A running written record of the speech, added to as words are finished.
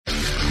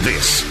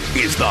This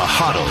is The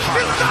Huddle.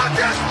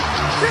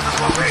 This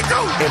is what we do.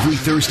 Every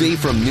Thursday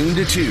from noon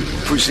to 2.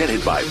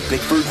 Presented by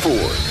Bickford Ford.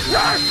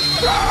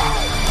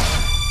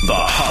 The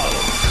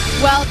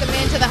Huddle. Welcome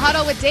into The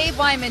Huddle with Dave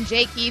Wyman,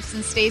 Jake Heaps,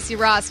 and Stacey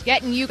Ross,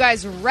 getting you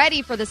guys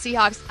ready for the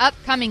Seahawks'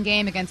 upcoming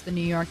game against the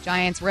New York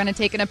Giants. We're going to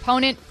take an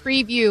opponent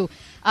preview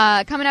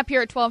coming up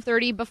here at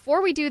 12:30.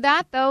 Before we do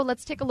that, though,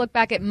 let's take a look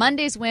back at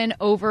Monday's win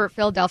over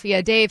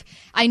Philadelphia. Dave,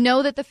 I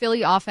know that the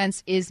Philly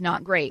offense is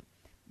not great,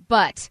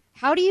 but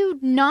how do you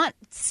not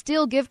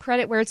still give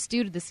credit where it's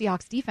due to the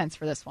Seahawks defense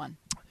for this one?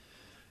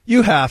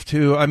 You have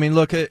to. I mean,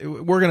 look,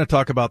 we're going to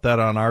talk about that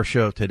on our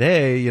show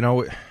today. You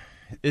know,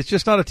 it's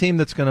just not a team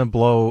that's going to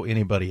blow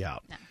anybody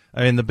out. No.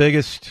 I mean, the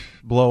biggest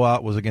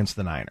blowout was against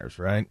the Niners,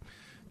 right?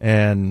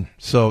 And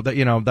so that,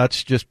 you know,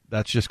 that's just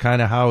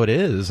kind of how it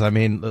is. I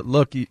mean,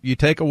 look, you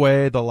take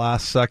away the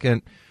last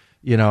second,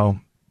 you know,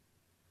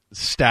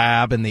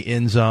 stab in the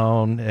end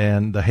zone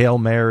and the Hail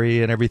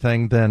Mary and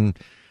everything, then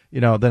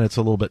it's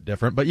a little bit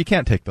different. But you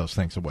can't take those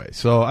things away.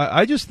 So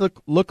I just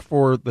look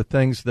for the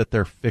things that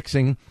they're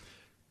fixing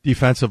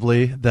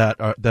defensively that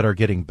are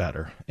getting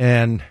better.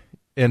 And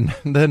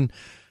then.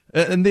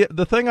 And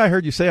the thing I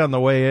heard you say on the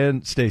way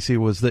in, Stacey,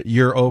 was that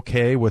you're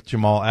okay with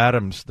Jamal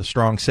Adams, the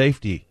strong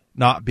safety,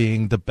 not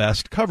being the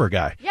best cover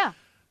guy. Yeah.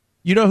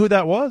 You know who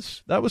that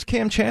was? That was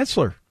Cam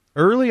Chancellor.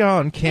 Early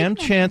on, Cam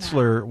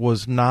Chancellor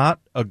was not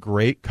a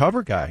great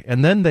cover guy.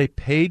 And then they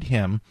paid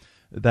him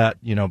that,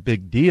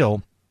 big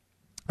deal,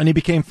 and he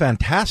became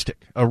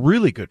fantastic, a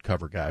really good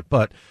cover guy.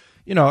 But,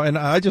 and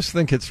I just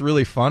think it's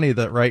really funny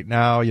that right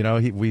now,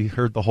 we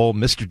heard the whole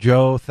Mr.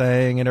 Joe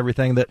thing and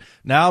everything, that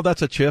now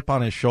that's a chip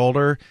on his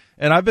shoulder.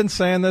 And I've been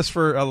saying this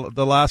for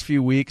the last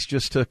few weeks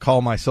just to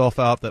call myself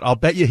out, that I'll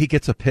bet you he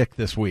gets a pick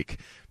this week,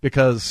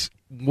 because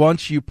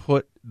once you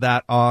put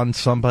that on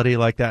somebody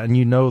like that and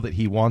you know that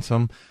he wants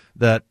them,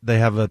 that they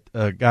have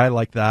a guy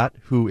like that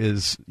who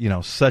is,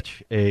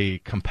 such a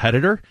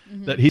competitor,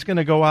 that he's going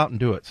to go out and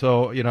do it.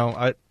 So,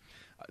 I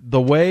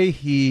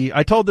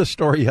told this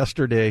story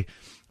yesterday,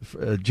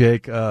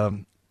 Jake,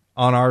 on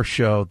our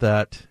show,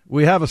 that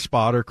we have a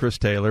spotter, Chris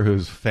Taylor,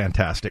 who's a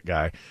fantastic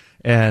guy.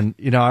 And,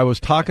 I was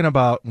talking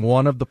about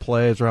one of the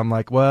plays where I'm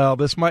like, well,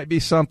 this might be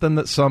something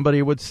that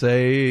somebody would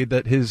say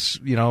that his,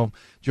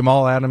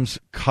 Jamal Adams'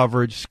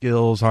 coverage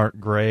skills aren't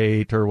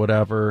great or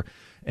whatever.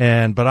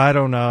 But I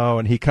don't know.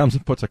 And he comes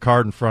and puts a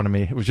card in front of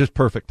me. It was just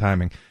perfect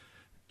timing.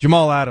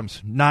 Jamal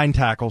Adams, 9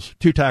 tackles,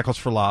 2 tackles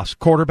for loss,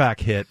 quarterback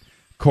hit,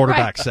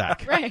 quarterback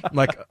sack. Right. I'm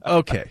like,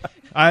 okay.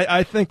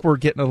 I think we're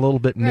getting a little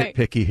bit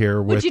nitpicky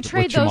here with Jamal Adams. Would you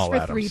trade those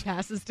for 3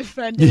 passes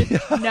defended? Yeah.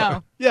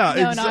 No. Yeah,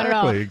 no, not at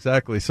all.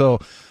 Exactly. So,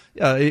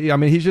 yeah, I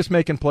mean, he's just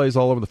making plays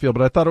all over the field.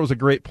 But I thought it was a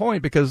great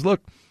point because,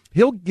 look,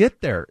 he'll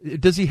get there.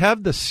 Does he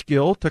have the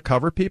skill to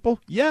cover people?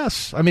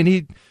 Yes. I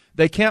mean,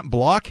 they can't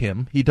block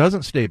him. He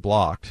doesn't stay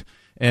blocked.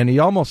 And he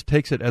almost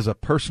takes it as a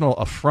personal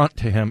affront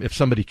to him if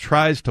somebody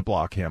tries to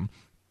block him.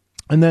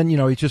 And then,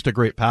 he's just a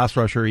great pass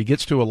rusher. He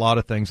gets to a lot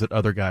of things that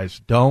other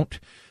guys don't.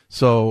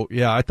 So,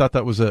 yeah, I thought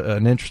that was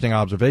an interesting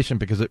observation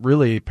because it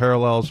really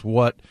parallels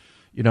what,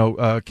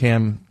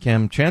 Cam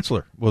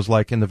Chancellor was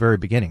like in the very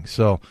beginning.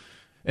 So,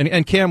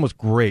 and Cam was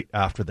great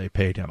after they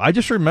paid him. I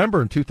just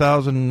remember in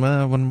 2000,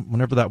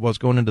 whenever that was,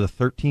 going into the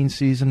 13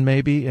 season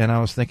maybe, and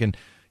I was thinking,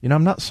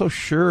 I'm not so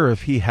sure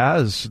if he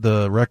has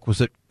the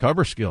requisite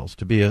cover skills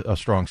to be a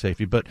strong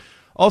safety. But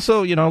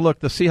also, look,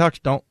 the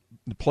Seahawks don't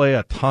play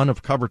a ton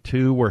of cover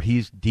 2 where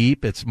he's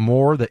deep. It's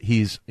more that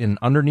he's in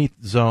underneath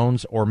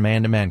zones or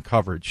man-to-man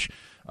coverage,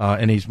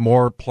 and he's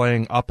more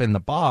playing up in the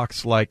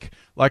box like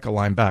a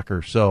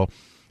linebacker. So,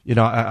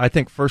 I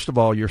think, first of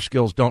all, your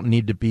skills don't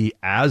need to be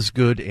as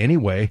good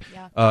anyway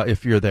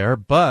if you're there.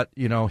 But,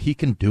 he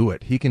can do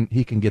it. He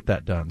can get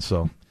that done.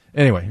 So,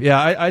 anyway,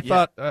 I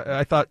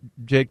thought,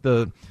 Jake,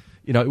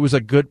 it was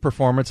a good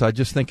performance. I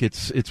just think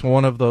it's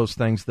one of those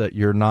things that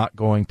you're not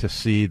going to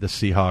see the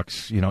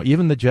Seahawks,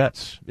 even the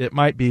Jets. It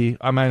might be,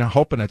 I'm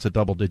hoping it's a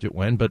double-digit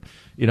win, but,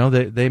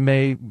 they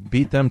may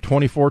beat them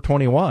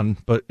 24-21,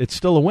 but it's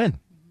still a win.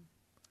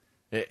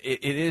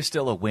 It is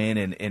still a win,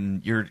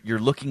 and you're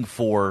looking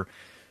for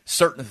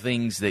certain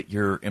things that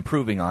you're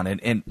improving on.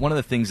 And one of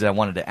the things that I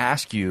wanted to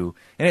ask you,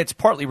 and it's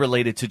partly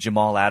related to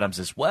Jamal Adams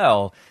as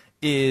well,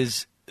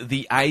 is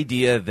the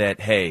idea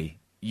that, hey,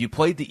 you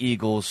played the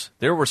Eagles,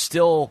 there were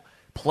still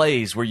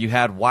plays where you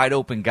had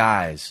wide-open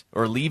guys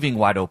or leaving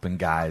wide-open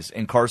guys,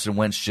 and Carson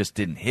Wentz just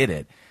didn't hit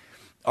it.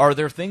 Are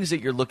there things that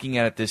you're looking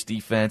at this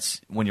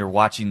defense when you're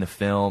watching the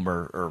film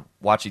or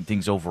watching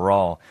things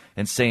overall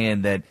and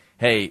saying that,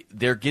 hey,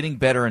 they're getting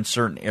better in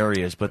certain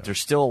areas, but there's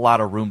still a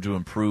lot of room to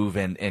improve,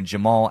 and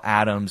Jamal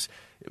Adams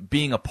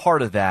being a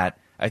part of that,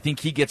 I think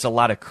he gets a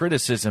lot of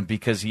criticism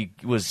because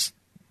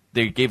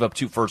they gave up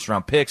 2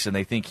 first-round picks, and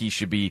they think he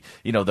should be,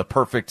 the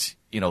perfect,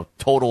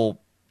 total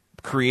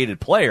created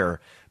player.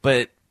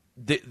 But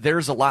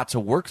there's a lot to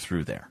work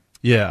through there.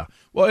 Yeah.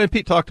 Well, and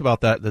Pete talked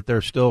about that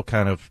they're still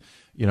kind of,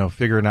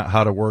 figuring out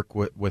how to work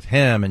with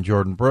him and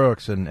Jordan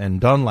Brooks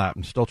and Dunlap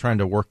and still trying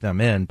to work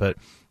them in. But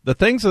the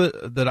things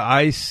that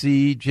I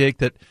see, Jake,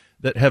 that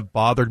that have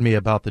bothered me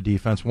about the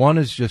defense. One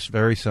is just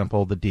very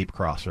simple, the deep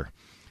crosser.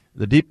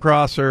 The deep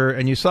crosser,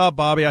 and you saw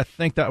Bobby, I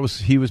think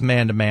he was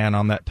man-to-man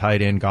on that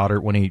tight end,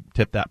 Goddard, when he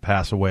tipped that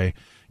pass away,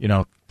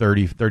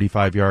 30,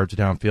 35 yards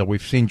downfield.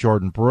 We've seen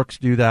Jordan Brooks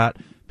do that,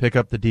 pick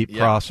up the deep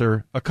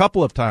crosser a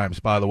couple of times,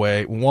 by the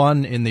way,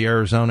 one in the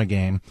Arizona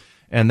game,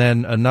 and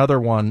then another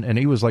one, and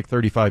he was like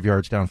 35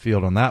 yards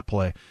downfield on that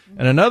play.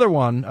 And another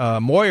one,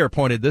 Moyer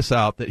pointed this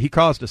out, that he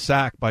caused a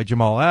sack by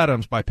Jamal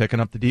Adams by picking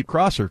up the deep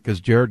crosser because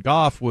Jared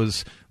Goff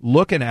was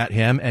looking at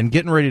him and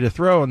getting ready to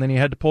throw, and then he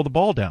had to pull the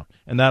ball down,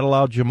 and that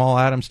allowed Jamal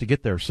Adams to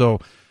get there.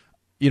 So,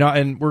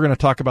 and we're going to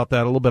talk about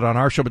that a little bit on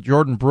our show, but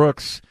Jordan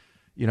Brooks,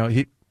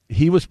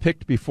 he was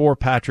picked before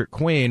Patrick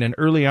Queen, and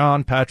early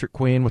on, Patrick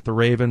Queen with the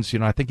Ravens,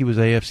 I think he was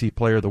AFC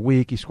Player of the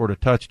Week. He scored a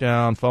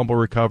touchdown, fumble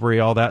recovery,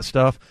 all that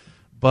stuff.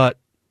 But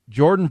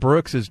Jordan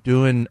Brooks is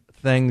doing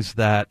things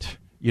that,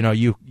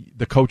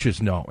 the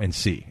coaches know and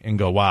see and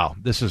go, wow,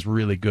 this is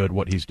really good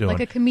what he's doing.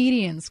 Like a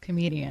comedian's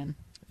comedian.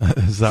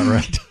 Is that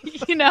right?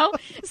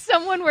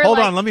 Someone where Hold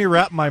on, let me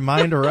wrap my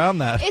mind around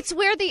that. It's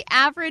where the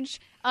average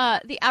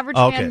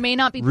fan may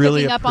not be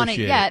really picking up on it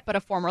yet, but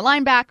a former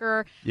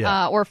linebacker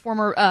or a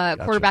former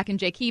quarterback in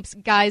Jake Heaps,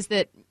 guys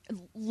that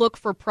look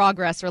for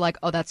progress are like,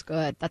 oh, that's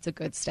good. That's a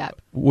good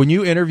step. When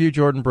you interview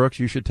Jordan Brooks,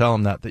 you should tell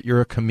him that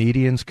you're a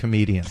comedian's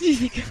comedian.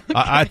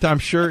 Okay. I'm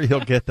sure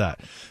he'll get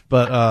that.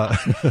 But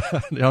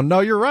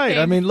no, you're right.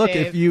 Thanks, I mean, look,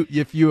 Dave.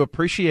 if you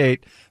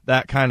appreciate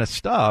that kind of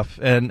stuff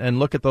and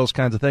look at those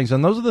kinds of things,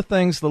 and those are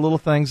the little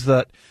things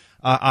that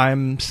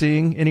I'm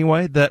seeing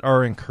anyway that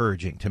are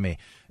encouraging to me.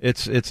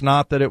 It's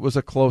not that it was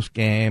a close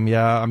game.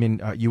 Yeah, I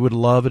mean, you would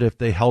love it if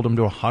they held him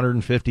to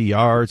 150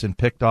 yards and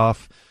picked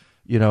off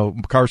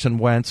Carson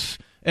Wentz.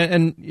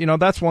 And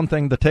that's one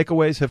thing. The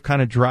takeaways have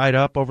kind of dried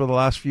up over the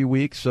last few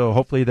weeks, so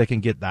hopefully they can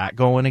get that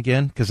going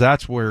again, because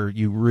that's where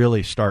you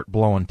really start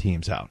blowing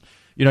teams out.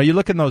 You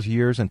look in those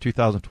years in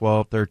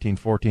 2012, 13,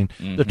 14,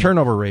 the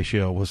turnover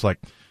ratio was it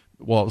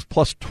was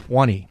plus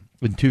 20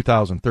 in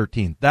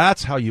 2013.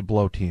 That's how you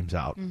blow teams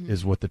out,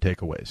 is with the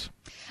takeaways.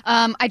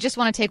 I just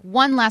want to take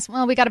one last.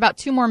 Well, we got about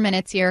 2 more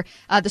minutes here.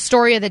 The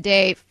story of the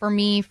day for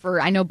me,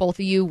 I know both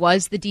of you,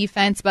 was the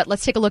defense, but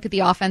let's take a look at the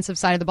offensive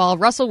side of the ball.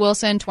 Russell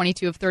Wilson,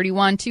 22 of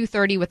 31,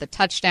 230 with a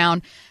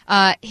touchdown.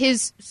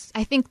 His,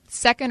 I think,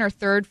 second or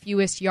third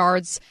fewest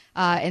yards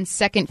and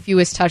second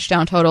fewest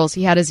touchdown totals.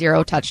 He had a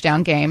 0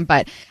 touchdown game,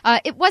 but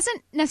it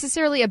wasn't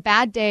necessarily a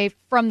bad day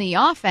from the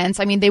offense.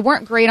 I mean, they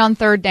weren't great on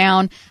third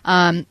down.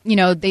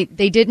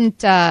 They didn't.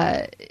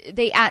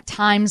 They at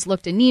times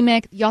looked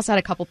anemic. You also had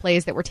a couple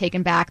plays that were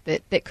taken back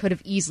that could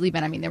have easily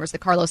been. I mean, there was the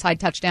Carlos Hyde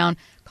touchdown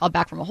called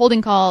back from a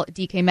holding call,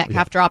 DK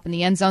Metcalf drop in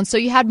the end zone. So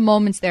you had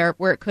moments there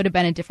where it could have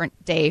been a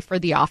different day for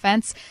the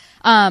offense.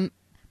 But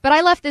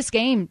I left this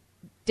game,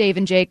 Dave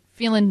and Jake,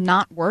 feeling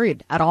not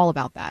worried at all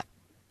about that.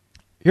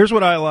 Here's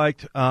what I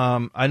liked.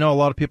 I know a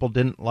lot of people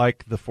didn't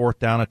like the 4th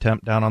down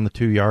attempt down on the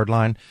 2-yard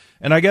line.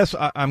 And I guess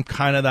I'm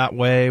kind of that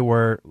way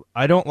where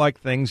I don't like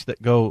things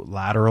that go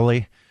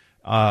laterally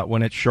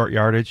when it's short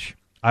yardage.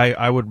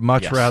 I would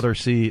much rather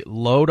see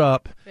load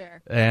up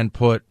and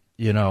put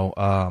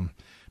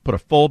a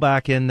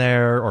fullback in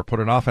there, or put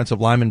an offensive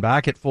lineman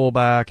back at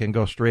fullback and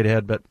go straight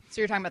ahead. But so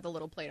you're talking about the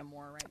little play to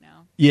Moore right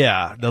now?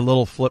 Yeah, the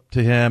little flip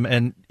to him,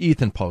 and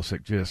Ethan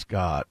Posick just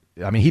got.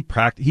 I mean,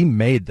 he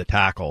made the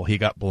tackle. He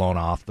got blown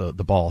off the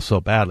ball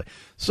so badly.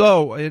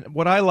 So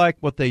what I like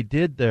what they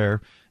did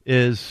there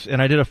is,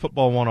 and I did a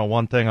Football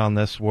 101 thing on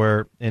this,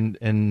 where in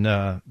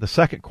the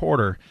second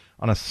quarter,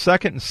 on a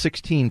 2nd and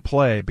 16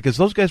 play, because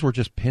those guys were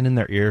just pinning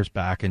their ears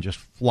back and just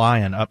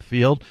flying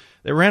upfield,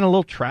 they ran a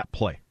little trap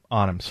play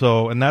on him.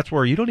 So, and that's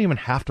where you don't even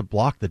have to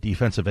block the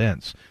defensive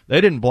ends. They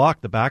didn't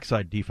block the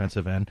backside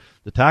defensive end.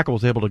 The tackle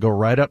was able to go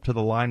right up to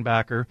the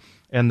linebacker,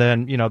 and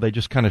then, they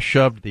just kind of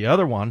shoved the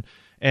other one,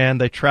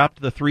 and they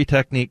trapped the 3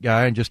 technique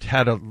guy and just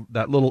had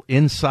that little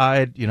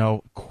inside,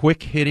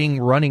 quick hitting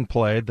running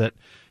play that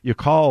you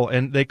call.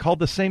 And they called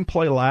the same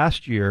play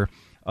last year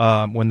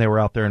when they were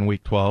out there in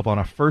Week 12 on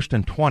a 1st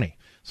and 20.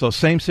 So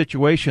same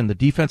situation. The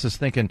defense is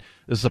thinking,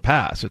 this is a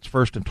pass. It's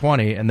 1st and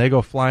 20, and they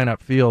go flying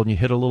upfield, and you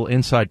hit a little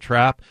inside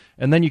trap,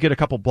 and then you get a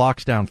couple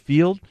blocks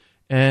downfield,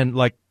 and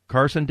like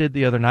Carson did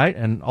the other night,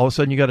 and all of a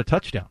sudden you got a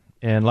touchdown.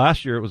 And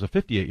last year it was a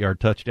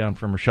 58-yard touchdown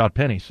from Rashad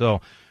Penny.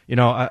 So,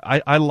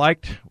 I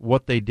liked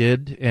what they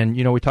did, and,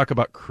 we talk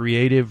about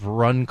creative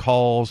run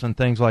calls and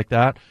things like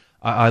that.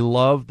 I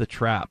love the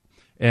trap.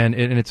 And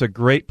it's a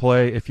great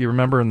play. If you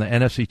remember in the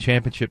NFC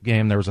Championship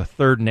game, there was a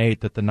 3rd and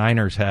 8 that the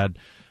Niners had,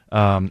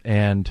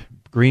 and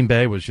Green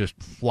Bay was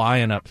just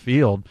flying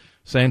upfield.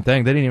 Same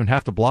thing. They didn't even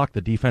have to block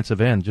the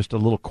defensive end. Just a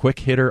little quick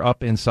hitter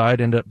up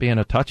inside ended up being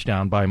a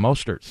touchdown by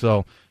Mostert.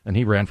 So, and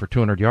he ran for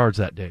 200 yards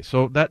that day.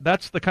 So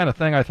that's the kind of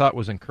thing I thought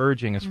was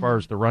encouraging as far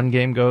as the run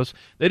game goes.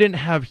 They didn't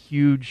have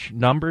huge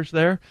numbers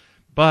there,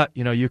 but,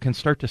 you can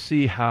start to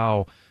see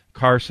how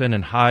Carson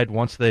and Hyde,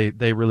 once they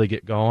really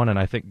get going, and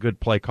I think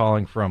good play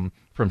calling from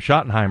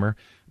Schottenheimer,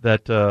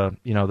 that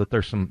that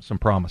there's some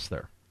promise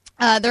there.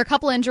 There are a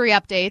couple injury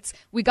updates.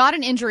 We got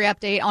an injury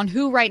update on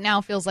who right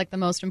now feels like the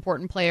most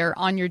important player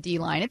on your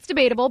D-line. It's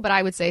debatable, but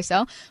I would say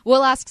so.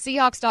 We'll ask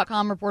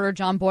Seahawks.com reporter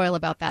John Boyle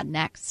about that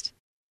next.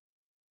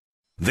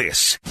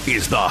 This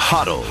is The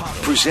Huddle,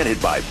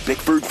 presented by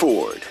Bickford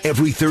Ford.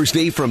 Every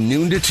Thursday from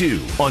noon to 2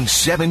 on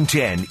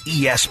 710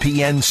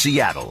 ESPN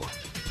Seattle.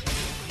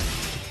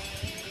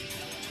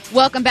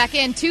 Welcome back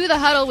in to The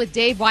Huddle with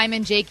Dave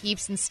Wyman, Jake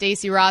Heaps, and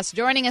Stacey Ross.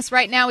 Joining us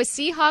right now is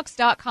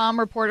Seahawks.com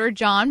reporter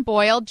John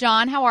Boyle.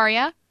 John, how are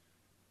you?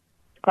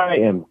 I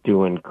am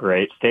doing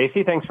great.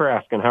 Stacey, thanks for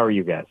asking. How are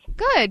you guys?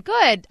 Good,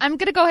 good. I'm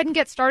going to go ahead and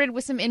get started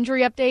with some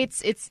injury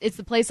updates. It's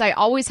the place I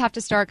always have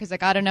to start because I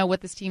got to know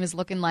what this team is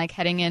looking like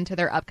heading into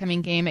their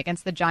upcoming game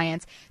against the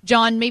Giants.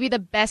 John, maybe the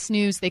best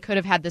news they could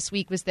have had this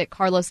week was that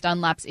Carlos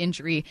Dunlap's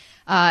injury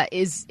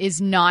is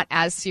not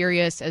as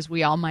serious as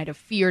we all might have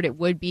feared it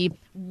would be.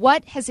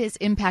 What has his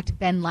impact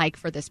been like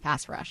for this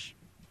pass rush?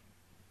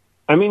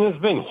 I mean,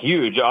 it's been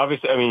huge.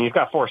 Obviously, I mean, he's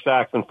got 4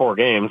 sacks in 4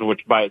 games,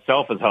 which by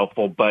itself is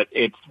helpful, but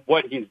it's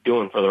what he's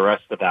doing for the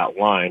rest of that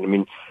line. I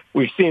mean,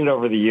 we've seen it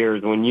over the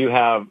years. When you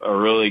have a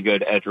really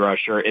good edge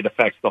rusher, it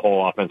affects the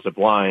whole offensive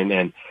line,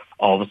 and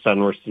all of a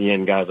sudden we're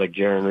seeing guys like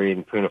Jaron Reed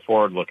and Poona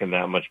Ford looking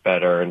that much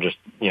better, and just,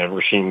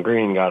 Rasheem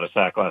Green got a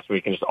sack last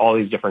week, and just all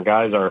these different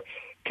guys are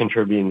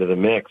contributing to the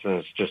mix, and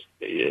it's just,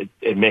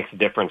 it makes a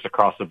difference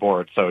across the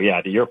board. So,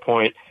 yeah, to your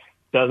point,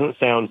 doesn't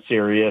sound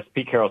serious.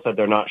 Pete Carroll said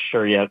they're not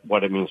sure yet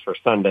what it means for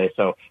Sunday,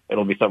 so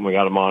it'll be something we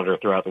got to monitor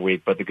throughout the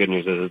week. But the good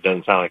news is it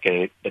doesn't sound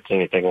like it's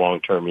anything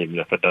long-term, even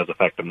if it does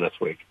affect them this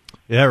week.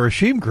 Yeah,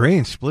 Rasheem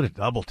Green split a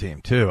double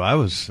team, too. I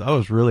was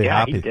really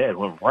happy. Yeah, he did.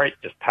 Went right,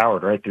 just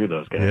powered right through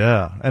those guys.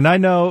 Yeah, and I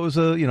know it was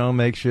a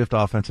makeshift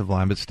offensive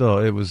line, but still,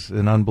 it was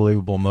an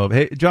unbelievable move.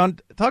 Hey, John,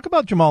 talk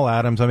about Jamal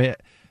Adams. I mean,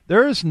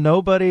 there is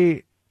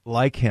nobody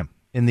like him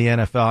in the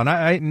NFL.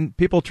 And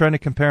people trying to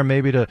compare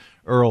maybe to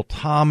Earl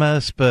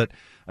Thomas, but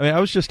I mean, I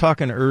was just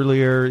talking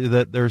earlier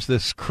that there's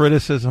this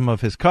criticism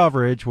of his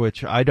coverage,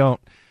 which I don't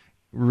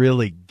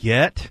really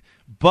get,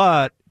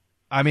 but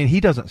I mean, he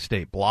doesn't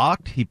stay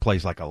blocked. He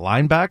plays like a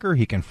linebacker.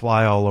 He can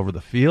fly all over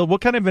the field. What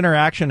kind of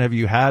interaction have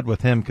you had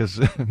with him? Because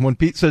when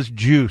Pete says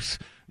juice,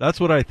 that's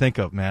what I think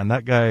of, man.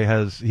 That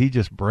guy he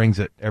just brings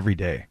it every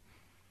day.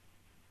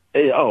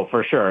 Oh,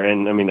 for sure.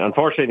 And, I mean,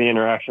 unfortunately, the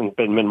interaction's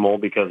been minimal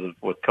because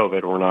with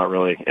COVID, we're not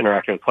really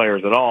interacting with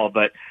players at all.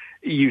 But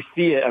you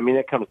see it. I mean,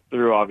 it comes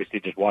through,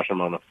 obviously, just watching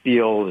him on the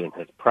field and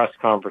his press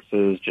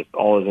conferences, just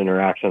all his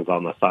interactions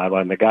on the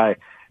sideline. The guy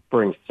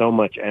brings so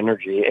much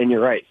energy. And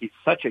you're right, he's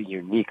such a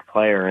unique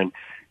player. And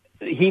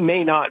he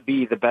may not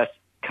be the best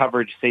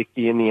coverage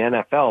safety in the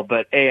NFL,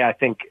 but, I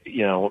think,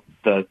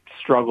 the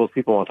struggles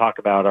people want to talk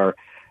about are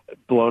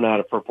blown out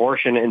of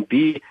proportion. And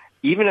B,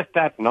 even if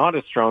that's not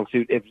a strong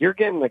suit, if you're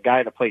getting the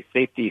guy to play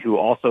safety who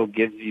also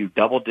gives you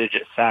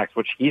double-digit sacks,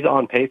 which he's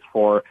on pace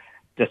for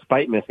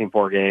despite missing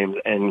 4 games,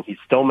 and he's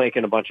still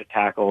making a bunch of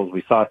tackles.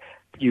 We saw,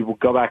 you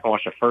go back and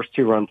watch the first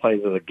 2 run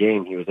plays of the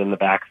game, he was in the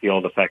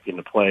backfield affecting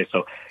the play.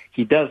 So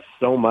he does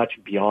so much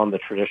beyond the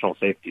traditional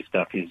safety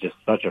stuff. He's just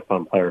such a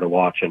fun player to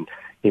watch, and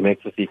he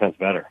makes the defense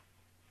better.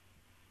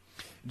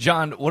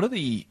 John, one of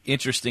the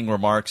interesting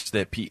remarks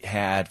that Pete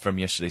had from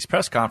yesterday's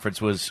press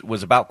conference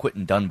was about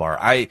Quinton Dunbar.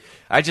 I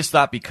just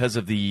thought because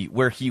of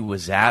where he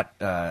was at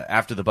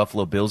after the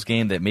Buffalo Bills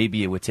game that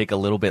maybe it would take a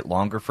little bit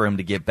longer for him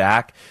to get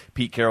back.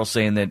 Pete Carroll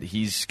saying that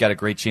he's got a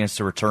great chance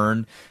to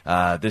return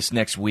this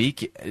next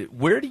week.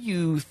 Where do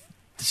you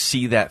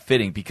see that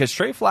fitting? Because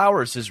Trey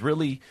Flowers has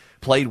really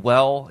played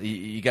well.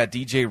 You got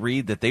DJ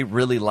Reed that they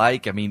really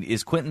like. I mean,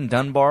 is Quinton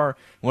Dunbar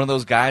one of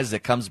those guys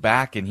that comes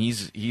back and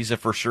he's a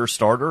for sure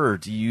starter, or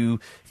do you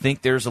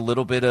think there's a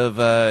little bit of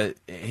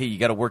hey, you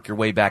got to work your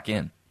way back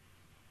in?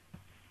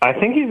 I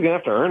think he's going to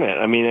have to earn it.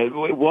 I mean,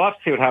 we'll have to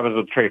see what happens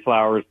with Trey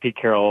Flowers. Pete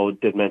Carroll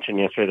did mention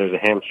yesterday there's a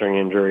hamstring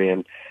injury,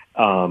 and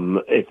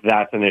if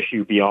that's an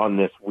issue beyond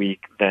this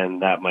week,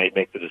 then that might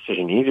make the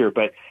decision easier.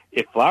 But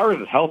if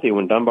Flowers is healthy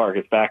when Dunbar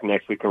gets back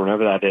next week or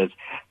whenever that is,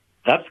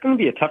 that's going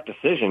to be a tough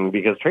decision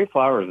because Trey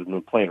Flowers has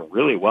been playing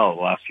really well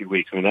the last few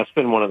weeks. I mean, that's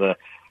been one of the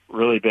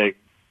really big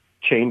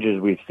changes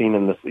we've seen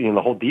in this.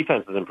 The whole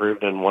defense has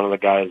improved, and one of the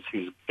guys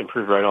who's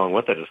improved right along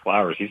with it is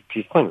Flowers.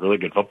 He's playing really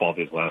good football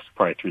these last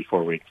probably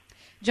 3-4 weeks.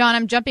 John,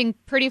 I'm jumping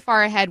pretty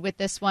far ahead with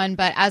this one,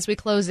 but as we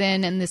close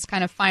in this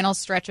kind of final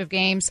stretch of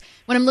games,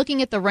 when I'm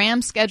looking at the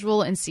Rams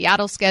schedule and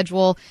Seattle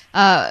schedule,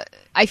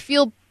 I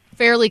feel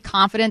fairly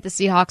confident the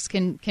Seahawks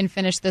can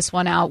finish this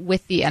one out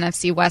with the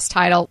NFC West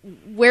title.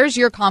 Where's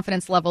your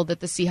confidence level that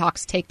the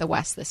Seahawks take the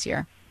West this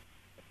year?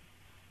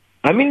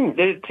 I mean,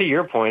 to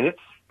your point,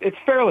 it's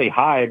fairly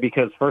high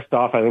because, first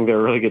off, I think they're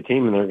a really good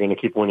team and they're going to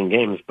keep winning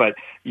games. But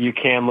you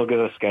can look at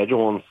the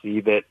schedule and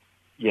see that,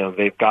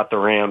 they've got the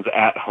Rams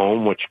at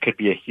home, which could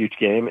be a huge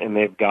game, and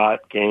they've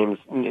got games.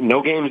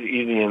 No game is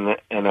easy in the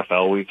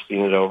NFL. We've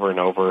seen it over and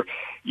over.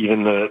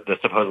 Even the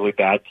supposedly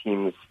bad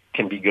teams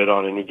can be good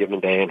on any given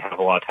day and have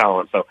a lot of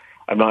talent. So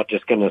I'm not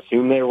just going to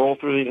assume they roll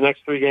through these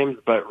next 3 games,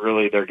 but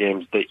really they're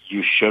games that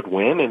you should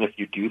win. And if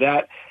you do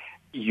that,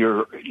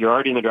 you're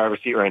already in the driver's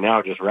seat right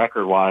now, just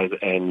record-wise,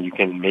 and you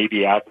can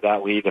maybe add to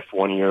that lead if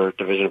one of your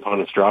division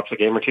opponents drops a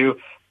game or two.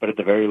 But at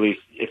the very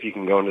least, if you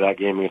can go into that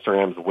game against the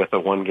Rams with a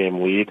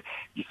one-game lead,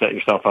 you set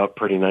yourself up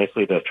pretty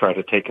nicely to try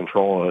to take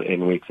control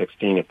in Week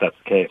 16 if that's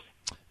the case.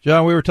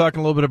 John, we were talking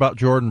a little bit about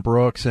Jordan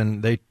Brooks,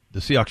 and the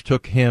Seahawks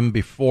took him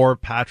before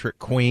Patrick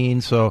Queen.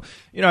 So,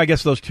 I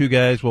guess those two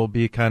guys will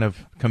be kind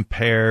of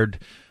compared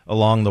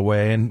along the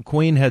way. And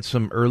Queen had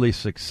some early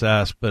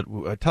success, but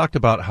I talked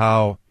about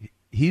how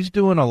he's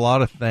doing a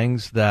lot of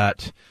things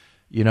that,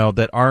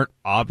 that aren't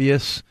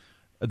obvious,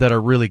 that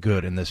are really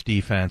good in this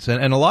defense.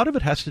 And a lot of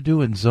it has to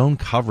do in zone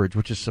coverage,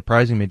 which is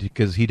surprising me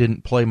because he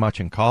didn't play much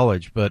in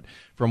college. But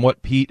from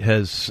what Pete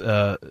has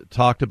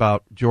talked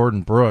about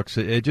Jordan Brooks,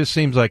 it just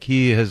seems like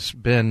he has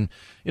been,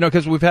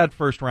 because we've had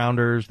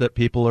first-rounders that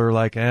people are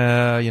like,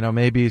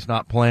 maybe he's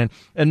not playing.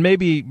 And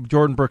maybe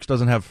Jordan Brooks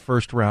doesn't have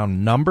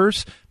first-round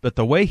numbers, but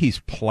the way he's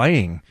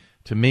playing,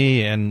 to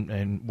me,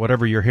 and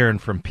whatever you're hearing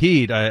from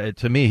Pete,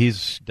 to me,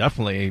 he's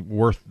definitely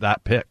worth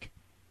that pick.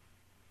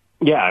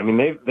 Yeah, I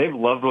mean, they've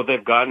loved what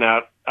they've gotten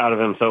out of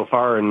him so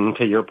far, and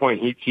to your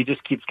point, he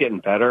just keeps getting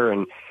better.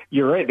 And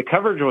you're right, the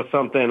coverage was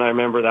something I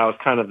remember that was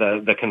kind of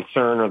the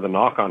concern or the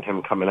knock on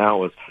him coming out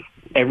was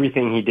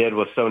everything he did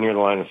was so near the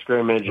line of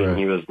scrimmage, and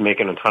he was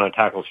making a ton of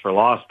tackles for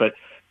loss, but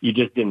you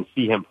just didn't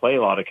see him play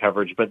a lot of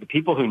coverage. But the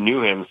people who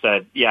knew him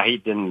said, yeah, he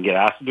didn't get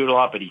asked to do it a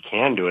lot, but he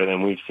can do it,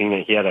 and we've seen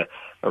it. He had a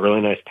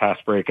really nice pass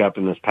breakup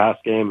in this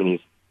past game, and he's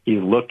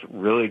looked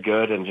really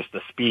good, and just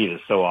the speed is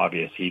so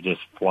obvious. He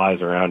just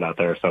flies around out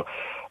there. So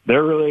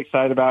they're really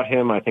excited about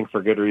him, I think,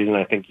 for good reason.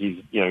 I think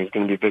he's going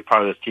to be a big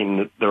part of this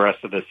team the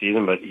rest of the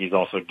season, but he's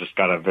also just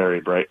got a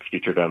very bright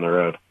future down the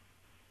road.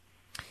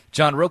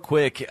 John, real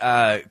quick,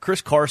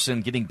 Chris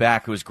Carson getting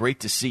back, it was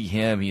great to see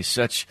him. He's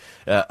such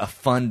a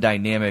fun,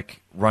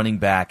 dynamic running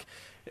back.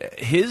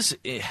 His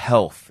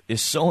health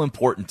is so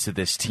important to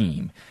this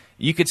team.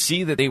 You could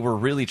see that they were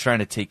really trying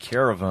to take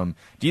care of him.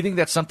 Do you think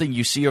that's something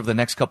you see over the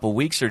next couple of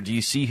weeks, or do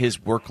you see his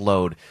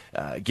workload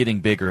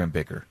getting bigger and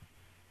bigger?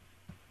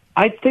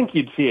 I think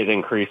you'd see it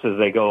increase as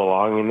they go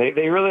along. I mean,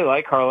 they really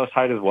like Carlos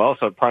Hyde as well,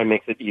 so it probably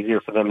makes it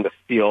easier for them to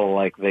feel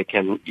like they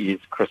can ease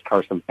Chris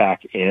Carson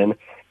back in,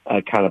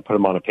 kind of put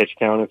him on a pitch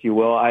count, if you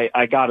will.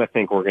 I got to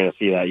think we're going to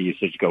see that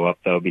usage go up,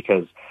 though,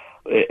 because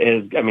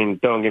don't get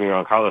me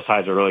wrong, Carlos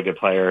Hyde's a really good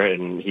player,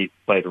 and he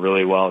played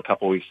really well a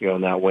couple weeks ago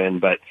in that win,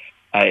 but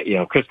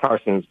Chris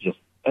Carson's just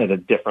at a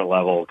different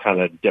level,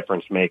 kind of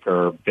difference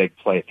maker, big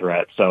play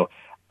threat. So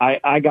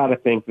I got to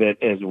think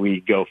that as we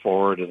go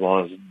forward, as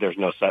long as there's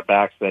no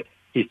setbacks, that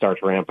he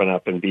starts ramping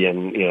up and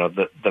being,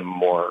 the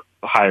more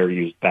higher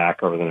used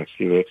back over the next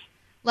few weeks.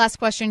 Last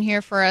question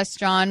here for us,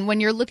 John. When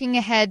you're looking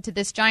ahead to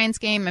this Giants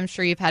game, I'm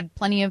sure you've had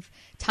plenty of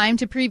time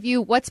to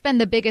preview. What's been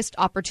the biggest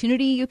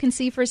opportunity you can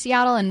see for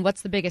Seattle, and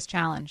what's the biggest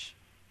challenge?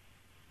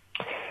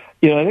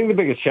 I think the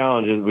biggest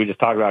challenge is we just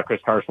talked about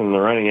Chris Carson in the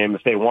running game.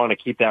 If they want to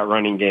keep that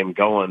running game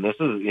going, this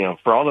is,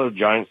 for all those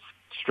Giants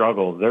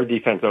struggles, their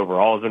defense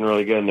overall has been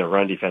really good, and their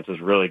run defense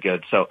is really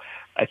good. So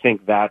I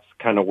think that's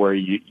kind of where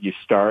you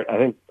start. I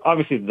think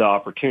obviously the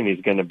opportunity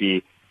is going to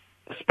be,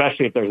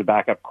 especially if there's a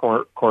backup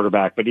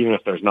quarterback, but even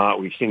if there's not,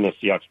 we've seen the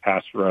Seahawks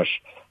pass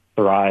rush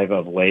thrive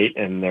of late,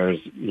 and there's,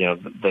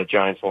 the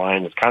Giants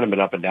line has kind of been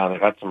up and down. They've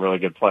had some really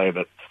good play,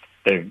 but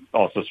they've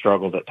also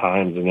struggled at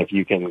times. And if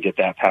you can get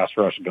that pass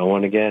rush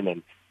going again,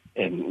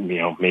 and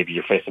maybe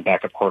you're facing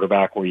backup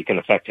quarterback where you can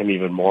affect him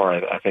even more,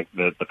 I think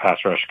the pass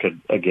rush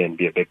could, again,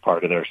 be a big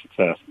part of their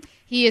success.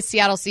 He is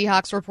Seattle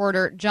Seahawks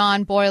reporter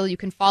John Boyle. You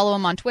can follow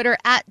him on Twitter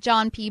at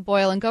John P.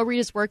 Boyle, and go read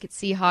his work at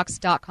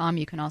Seahawks.com.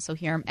 You can also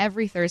hear him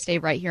every Thursday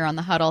right here on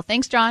The Huddle.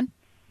 Thanks, John.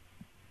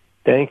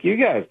 Thank you,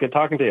 guys. Good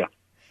talking to you.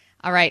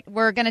 All right,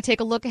 we're going to take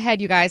a look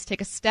ahead, you guys.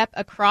 Take a step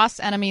across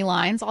enemy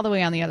lines all the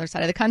way on the other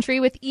side of the country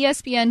with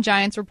ESPN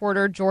Giants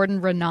reporter Jordan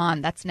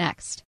Raanan. That's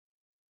next.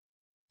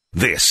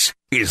 This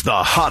is The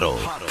Huddle,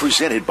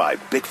 presented by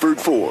Bickford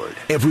Ford.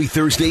 Every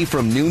Thursday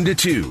from noon to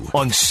 2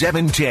 on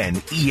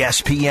 710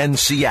 ESPN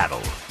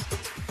Seattle.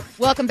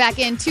 Welcome back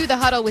into The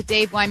Huddle with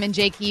Dave Wyman,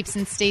 Jake Heaps,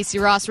 and Stacey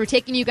Ross. We're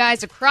taking you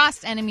guys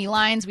across enemy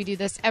lines. We do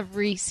this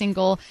every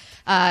single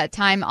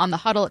time on The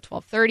Huddle at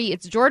 12:30.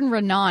 It's Jordan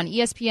Raanan,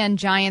 ESPN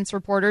Giants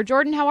reporter.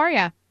 Jordan, how are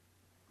you?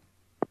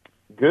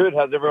 Good.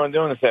 How's everyone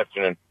doing this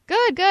afternoon?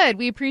 Good.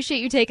 We appreciate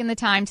you taking the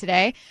time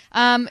today.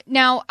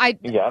 Now,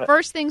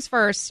 first things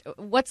first,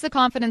 what's the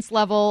confidence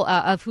level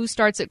of who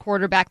starts at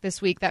quarterback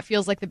this week? That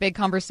feels like the big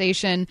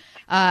conversation,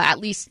 at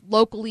least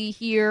locally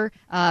here,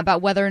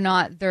 about whether or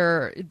not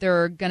they're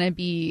going to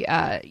be,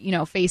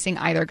 facing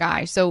either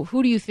guy. So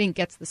who do you think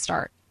gets the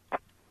start?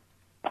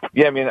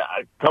 Yeah,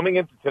 coming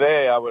into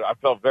today, I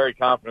felt very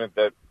confident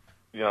that,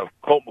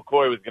 Colt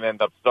McCoy was going to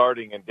end up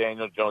starting and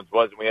Daniel Jones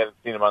wasn't. We hadn't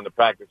seen him on the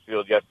practice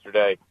field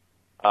yesterday.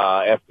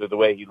 After the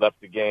way he left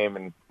the game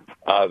and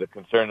the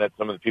concern that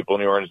some of the people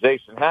in the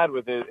organization had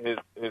with his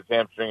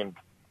hamstring and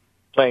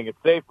playing it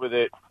safe with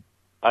it,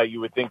 you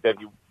would think that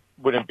he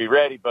wouldn't be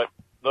ready. But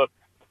look,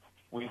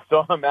 we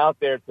saw him out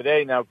there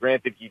today. Now,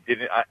 granted, he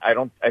didn't. I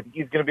think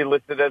he's going to be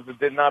listed as a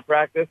did not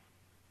practice.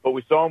 but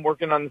we saw him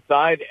working on the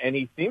side, and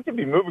he seemed to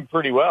be moving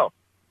pretty well.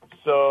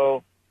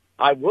 So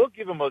I will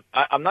give him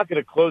I'm not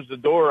going to close the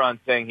door on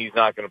saying he's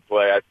not going to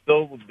play. I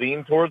still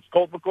lean towards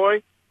Colt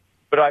McCoy,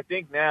 but I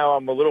think now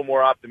I'm a little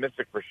more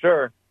optimistic for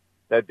sure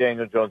that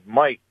Daniel Jones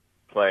might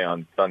play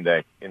on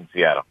Sunday in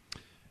Seattle.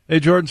 Hey,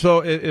 Jordan,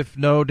 so if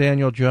no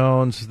Daniel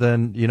Jones,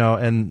 then,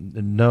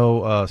 and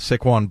no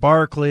Saquon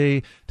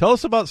Barkley, tell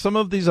us about some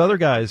of these other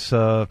guys,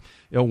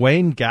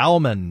 Wayne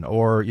Gallman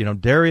or,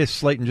 Darius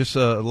Slayton, just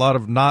a lot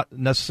of not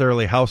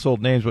necessarily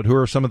household names, but who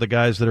are some of the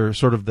guys that are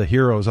sort of the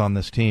heroes on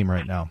this team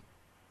right now?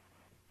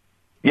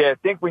 Yeah, I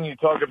think when you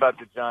talk about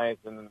the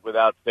Giants and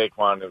without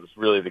Saquon, it was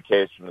really the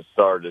case from the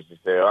start, as you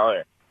say,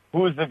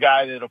 who's the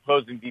guy that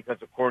opposing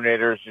defensive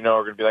coordinators, are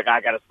going to be like,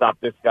 I got to stop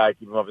this guy,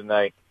 keep him up at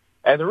night.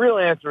 And the real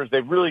answer is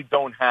they really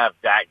don't have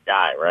that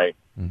guy, right?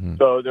 Mm-hmm.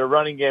 So their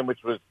running game,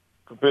 which was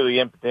completely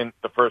impotent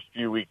the first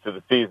few weeks of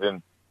the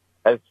season,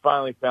 has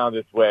finally found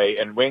its way.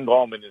 And Wayne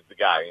Gallman is the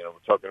guy. We're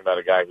talking about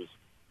a guy who's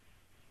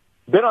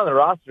been on the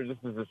roster. This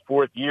is his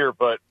fourth year,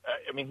 but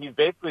he's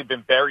basically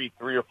been buried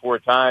 3 or 4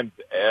 times.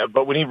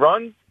 But when he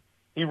runs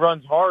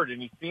hard,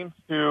 and he seems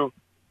to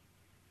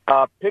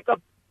pick up.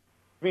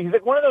 He's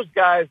like one of those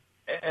guys,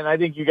 and I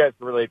think you guys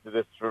can relate to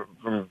this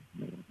from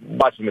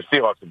watching the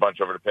Seahawks a bunch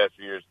over the past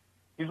few years.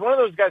 He's one of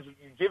those guys,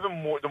 you give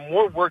him more, the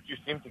more work you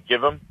seem to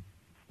give him,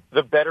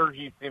 the better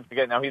he seems to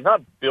get. Now, he's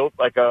not built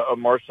like a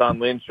Marshawn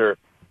Lynch or,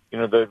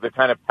 the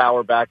kind of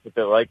power back that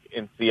they like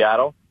in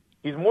Seattle.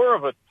 He's more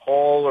of a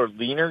tall or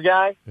leaner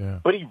guy,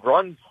 but he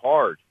runs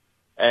hard.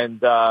 And,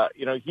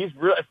 he's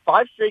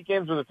 5 straight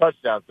games with a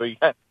touchdown. So he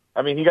got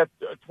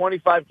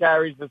 25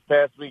 carries this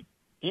past week.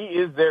 He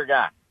is their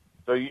guy.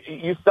 So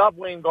you stop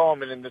Wayne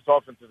Gallman and this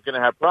offense is going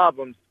to have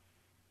problems,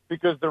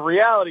 because the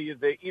reality is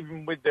that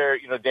even with their,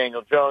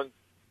 Daniel Jones,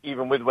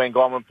 even with Wayne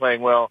Gallman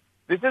playing well,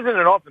 this isn't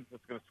an offense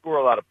that's going to score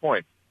a lot of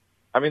points.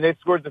 They've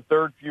scored the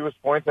 3rd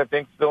fewest points, I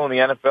think, still in the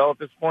NFL at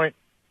this point.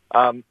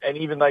 And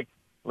even like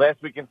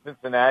last week in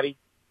Cincinnati,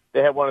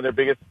 they had one of their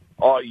biggest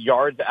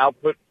yards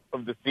output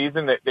of the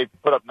season. They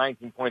put up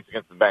 19 points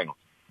against the Bengals.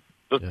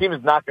 So the team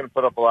is not going to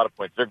put up a lot of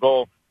points. Their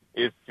goal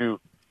is to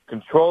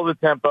control the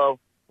tempo,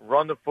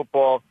 run the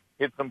football,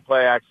 hit some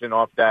play action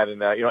off that.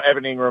 And,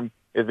 Evan Ingram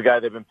is the guy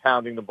they've been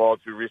pounding the ball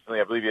to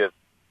recently. I believe he has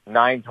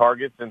 9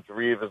 targets in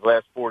 3 of his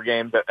last 4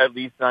 games, at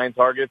least 9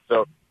 targets.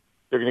 So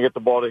they're going to get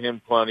the ball to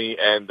him plenty.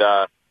 And,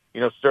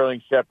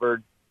 Sterling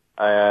Shepard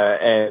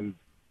and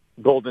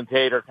Golden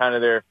Tate are kind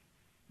of their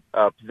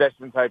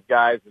possession-type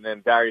guys. And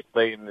then Darius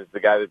Slayton is the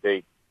guy that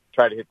they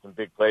try to hit some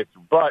big plays to.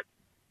 But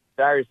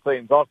Darius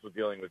Slayton's also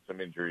dealing with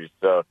some injuries.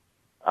 So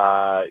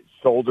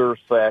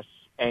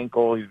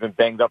shoulder/ankle. He's been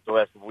banged up the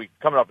last couple weeks,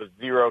 coming off a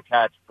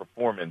 0-catch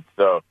performance.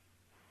 So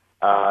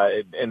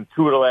in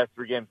 2 of the last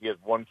 3 games, he has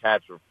 1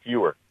 catch or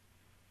fewer.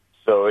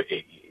 So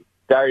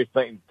Darius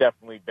Slayton's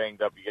definitely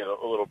banged up. You get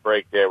a little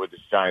break there with this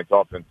Giants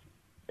offense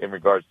in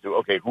regards to,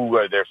 okay, who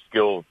are their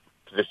skilled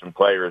position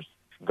players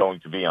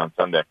going to be on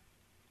Sunday?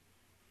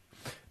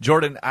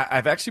 Jordan,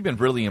 I've actually been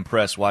really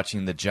impressed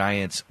watching the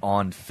Giants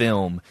on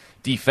film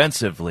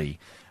defensively.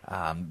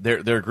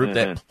 They're a group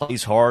that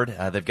plays hard.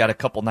 They've got a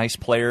couple nice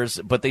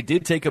players, but they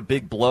did take a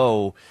big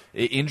blow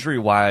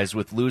injury-wise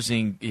with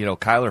losing,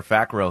 Kyler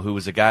Fackrell, who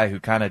was a guy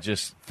who kind of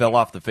just fell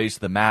off the face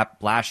of the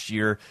map last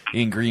year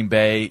in Green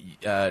Bay.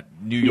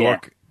 New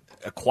York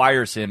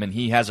acquires him, and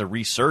he has a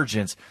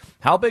resurgence.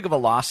 How big of a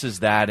loss is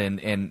that,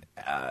 and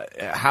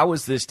how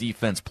has this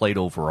defense played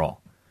overall?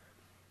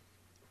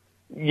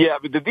 Yeah,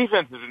 but the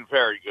defense has been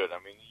very good.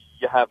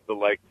 You have to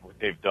like what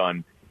they've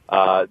done.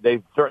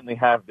 They certainly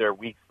have their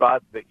weak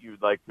spots that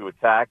you'd like to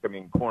attack.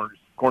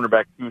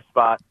 Cornerback 2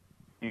 spot,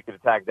 you could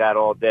attack that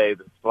all day.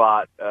 The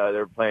slot,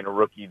 they're playing a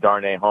rookie,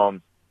 Darnay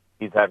Holmes.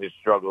 He's had his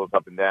struggles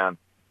up and down.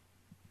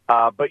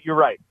 But you're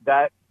right.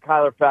 That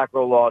Kyler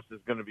Fackrell loss is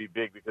going to be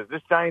big, because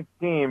this Giants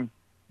team,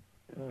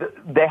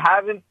 they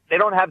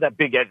don't have that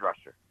big edge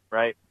rusher,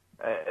 right?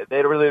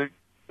 They really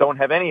don't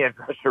have any edge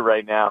rusher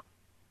right now.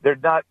 They're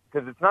not,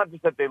 because it's not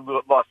just that they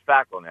lost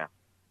Fackrell now.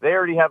 They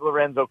already have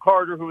Lorenzo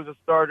Carter, who was a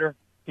starter.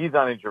 He's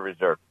on injured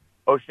reserve.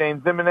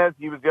 O'Shane Zimenez,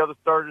 he was the other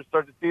starter to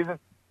start the season.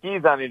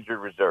 He's on injured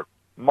reserve.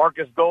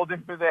 Marcus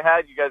Golden, who they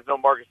had, you guys know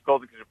Marcus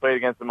Golden because you played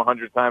against him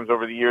 100 times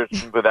over the years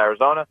with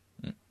Arizona.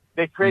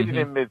 They traded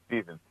him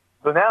midseason.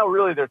 So now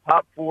really their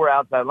top 4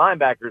 outside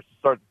linebackers to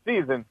start the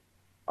season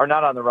are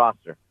not on the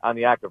roster, on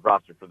the active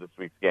roster for this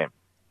week's game.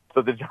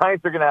 So the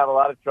Giants are going to have a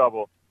lot of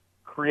trouble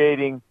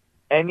creating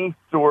any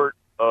sort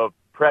of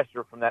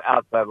pressure from that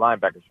outside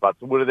linebacker spot.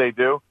 So what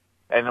do?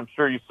 And I'm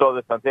sure you saw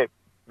this on tape.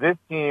 This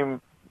team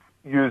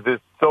uses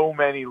so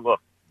many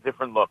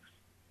different looks.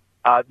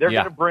 They're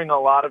going to bring a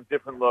lot of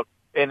different looks.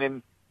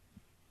 And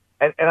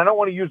I don't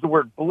want to use the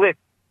word blitz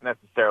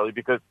necessarily,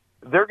 because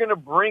they're going to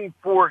bring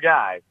 4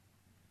 guys.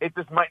 It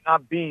just might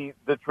not be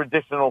the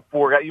traditional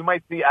 4 guys. You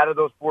might see out of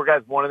those 4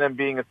 guys, one of them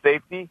being a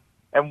safety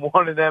and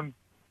one of them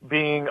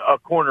being a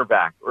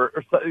cornerback.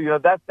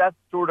 That's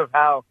sort of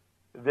how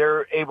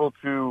they're able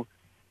to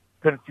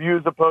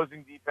confuse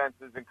opposing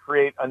defenses and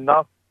create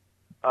enough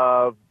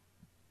of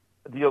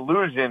the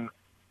illusion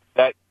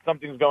that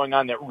something's going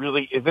on that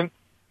really isn't,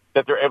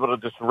 that they're able to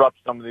disrupt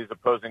some of these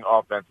opposing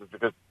offenses,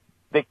 because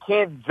they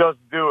can't just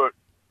do it.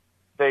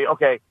 Say,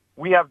 okay,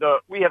 we have the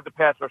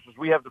pass rushers,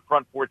 we have the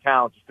front four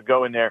talents just to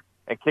go in there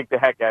and kick the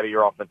heck out of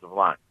your offensive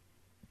line.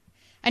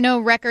 I know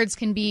records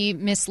can be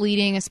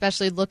misleading,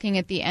 especially looking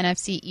at the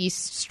NFC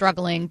East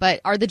struggling,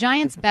 but are the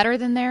Giants better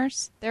than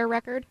their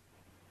record?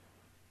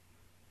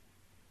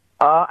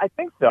 I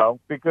think so,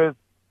 because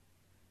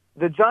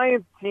the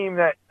Giants team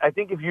that, I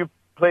think if you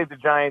played the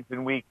Giants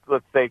in week,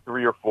 let's say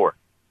 3 or 4,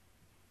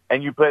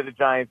 and you play the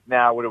Giants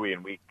now, what are we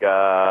in, week 13?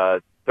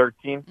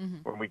 Mm-hmm.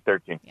 We're in week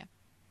 13. Yeah.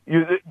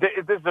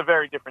 This is a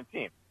very different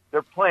team.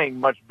 They're playing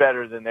much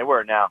better than they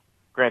were. Now,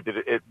 granted,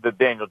 the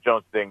Daniel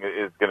Jones thing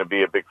is going to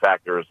be a big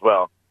factor as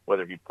well,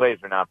 whether he plays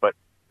or not. But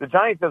the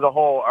Giants as a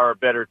whole are a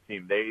better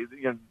team.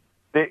 Their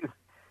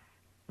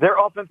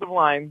offensive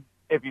line,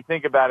 if you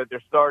think about it,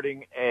 they're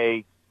starting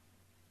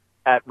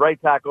at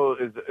right tackle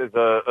is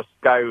a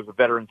guy who's a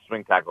veteran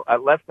swing tackle.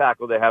 At left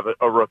tackle, they have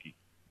a rookie.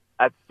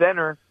 At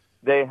center,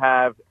 they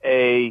have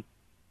a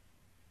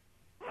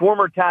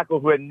former tackle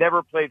who had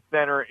never played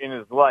center in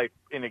his life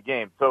in a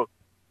game. So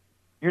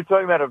you're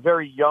talking about a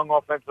very young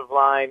offensive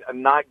line,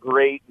 not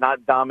great,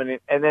 not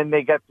dominant, and then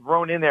they got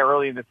thrown in there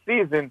early in the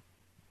season,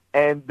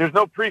 and there's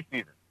no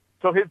preseason.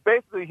 So his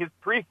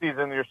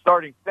preseason, your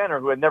starting center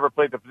who had never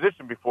played the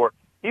position before,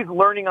 he's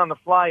learning on the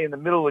fly in the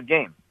middle of the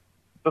game.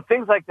 So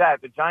things like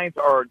that, the Giants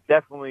are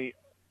definitely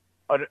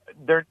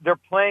they're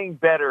playing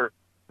better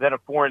than a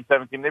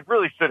 4-7 team. They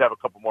really should have a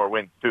couple more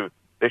wins too.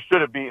 They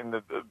should have beaten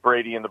the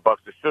Brady and the Bucs.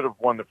 They should have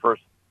won the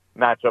first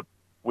matchup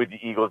with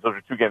the Eagles. Those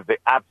are 2 games they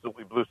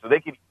absolutely blew. So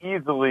they could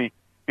easily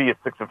be a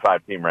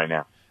 6-5 team right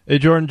now. Hey,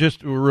 Jordan,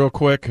 just real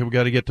quick, we've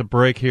got to get to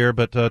break here,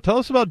 but tell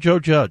us about Joe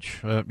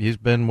Judge. He's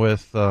been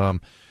with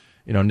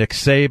Nick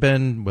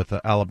Saban, with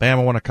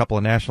Alabama, won a couple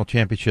of national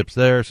championships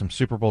there, some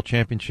Super Bowl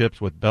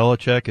championships with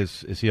Belichick.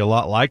 Is he a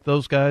lot like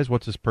those guys?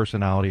 What's his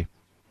personality?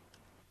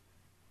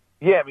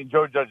 Yeah, I mean,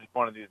 Joe Judge is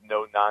one of these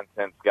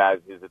no-nonsense guys.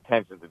 His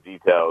attention to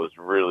detail is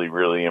really,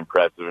 really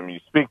impressive. I mean,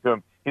 you speak to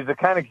him, he's the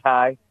kind of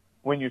guy,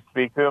 when you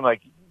speak to him,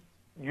 like,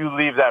 you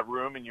leave that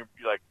room and you're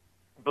like,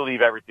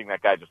 believe everything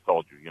that guy just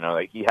told you.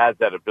 Like, he has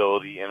that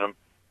ability in him.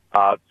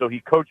 So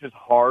he coaches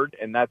hard,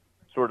 and that's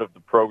sort of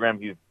the program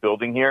he's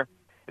building here,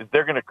 is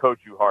they're going to coach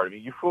you hard. I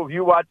mean, if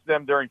you watch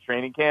them during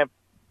training camp,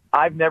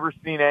 I've never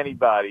seen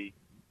anybody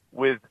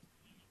with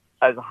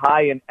as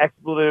high an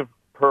expletive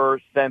per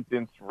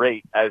sentence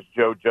rate as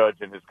Joe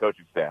Judge and his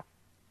coaching staff.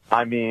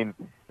 I mean,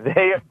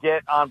 they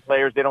get on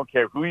players. They don't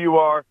care who you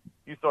are.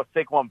 You saw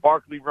Saquon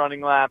Barkley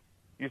running laps.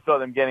 You saw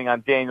them getting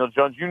on Daniel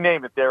Jones. You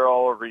name it, they're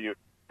all over you.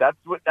 That's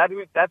what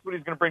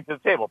he's going to bring to the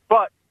table.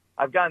 But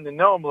I've gotten to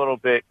know him a little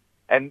bit,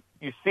 and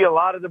you see a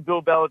lot of the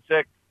Bill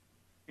Belichick,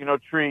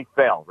 tree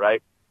fail,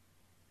 right?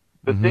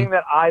 The thing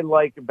that I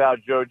like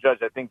about Joe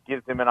Judge, I think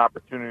gives him an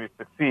opportunity to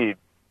succeed,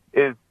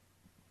 is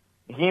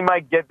he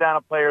might get down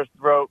a player's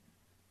throat,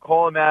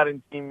 call him out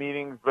in team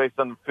meetings based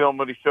on the film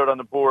that he showed on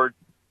the board,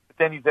 but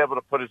then he's able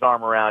to put his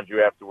arm around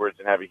you afterwards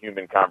and have a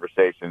human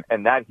conversation.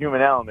 And that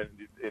human element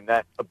and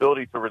that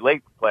ability to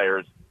relate to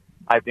players,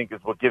 I think, is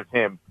what gives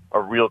him a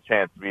real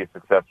chance to be a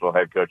successful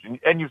head coach.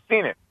 And you've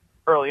seen it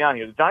early on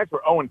here. The Giants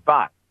were 0-5.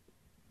 They're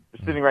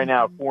sitting right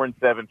now at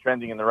 4-7,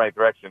 trending in the right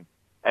direction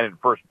and in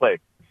first place.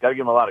 Got to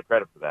give him a lot of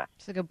credit for that.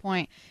 That's a good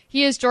point.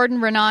 He is Jordan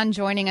Raanan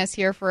joining us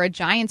here for a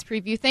Giants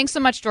preview. Thanks so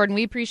much, Jordan.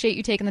 We appreciate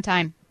you taking the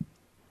time.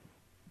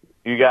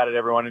 You got it,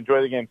 everyone.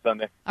 Enjoy the game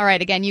Sunday. All right.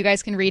 Again, you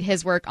guys can read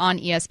his work on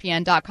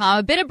ESPN.com.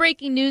 A bit of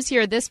breaking news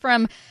here. This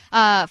from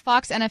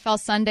Fox NFL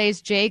Sunday's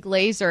Jay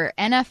Glazer.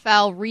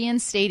 NFL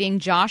reinstating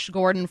Josh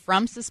Gordon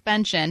from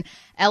suspension,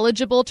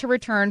 eligible to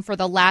return for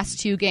the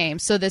last 2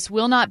 games. So this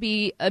will not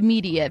be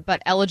immediate,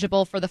 but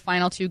eligible for the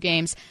final 2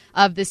 games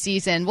of the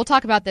season. We'll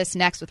talk about this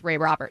next with Ray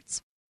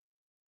Roberts.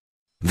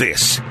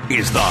 This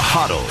is The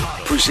Huddle,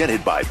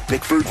 presented by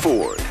Bickford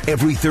Ford.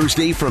 Every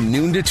Thursday from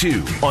noon to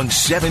 2 on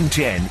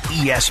 710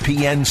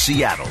 ESPN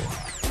Seattle.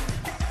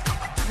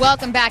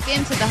 Welcome back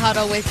into The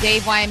Huddle with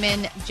Dave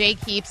Wyman,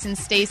 Jake Heaps, and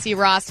Stacey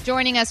Ross.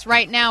 Joining us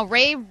right now,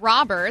 Ray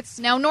Roberts.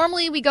 Now,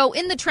 normally we go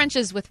in the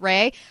trenches with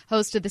Ray,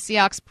 host of the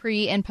Seahawks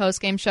pre- and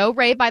post-game show.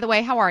 Ray, by the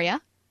way, how are you?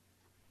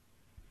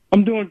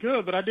 I'm doing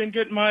good, but I didn't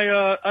get my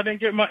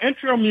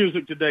intro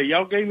music today.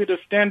 Y'all gave me the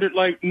standard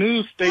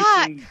news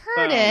station.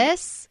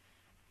 Curtis.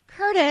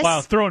 Wow,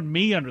 throwing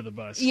me under the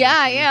bus. Yeah,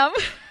 I am.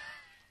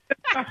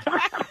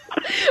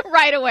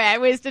 Right away. I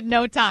wasted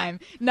no time.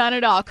 None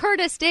at all.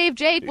 Curtis, Dave,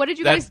 Jake, what did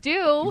you guys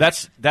do?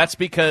 That's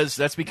because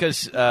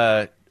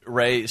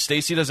Ray,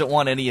 Stacey doesn't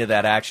want any of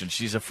that action.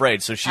 She's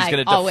afraid, so she's going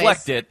to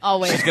deflect it.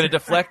 Always. She's going to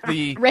deflect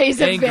the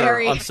Ray's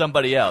anger on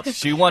somebody else.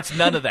 She wants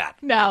none of that.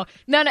 No,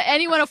 none of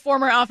anyone a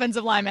former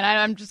offensive lineman.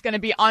 I'm just going to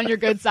be on your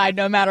good side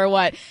no matter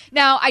what.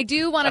 Now, I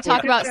do want to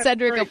talk about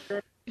Cedric.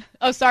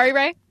 Oh, sorry,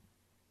 Ray?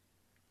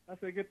 I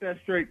said, get that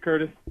straight,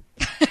 Curtis.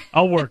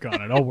 I'll work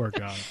on it.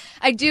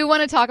 I do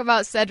want to talk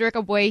about Cedric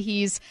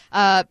Ogbuehi's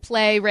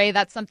play, Ray.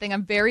 That's something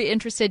I'm very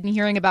interested in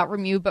hearing about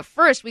from you. But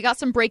first, we got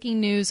some breaking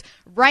news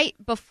right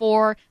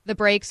before the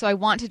break, so I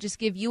want to just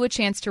give you a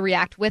chance to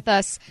react with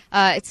us.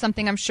 It's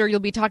something I'm sure you'll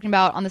be talking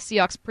about on the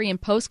Seahawks pre-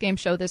 and post-game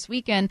show this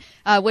weekend,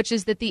 which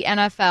is that the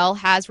NFL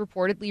has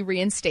reportedly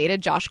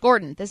reinstated Josh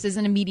Gordon. This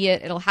isn't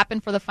immediate. It'll happen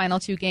for the final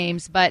 2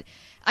 games. But,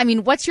 I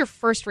mean, what's your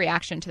first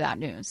reaction to that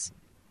news?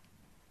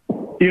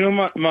 You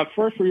know, my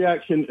first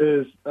reaction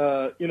is,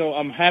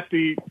 I'm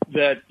happy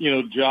that,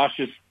 Josh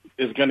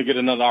is going to get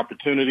another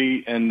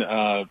opportunity and,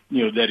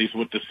 that he's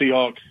with the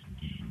Seahawks.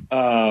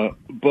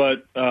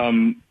 But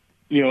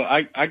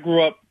I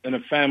grew up in a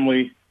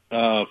family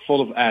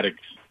full of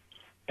addicts.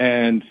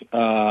 And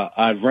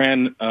I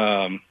ran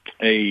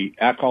a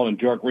alcohol and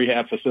drug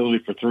rehab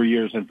facility for 3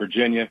 years in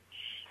Virginia.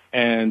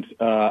 And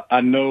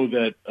I know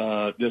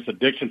that this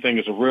addiction thing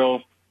is a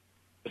real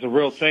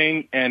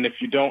thing. And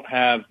if you don't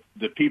have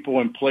the people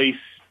in place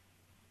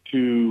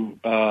to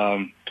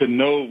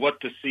know what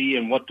to see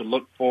and what to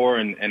look for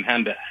and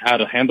how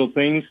to handle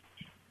things,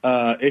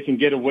 it can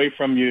get away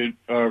from you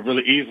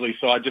really easily.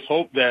 So I just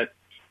hope that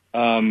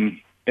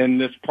in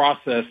this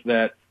process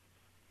that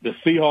the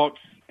Seahawks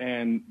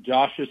and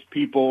Josh's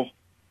people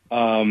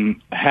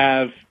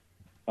have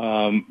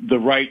the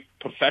right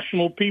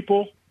professional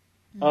people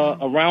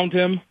around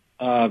him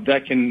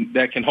that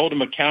can hold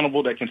him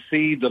accountable, that can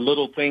see the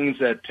little things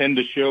that tend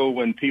to show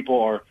when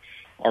people are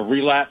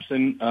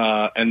relapsing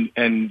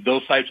and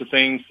those types of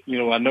things.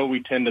 I know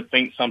we tend to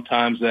think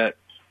sometimes that,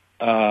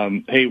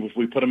 hey, if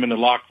we put them in the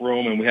locker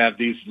room and we have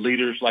these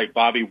leaders like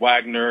Bobby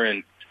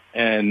Wagner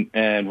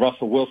and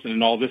Russell Wilson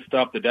and all this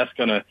stuff, that's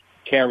going to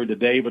carry the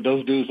day. But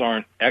those dudes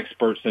aren't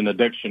experts in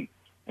addiction,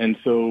 and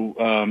so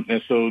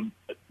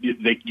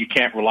you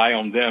can't rely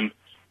on them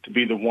to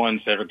be the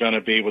ones that are going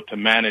to be able to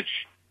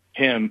manage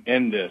him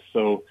in this.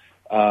 So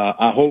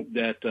I hope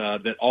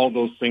that all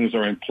those things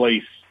are in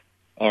place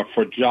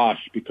for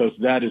Josh, because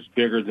that is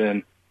bigger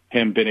than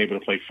him being able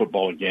to play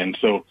football again.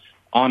 So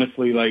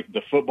honestly, like,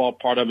 the football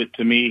part of it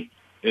to me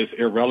is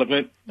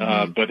irrelevant,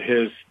 but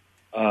his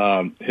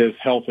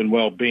health and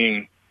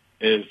well-being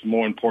is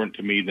more important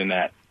to me than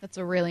that. That's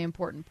a really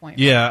important point.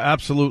 Yeah,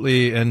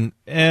 absolutely,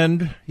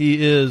 and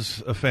he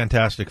is a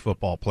fantastic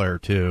football player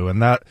too,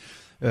 and that.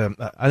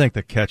 I think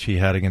the catch he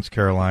had against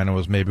Carolina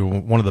was maybe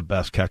one of the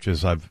best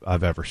catches I've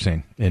ever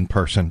seen in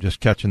person, just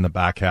catching the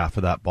back half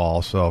of that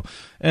ball. So,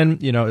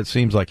 and, it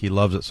seems like he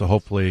loves it. So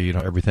hopefully,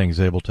 everything's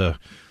able to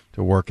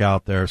work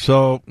out there.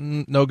 So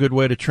no good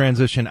way to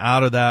transition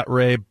out of that,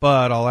 Ray,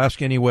 but I'll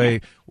ask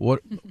anyway, what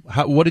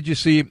did you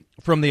see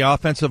from the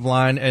offensive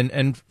line?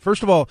 And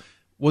first of all,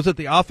 was it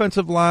the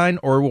offensive line,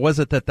 or was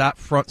it that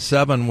front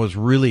seven was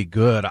really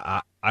good?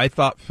 I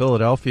thought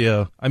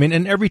Philadelphia,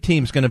 and every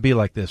team's going to be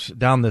like this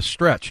down this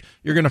stretch.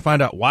 You're going to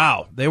find out,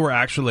 wow, they were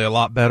actually a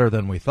lot better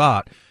than we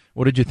thought.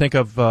 What did you think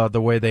of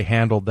the way they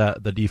handled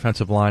the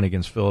defensive line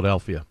against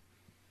Philadelphia?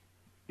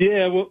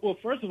 Yeah, well,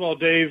 first of all,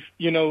 Dave,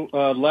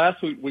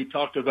 last week we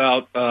talked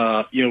about,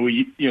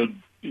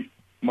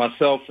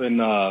 myself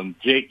and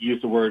Jake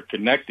used the word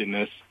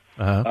connectedness.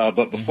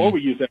 But before we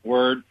used that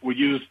word, we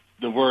used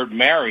the word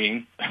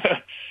marrying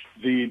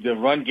the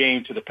run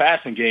game to the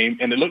passing game,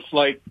 and it looks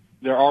like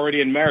they're already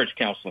in marriage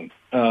counseling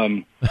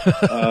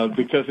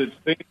because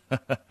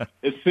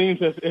it seems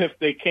as if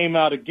they came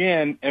out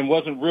again and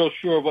wasn't real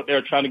sure what they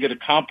were trying to get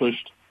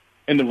accomplished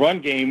in the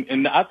run game,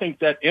 and I think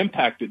that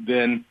impacted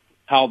then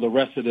how the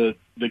rest of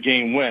the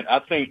game went. I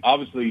think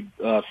obviously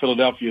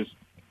Philadelphia's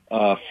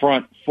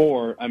front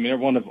four, they're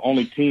one of the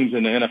only teams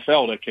in the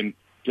NFL that can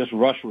just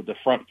rush with the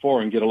front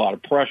four and get a lot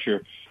of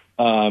pressure.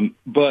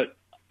 But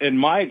in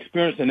my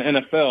experience in the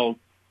NFL,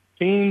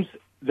 teams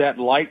that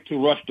like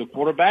to rush the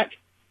quarterback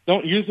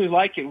don't usually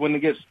like it when it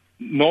gets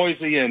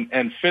noisy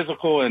and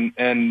physical and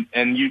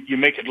you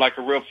make it like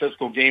a real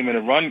physical game in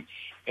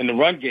the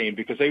run game,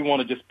 because they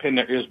want to just pin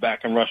their ears back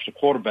and rush the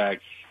quarterback.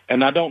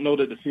 And I don't know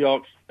that the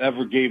Seahawks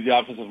ever gave the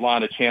offensive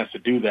line a chance to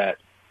do that.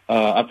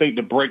 I think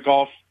the break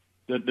off,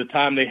 the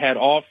time they had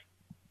off,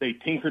 they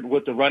tinkered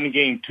with the running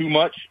game too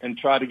much and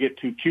tried to get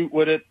too cute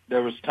with it.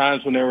 There was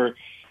times when they were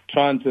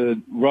trying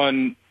to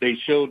run, they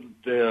showed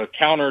the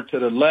counter to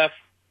the left,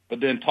 but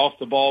then tossed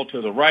the ball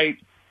to the right.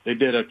 They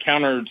did a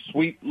counter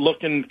sweep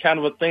looking kind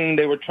of a thing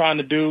they were trying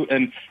to do,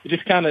 and it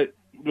just kind of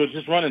was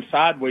just running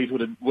sideways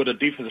with a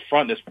defensive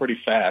front that's pretty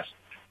fast.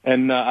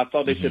 And I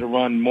thought they should have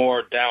run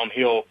more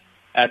downhill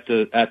at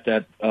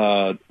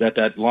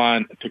that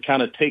line to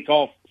kind of take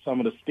off some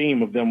of the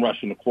steam of them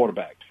rushing the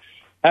quarterback.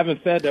 Having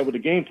said that, with the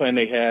game plan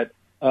they had,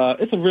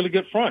 it's a really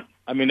good front.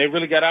 They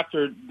really got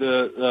after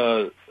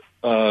the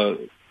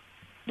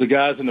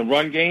guys in the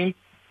run game.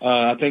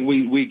 I think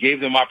we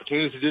gave them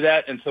opportunities to do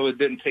that, and so it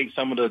didn't take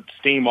some of the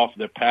steam off of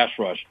their pass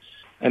rush.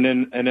 And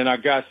then our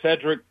guy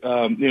Cedric,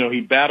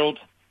 he battled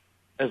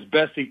as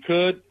best he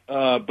could,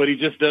 but he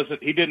just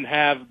doesn't. He didn't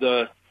have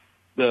the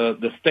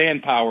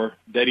stand power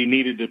that he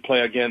needed to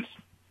play against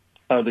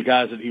the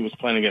guys that he was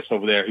playing against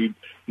over there. He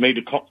made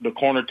the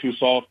corner too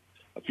soft.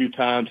 a few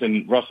times,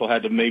 and Russell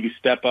had to maybe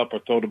step up or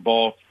throw the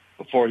ball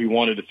before he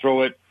wanted to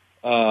throw it.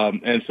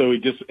 And so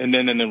and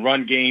then in the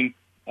run game,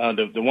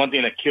 the one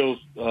thing that kills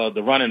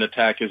the running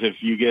attack is if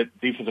you get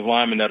defensive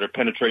linemen that are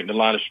penetrating the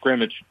line of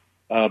scrimmage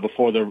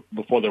before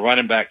the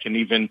running back can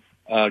even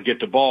get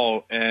the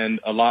ball. And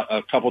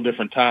a couple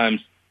different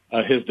times,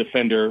 his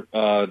defender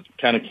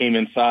kind of came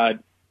inside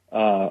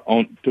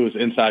to his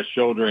inside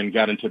shoulder and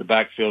got into the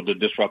backfield to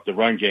disrupt the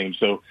run game.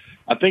 So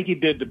I think he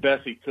did the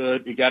best he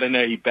could. He got in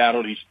there, he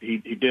battled, he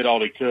did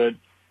all he could.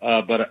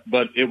 But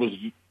it was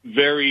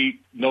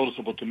very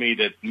noticeable to me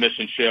that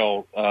Mission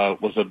Shell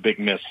was a big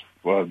miss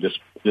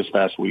this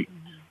past week.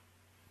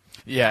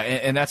 Yeah,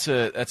 and that's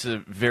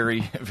a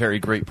very, very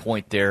great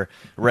point there,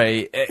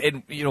 Ray.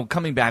 And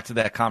coming back to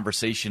that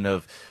conversation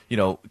of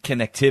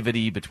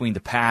connectivity between the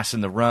pass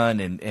and the run,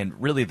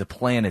 and really the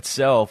plan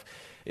itself.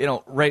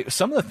 Ray,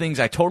 some of the things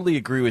I totally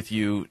agree with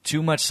you.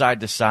 Too much side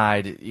to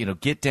side.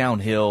 Get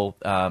downhill.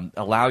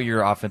 Allow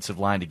your offensive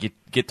line to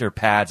get their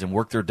pads and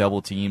work their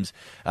double teams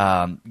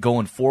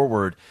going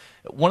forward.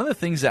 One of the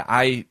things that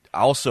I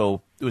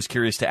also was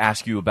curious to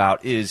ask you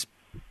about is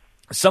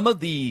some of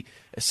the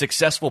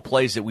successful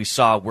plays that we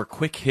saw were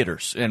quick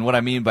hitters. And what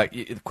I mean by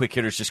quick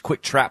hitters, just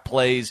quick trap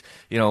plays,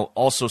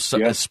 also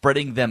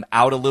spreading them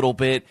out a little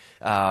bit.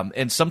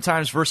 And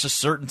sometimes versus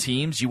certain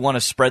teams, you want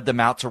to spread them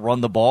out to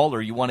run the ball,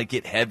 or you want to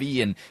get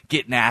heavy and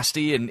get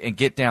nasty and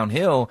get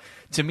downhill.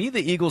 To me,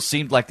 the Eagles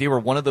seemed like they were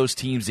one of those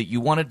teams that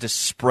you wanted to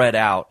spread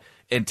out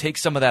and take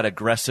some of that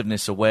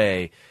aggressiveness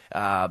away.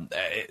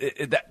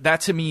 That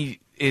to me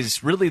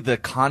is really the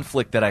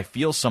conflict that I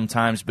feel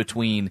sometimes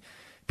between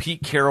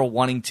Pete Carroll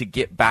wanting to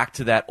get back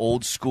to that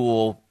old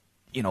school,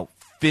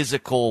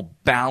 physical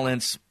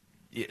balance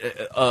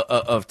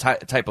of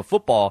type of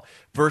football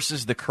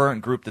versus the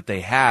current group that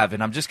they have.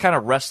 And I'm just kind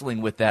of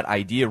wrestling with that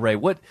idea, Ray.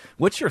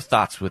 What's your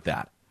thoughts with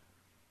that?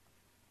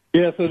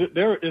 Yeah, so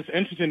it's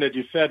interesting that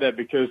you said that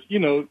because,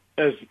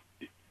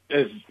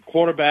 as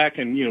quarterback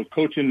and,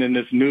 coaching in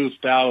this new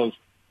style of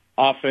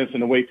offense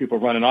and the way people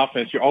run an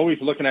offense, you're always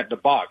looking at the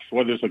box,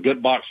 whether it's a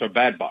good box or a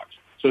bad box.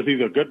 So it's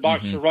either a good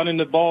box to run in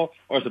the ball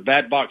or it's a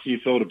bad box you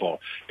throw the ball.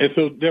 And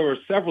so there were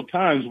several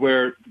times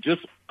where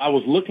I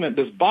was looking at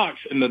this box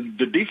and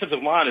the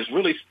defensive line is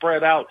really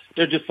spread out.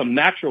 There are just some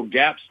natural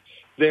gaps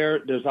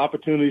there. There's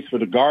opportunities for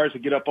the guards to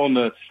get up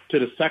to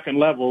the second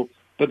level,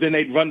 but then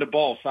they'd run the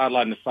ball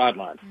sideline to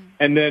sideline.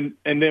 And then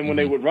when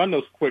they would run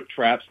those quick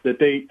traps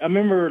I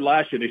remember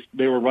last year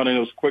they were running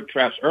those quick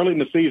traps early in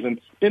the season,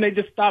 then they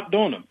just stopped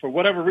doing them for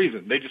whatever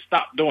reason. They just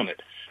stopped doing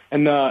it.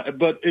 And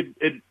but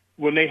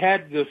when they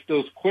had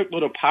those quick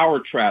little power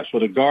traps where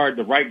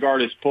the right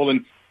guard is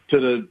pulling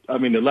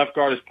the left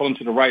guard is pulling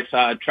to the right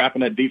side,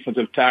 trapping that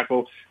defensive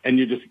tackle, and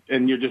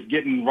you're just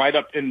getting right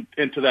up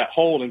into that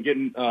hole and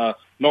getting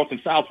north and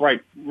south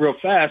right real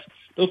fast.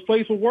 Those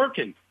plays were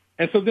working.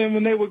 And so then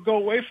when they would go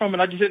away from it,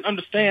 I just didn't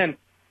understand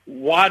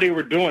why they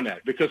were doing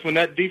that. Because when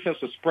that defense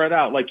was spread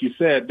out, like you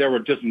said, there were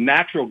just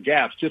natural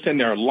gaps just in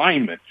their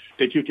alignment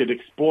that you could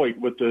exploit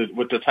with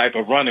the type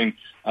of running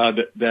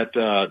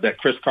that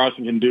Chris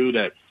Carson can do,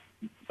 that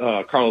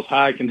Carlos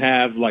Hyde can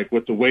have, like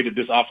with the way that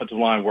this offensive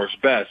line works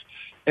best.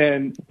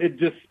 And it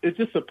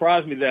just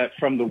surprised me that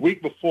from the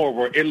week before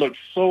where it looked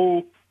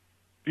so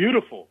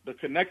beautiful, the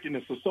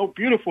connectedness was so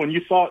beautiful, and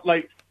you thought,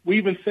 like we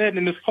even said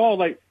in this call,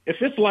 like if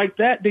it's like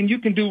that, then you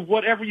can do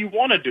whatever you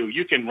want to do.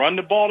 You can run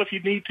the ball if you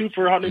need to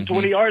for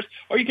 120 yards,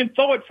 or you can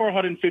throw it for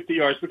 150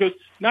 yards, because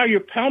now you're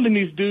pounding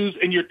these dudes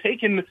and you're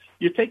taking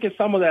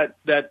some of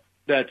that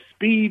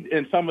speed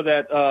and some of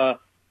that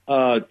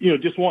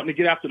just wanting to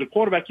get after the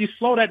quarterback. You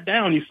slow that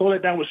down. You slow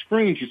that down with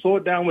screens. You slow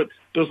it down with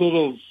those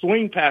little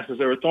swing passes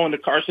they were throwing to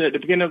Carson at the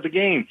beginning of the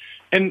game.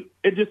 And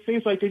it just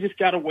seems like they just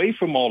got away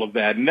from all of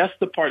that. And that's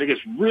the part that gets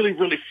really,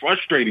 really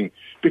frustrating,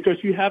 because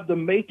you have the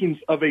makings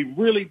of a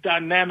really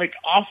dynamic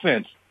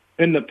offense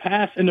in the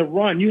pass and the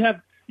run. You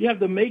have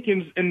the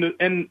makings and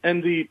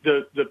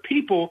the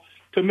people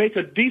to make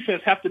a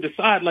defense have to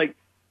decide, like,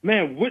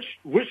 man, which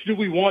do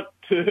we want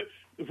to,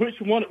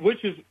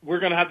 which is we're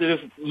going to have to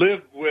just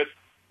live with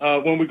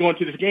when we go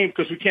into this game,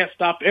 because we can't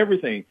stop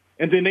everything.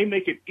 And then they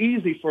make it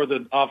easy for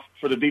the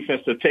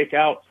defense to take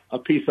out a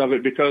piece of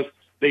it, because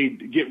they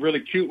get really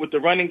cute with the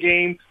running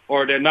game,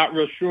 or they're not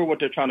real sure what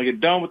they're trying to get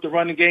done with the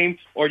running game,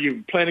 or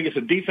you're playing against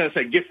a defense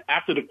that gets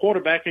after the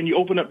quarterback and you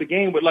open up the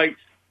game with like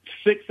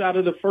 6 out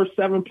of the first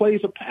 7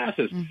 plays of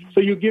passes.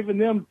 So you're giving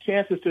them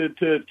chances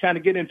to kind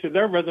of get into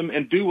their rhythm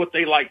and do what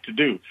they like to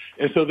do.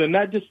 And so then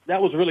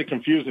that was really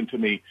confusing to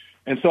me.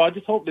 And so I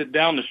just hope that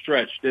down the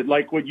stretch, that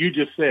like what you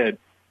just said,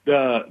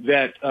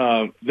 that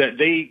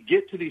they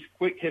get to these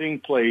quick hitting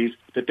plays,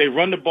 that they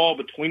run the ball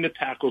between the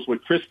tackles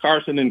with Chris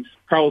Carson and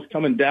Carlos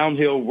coming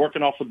downhill,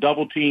 working off of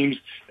double teams.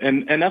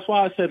 And that's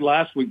why I said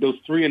last week, those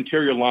 3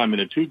 interior linemen,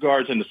 the 2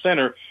 guards in the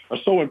center, are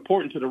so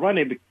important to the run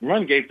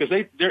game, because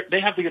they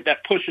have to get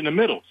that push in the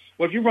middle.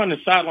 Well, if you run the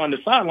sideline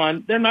to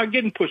sideline, they're not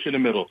getting push in the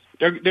middle.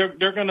 They're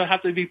going to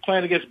have to be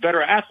playing against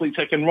better athletes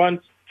that can run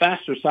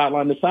faster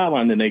sideline to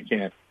sideline than they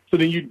can. So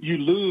then you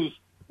lose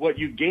what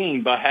you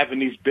gain by having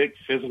these big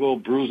physical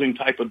bruising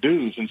type of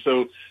dudes. And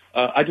so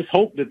I just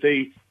hope that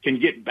they can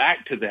get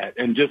back to that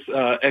and just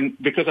and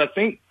because I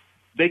think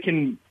they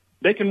can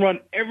run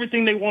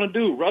everything they want to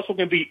do. Russell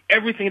can be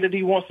everything that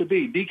he wants to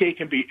be. DK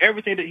can be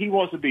everything that he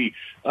wants to be.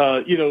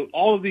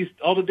 All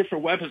the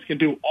different weapons can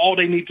do all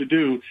they need to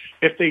do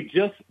if they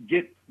just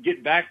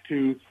get back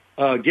to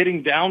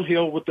getting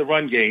downhill with the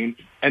run game.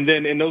 And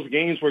then in those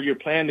games where you're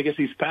playing against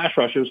these pass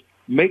rushers,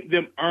 make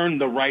them earn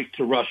the right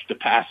to rush the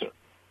passer.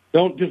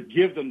 Don't just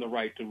give them the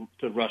right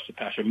to rush the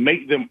passer.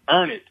 Make them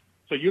earn it.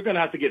 So you're going to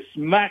have to get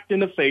smacked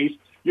in the face.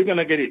 You're going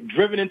to get it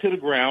driven into the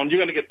ground. You're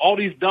going to get all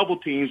these double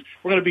teams.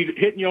 We're going to be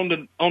hitting you on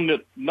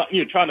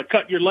the trying to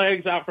cut your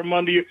legs out from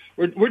under you.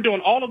 We're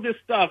doing all of this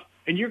stuff,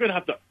 and you're going to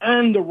have to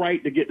earn the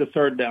right to get the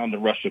third down to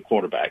rush the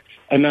quarterback.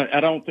 And I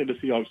don't think the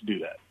Seahawks do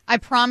that. I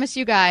promise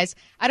you guys,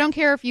 I don't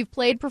care if you've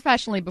played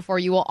professionally before,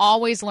 you will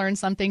always learn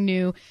something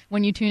new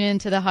when you tune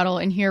into the Huddle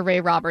and hear Ray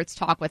Roberts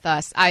talk with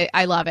us.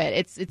 I love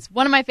it. It's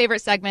one of my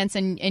favorite segments,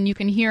 and you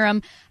can hear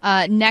him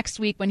next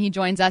week when he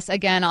joins us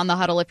again on the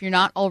Huddle. If you're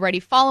not already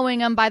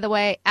following him, by the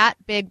way, at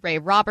Big Ray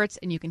Roberts,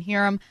 and you can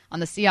hear him on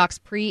the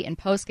Seahawks pre- and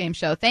post-game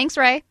show. Thanks,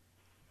 Ray.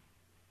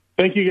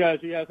 Thank you, guys.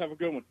 You guys have a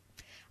good one.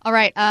 All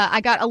right,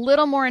 I got a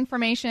little more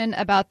information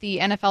about the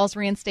NFL's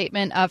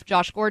reinstatement of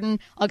Josh Gordon.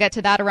 I'll get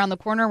to that around the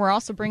corner. We're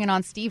also bringing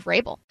on Steve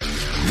Rabel.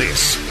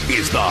 This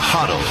is The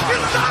Huddle.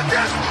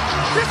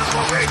 This is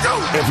what we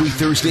do. Every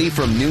Thursday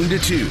from noon to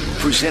 2,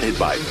 presented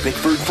by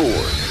Bickford Ford.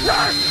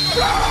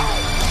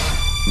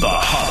 The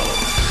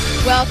Huddle.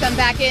 Welcome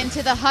back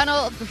into the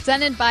Huddle,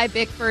 presented by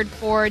Bickford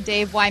Ford.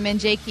 Dave Wyman,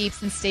 Jay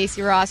Keeps, and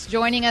Stacey Ross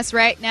joining us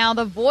right now.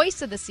 The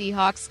voice of the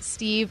Seahawks,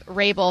 Steve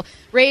Rabel.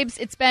 Rabes,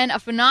 it's been a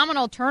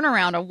phenomenal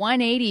turnaround, a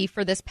 180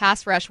 for this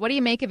pass rush. What do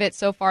you make of it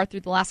so far through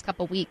the last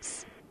couple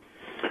weeks?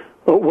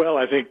 Well,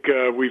 I think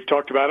we've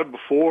talked about it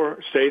before,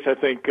 Stace. I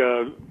think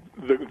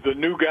the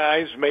new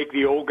guys make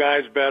the old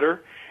guys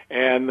better,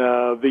 and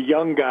the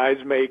young guys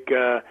make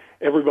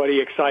everybody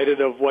excited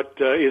of what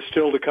is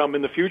still to come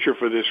in the future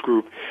for this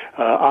group.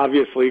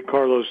 Obviously,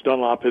 Carlos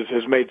Dunlap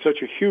has made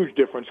such a huge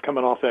difference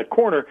coming off that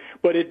corner,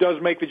 but it does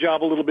make the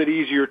job a little bit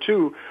easier,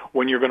 too,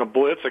 when you're going to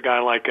blitz a guy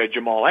like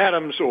Jamal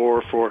Adams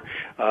or for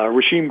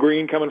Rasheem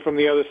Green coming from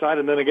the other side.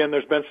 And then again,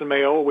 there's Benson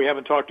Mayowa. We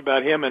haven't talked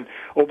about him. And,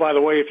 oh, by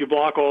the way, if you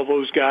block all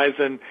those guys,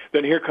 then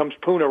here comes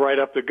Puna right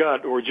up the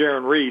gut, or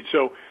Jaron Reed.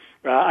 So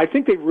I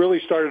think they've really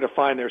started to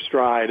find their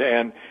stride,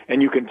 and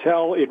you can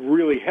tell it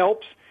really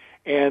helps.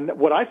 And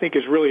what I think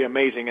is really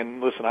amazing,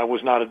 and listen, I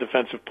was not a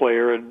defensive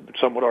player, and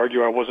some would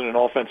argue I wasn't an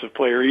offensive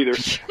player either.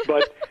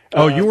 But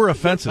you were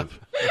offensive.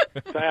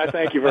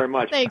 Thank you very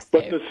much. Thanks,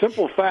 but Dave. the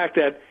simple fact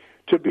that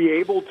to be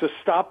able to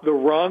stop the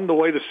run the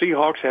way the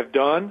Seahawks have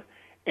done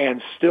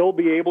and still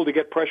be able to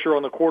get pressure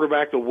on the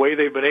quarterback the way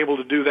they've been able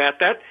to do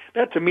that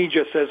to me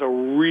just says a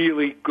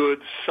really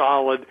good,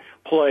 solid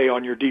play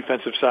on your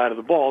defensive side of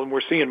the ball, and we're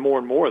seeing more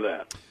and more of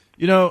that.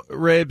 You know,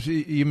 Rabes,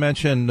 you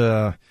mentioned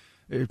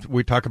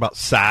we talk about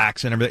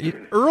sacks and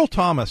everything. Earl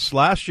Thomas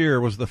last year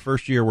was the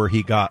first year where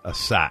he got a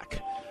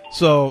sack.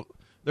 So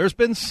there's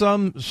been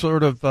some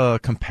sort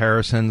of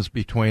comparisons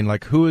between,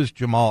 like, who is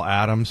Jamal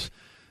Adams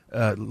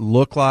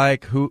look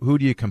like? Who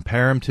do you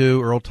compare him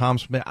to? Earl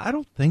Thomas? Man, I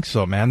don't think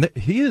so, man.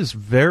 He is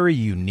very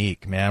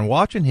unique, man.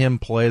 Watching him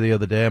play the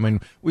other day, I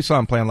mean, we saw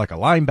him playing like a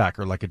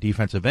linebacker, like a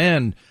defensive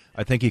end.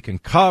 I think he can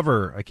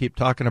cover. I keep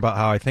talking about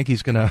how I think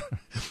he's going to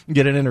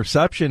get an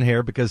interception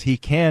here because he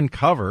can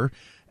cover.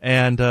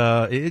 And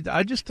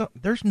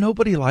there's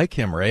nobody like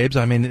him, Rabes.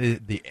 I mean,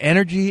 the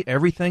energy,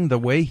 everything, the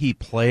way he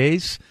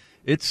plays,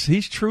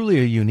 he's truly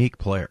a unique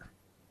player.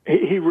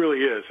 He really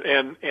is.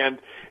 And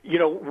you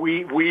know,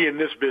 we in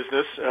this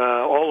business,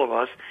 all of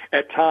us,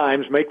 at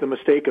times make the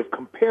mistake of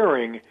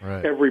comparing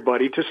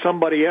everybody to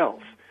somebody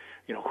else.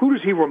 You know, who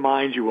does he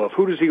remind you of?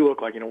 Who does he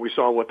look like? You know, we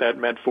saw what that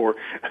meant for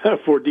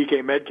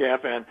DK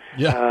Metcalf and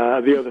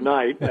the other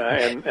night,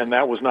 and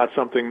that was not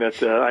something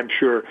that I'm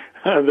sure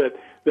that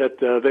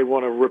they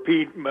want to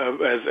repeat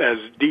as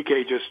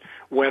DK just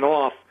went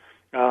off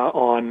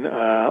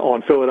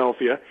on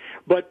Philadelphia.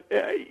 But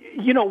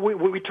you know,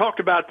 we talked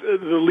about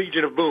the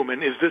Legion of Boom,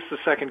 and is this the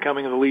second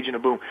coming of the Legion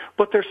of Boom?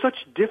 But they're such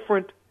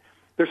different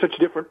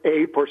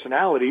A,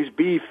 personalities,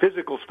 B,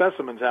 physical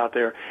specimens out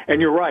there.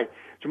 And you're right,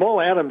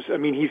 Jamal Adams. I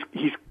mean,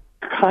 he's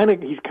kind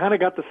of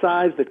got the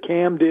size that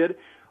Cam did,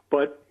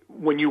 but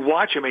when you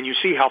watch him and you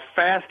see how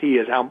fast he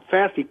is, how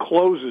fast he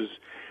closes,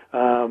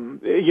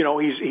 you know,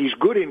 he's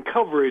good in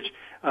coverage.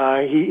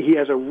 He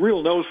has a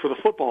real nose for the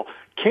football.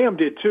 Cam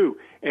did too,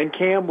 and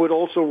Cam would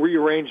also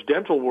rearrange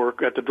dental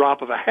work at the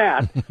drop of a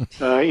hat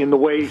in the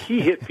way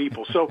he hit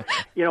people. So,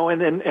 you know, and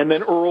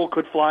then Earl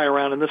could fly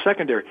around in the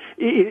secondary.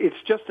 It's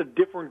just a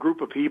different group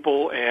of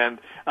people, and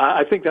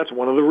I think that's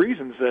one of the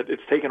reasons that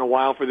it's taken a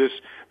while for this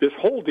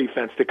whole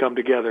defense to come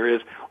together.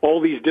 Is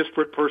all these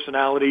disparate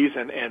personalities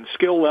and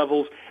skill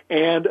levels,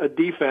 and a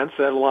defense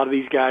that a lot of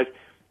these guys,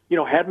 you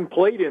know, hadn't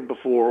played in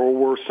before or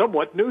were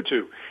somewhat new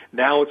to.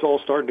 Now it's all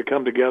starting to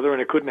come together,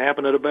 and it couldn't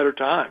happen at a better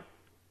time.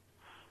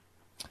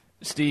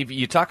 Steve,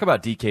 you talk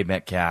about DK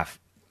Metcalf.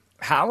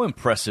 how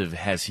impressive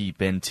has he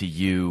been to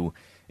you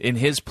in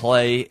his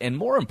play, and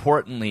more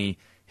importantly,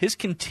 his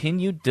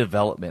continued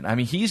development? I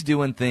mean, he's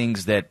doing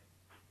things that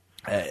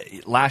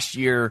last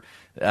year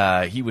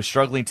he was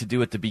struggling to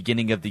do at the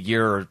beginning of the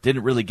year or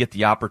didn't really get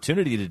the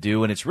opportunity to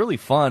do, and it's really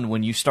fun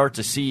when you start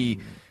to see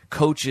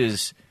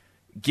coaches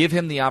give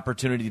him the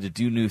opportunity to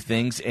do new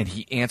things, and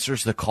he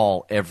answers the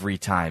call every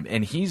time.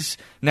 And he's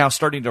now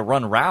starting to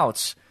run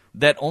routes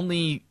that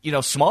only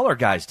smaller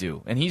guys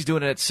do, and he's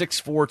doing it at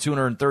 6'4",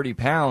 230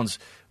 pounds.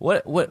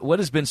 What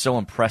has been so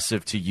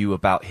impressive to you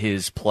about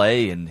his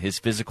play and his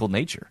physical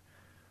nature?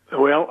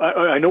 Well,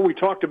 I know we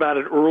talked about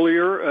it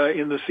earlier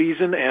in the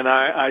season, and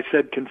I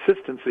said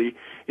consistency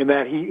in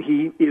that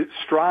he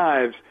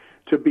strives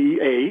to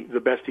be the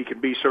best he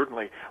can be,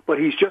 certainly, but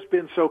he's just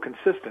been so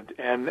consistent,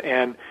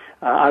 and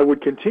I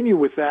would continue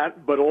with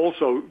that, but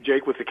also,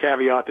 Jake, with the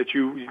caveat that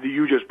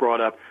you just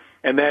brought up,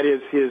 and that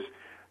is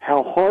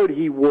how hard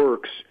he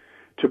works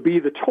to be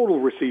the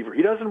total receiver.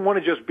 He doesn't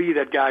want to just be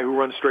that guy who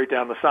runs straight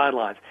down the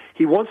sidelines.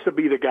 He wants to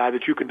be the guy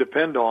that you can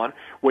depend on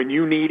when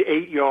you need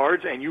 8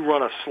 yards and you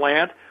run a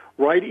slant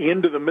right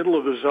into the middle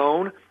of the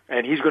zone,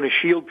 and he's going to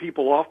shield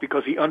people off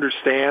because he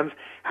understands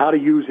how to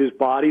use his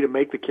body to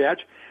make the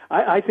catch.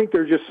 I think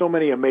there's just so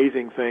many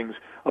amazing things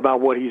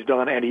about what he's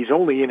done, and he's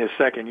only in his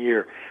second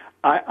year.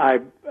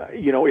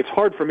 It's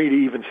hard for me to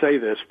even say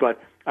this, but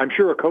I'm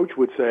sure a coach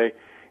would say,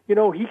 he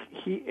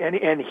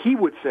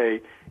would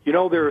say,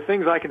 there are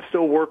things I can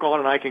still work on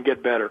and I can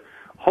get better.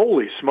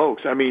 Holy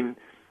smokes. I mean,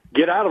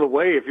 get out of the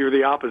way if you're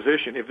the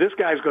opposition. If this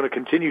guy's going to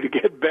continue to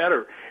get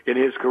better in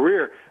his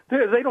career,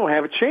 they don't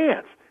have a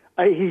chance.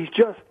 He's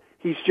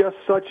just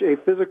such a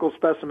physical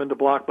specimen to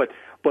block,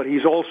 but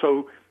he's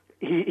also,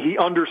 he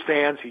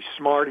understands, he's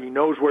smart, he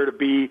knows where to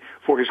be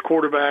for his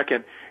quarterback,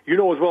 and you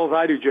know as well as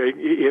I do, Jake,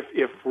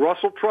 if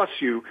Russell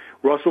trusts you,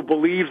 Russell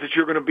believes that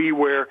you're going to be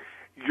where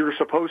you're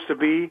supposed to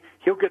be,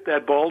 he'll get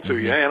that ball to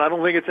you. And I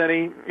don't think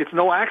it's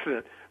no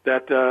accident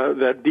that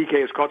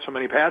DK has caught so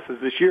many passes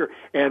this year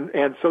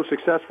and so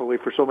successfully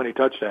for so many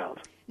touchdowns.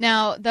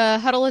 Now, the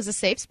huddle is a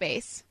safe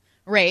space.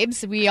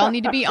 Rabes, we all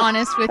need to be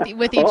honest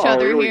with each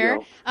other here.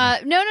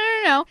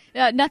 No.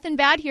 Nothing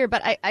bad here,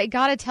 but I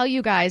got to tell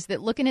you guys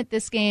that looking at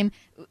this game,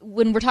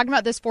 when we're talking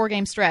about this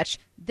 4-game stretch,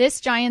 this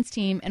Giants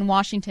team and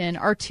Washington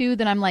are two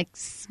that I'm like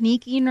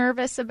sneaky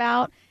nervous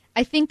about.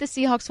 I think the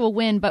Seahawks will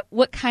win, but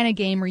what kind of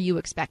game are you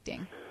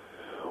expecting?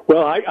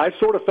 Well, I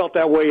sort of felt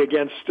that way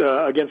against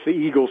the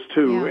Eagles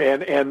too, yeah.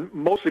 and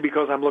mostly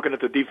because I'm looking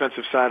at the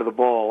defensive side of the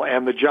ball,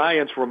 and the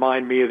Giants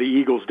remind me of the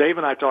Eagles. Dave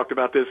and I talked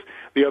about this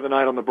the other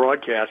night on the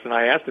broadcast, and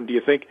I asked him, do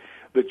you think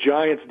the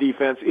Giants'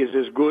 defense is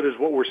as good as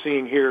what we're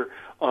seeing here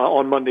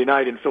on Monday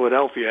night in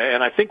Philadelphia?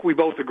 And I think we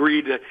both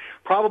agreed that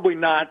probably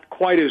not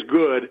quite as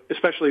good,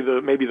 especially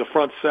maybe the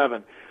front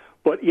seven.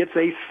 But it's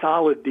a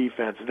solid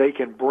defense. They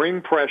can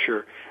bring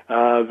pressure.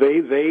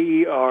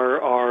 They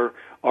are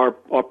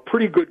a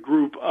pretty good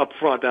group up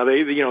front. Now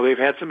they've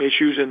had some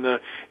issues in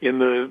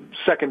the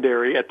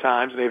secondary at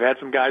times. They've had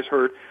some guys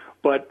hurt,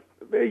 but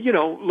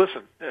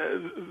listen,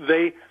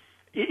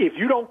 if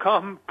you don't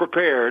come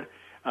prepared,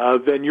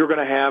 then you're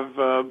going to have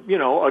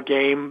a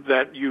game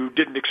that you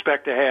didn't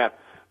expect to have.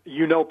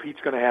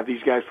 Pete's going to have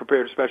these guys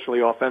prepared, especially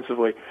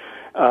offensively.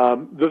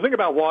 The thing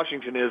about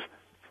Washington is,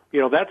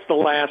 that's the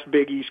last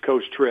big East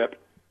Coast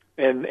trip.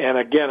 And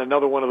again,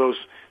 another one of those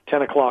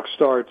 10 o'clock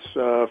starts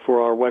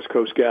for our West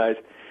Coast guys.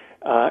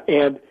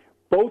 And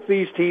both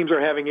these teams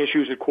are having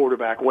issues at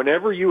quarterback.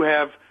 Whenever you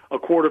have a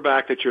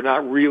quarterback that you're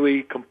not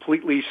really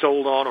completely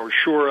sold on or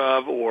sure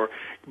of or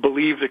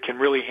believe that can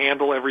really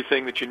handle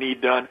everything that you need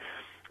done,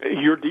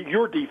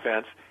 your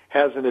defense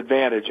has an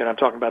advantage, and I'm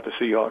talking about the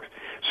Seahawks.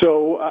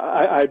 So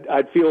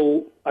I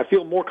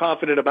feel more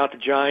confident about the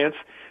Giants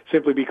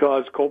simply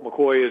because Colt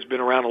McCoy has been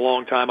around a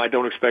long time. I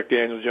don't expect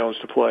Daniel Jones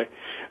to play.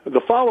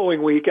 The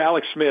following week,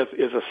 Alex Smith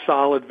is a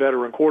solid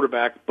veteran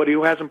quarterback, but he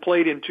hasn't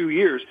played in 2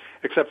 years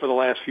except for the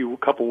last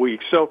couple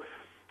weeks. So,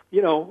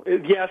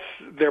 yes,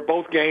 they're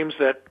both games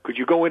that could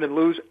you go in and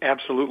lose?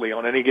 Absolutely,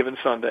 on any given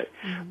Sunday.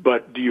 Mm-hmm.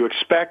 But do you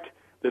expect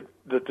that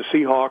the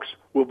Seahawks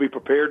will be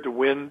prepared to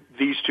win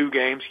these 2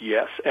 games?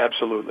 Yes,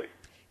 absolutely.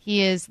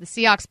 He is the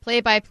Seahawks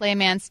play-by-play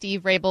man,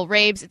 Steve Rabel.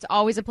 Rabes, it's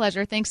always a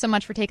pleasure. Thanks so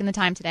much for taking the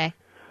time today.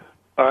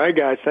 All right,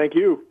 guys. Thank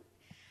you.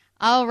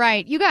 All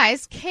right. You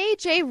guys,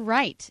 KJ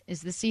Wright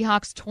is the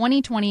Seahawks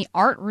 2020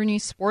 Art Rooney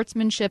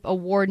Sportsmanship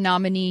Award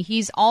nominee.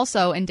 He's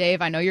also, and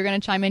Dave, I know you're going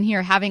to chime in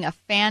here, having a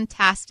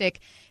fantastic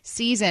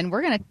season.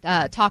 We're going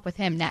to talk with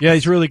him next. Yeah,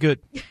 he's really good.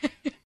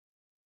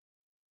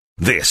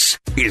 This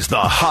is The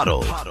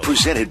Huddle,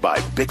 presented by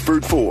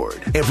Bickford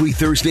Ford. Every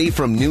Thursday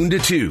from noon to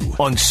 2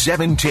 on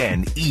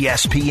 710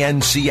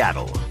 ESPN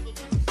Seattle.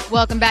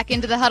 Welcome back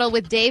into The Huddle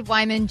with Dave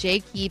Wyman,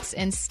 Jake Heaps,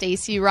 and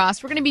Stacey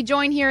Ross. We're going to be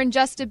joined here in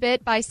just a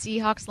bit by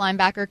Seahawks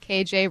linebacker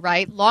KJ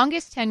Wright,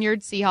 longest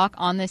tenured Seahawk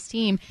on this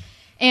team.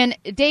 And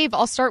Dave,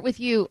 I'll start with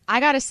you. I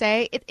got to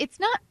say, it's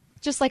not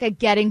just like a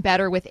getting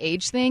better with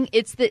age thing.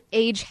 It's that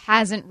age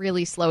hasn't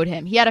really slowed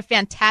him. He had a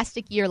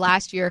fantastic year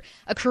last year,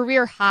 a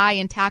career high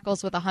in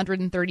tackles with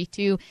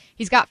 132.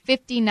 He's got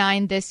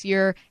 59 this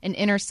year, an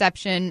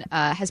interception,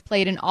 has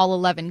played in all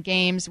 11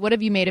 games. What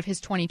have you made of his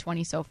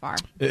 2020 so far?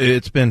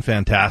 It's been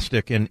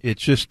fantastic, and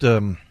it's just,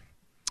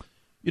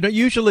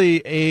 usually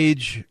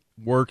age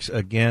works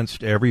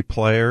against every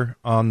player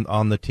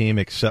on the team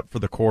except for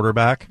the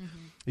quarterback. Mm-hmm.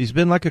 He's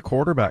been like a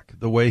quarterback,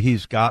 the way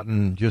he's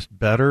gotten just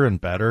better and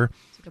better.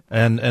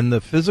 And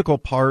the physical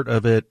part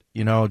of it,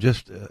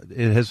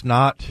 it has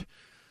not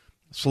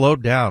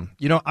slowed down.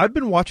 I've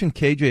been watching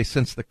KJ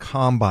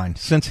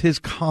since his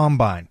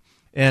combine.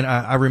 And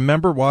I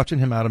remember watching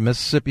him out of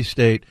Mississippi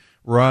State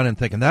run and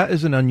thinking, that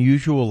is an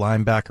unusual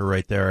linebacker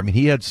right there. I mean,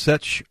 he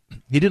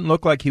didn't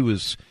look like he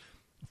was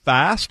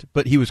fast,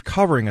 but he was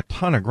covering a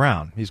ton of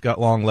ground. He's got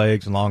long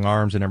legs and long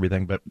arms and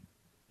everything, but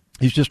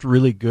he's just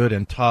really good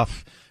and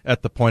tough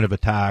at the point of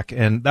attack.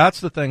 And that's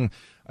the thing,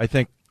 I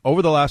think,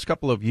 over the last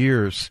couple of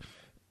years,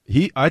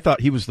 I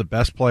thought he was the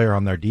best player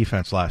on their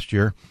defense last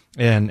year,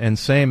 and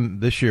same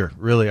this year,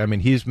 really. I mean,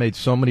 he's made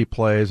so many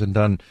plays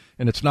and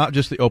it's not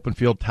just the open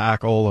field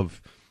tackle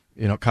of,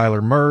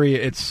 Kyler Murray.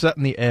 It's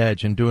setting the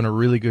edge and doing a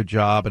really good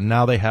job, and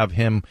now they have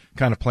him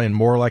kind of playing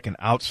more like an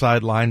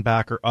outside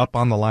linebacker up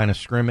on the line of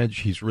scrimmage.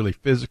 He's really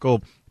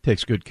physical,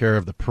 takes good care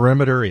of the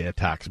perimeter, he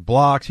attacks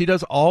blocks. He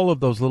does all of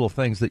those little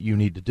things that you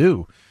need to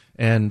do.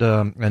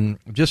 And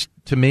just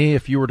to me,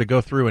 if you were to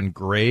go through and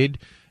grade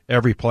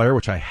every player,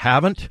 which I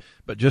haven't,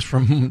 but just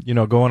from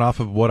going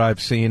off of what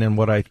I've seen and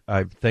what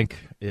I think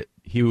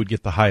he would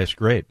get the highest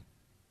grade.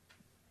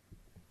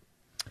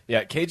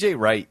 Yeah, KJ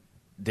Wright,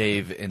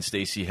 Dave and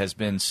Stacy, has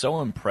been so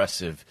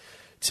impressive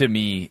to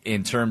me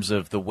in terms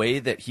of the way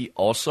that he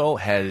also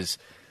has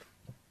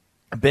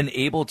been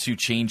able to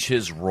change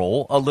his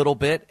role a little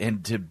bit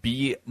and to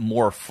be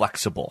more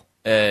flexible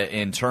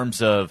in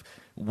terms of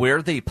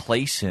where they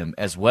place him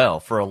as well.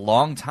 For a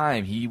long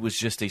time, he was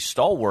just a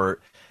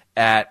stalwart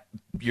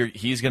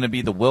he's going to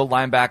be the will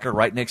linebacker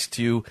right next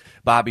to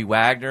Bobby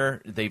Wagner.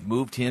 They've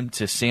moved him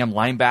to Sam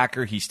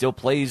linebacker. He still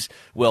plays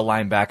will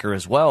linebacker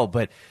as well,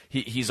 but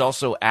he's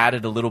also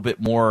added a little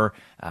bit more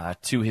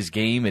to his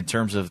game in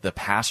terms of the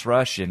pass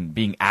rush and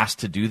being asked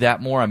to do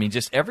that more. I mean,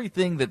 just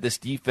everything that this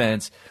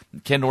defense,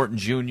 Ken Norton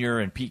Jr.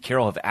 and Pete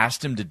Carroll have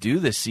asked him to do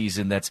this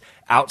season that's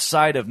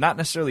outside of not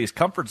necessarily his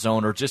comfort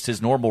zone or just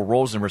his normal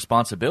roles and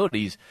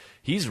responsibilities,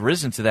 he's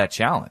risen to that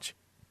challenge.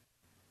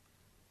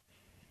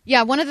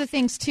 Yeah, one of the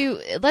things,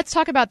 too, let's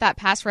talk about that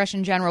pass rush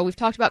in general. We've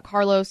talked about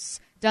Carlos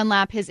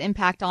Dunlap, his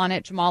impact on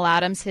it, Jamal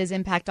Adams, his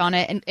impact on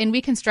it, and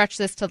we can stretch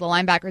this to the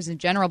linebackers in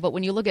general, but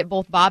when you look at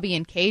both Bobby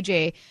and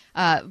KJ,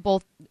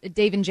 both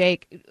Dave and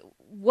Jake,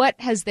 what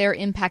has their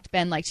impact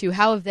been like, too?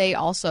 How have they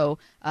also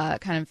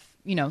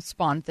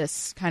spawned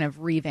this kind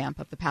of revamp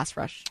of the pass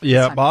rush?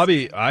 Yeah,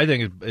 Bobby, I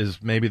think,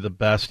 is maybe the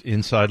best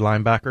inside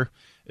linebacker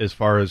as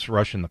far as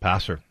rushing the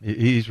passer.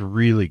 He's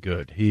really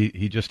good.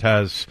 He just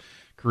has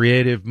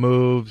creative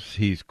moves.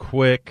 He's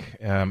quick.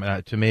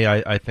 To me,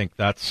 I think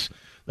that's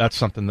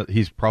something that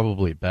he's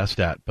probably best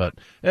at.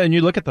 And you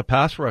look at the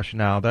pass rush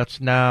now.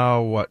 That's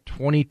now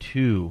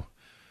 22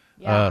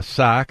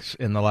 sacks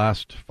in the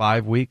last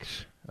 5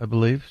 weeks, I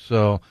believe.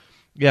 So,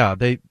 yeah,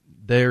 they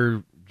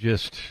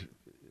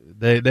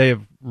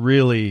have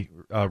really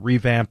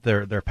revamped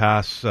their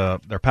pass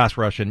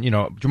rush, and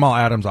Jamal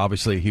Adams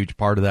obviously a huge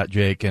part of that,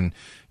 Jake, and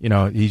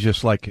he's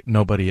just like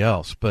nobody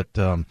else. But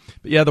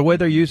yeah, the way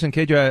they're using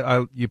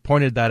KJ, you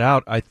pointed that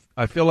out.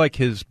 I feel like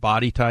his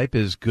body type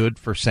is good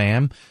for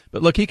Sam,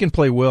 but look, he can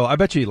play Will. I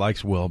bet you he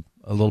likes Will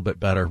a little bit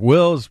better.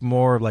 Will is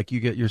more like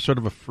you're sort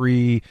of a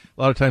free.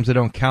 A lot of times they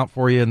don't count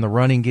for you in the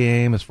running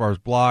game as far as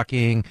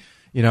blocking.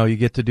 You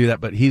get to do that,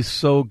 but he's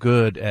so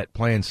good at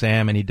playing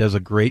Sam, and he does a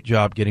great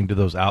job getting to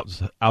those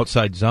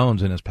outside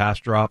zones in his pass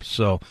drops.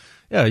 So,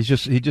 yeah,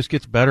 he just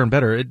gets better and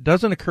better. It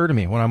doesn't occur to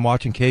me when I'm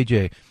watching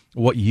KJ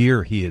what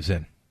year he is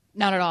in.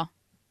 Not at all.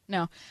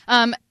 No.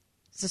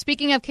 So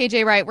speaking of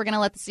KJ Wright, we're going to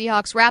let the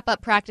Seahawks wrap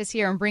up practice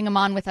here and bring him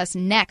on with us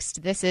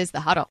next. This is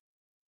The Huddle.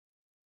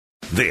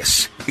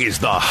 This is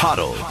The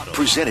Huddle,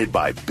 presented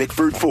by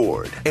Bickford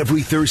Ford.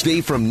 Every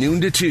Thursday from noon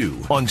to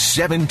 2 on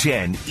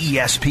 710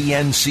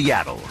 ESPN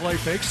Seattle. Play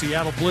fake,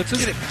 Seattle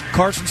blitzes.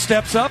 Carson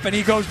steps up and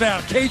he goes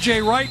down.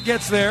 KJ Wright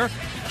gets there.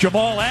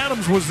 Jamal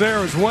Adams was there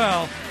as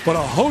well. But a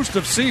host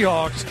of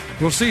Seahawks.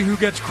 We'll see who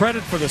gets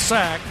credit for the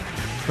sack.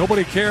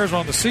 Nobody cares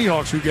on the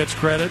Seahawks who gets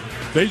credit.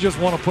 They just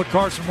want to put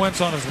Carson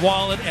Wentz on his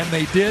wallet, and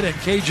they did, and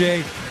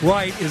KJ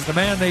Wright is the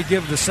man they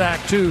give the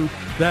sack to.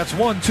 That's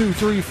 1, 2,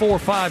 3, 4,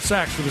 5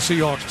 sacks for the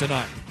Seahawks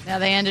tonight. Yeah,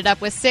 they ended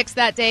up with 6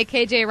 that day.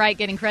 KJ Wright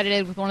getting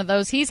credited with one of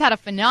those. He's had a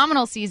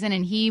phenomenal season,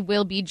 and he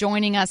will be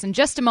joining us in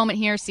just a moment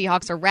here.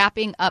 Seahawks are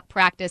wrapping up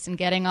practice and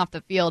getting off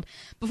the field.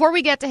 Before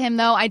we get to him,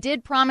 though, I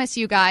did promise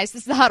you guys,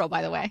 this is The Huddle,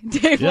 by the way.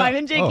 Dave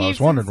Wyman, Jake Heaps,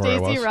 and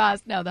Stacey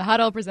Ross. No, The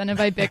Huddle presented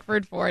by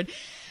Bickford Ford.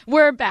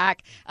 We're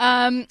back.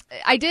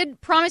 I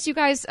did promise you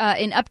guys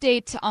an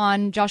update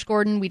on Josh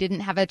Gordon. We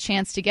didn't have a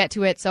chance to get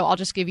to it, so I'll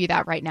just give you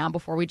that right now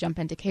before we jump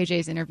into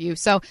KJ's interview.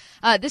 So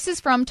this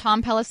is from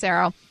Tom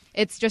Pelissero.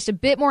 It's just a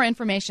bit more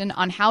information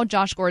on how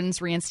Josh Gordon's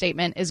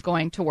reinstatement is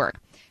going to work.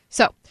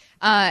 So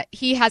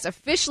he has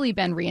officially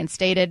been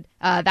reinstated.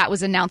 That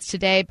was announced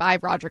today by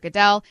Roger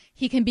Goodell.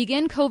 He can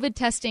begin COVID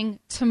testing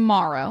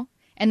tomorrow,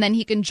 and then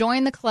he can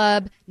join the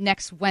club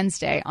next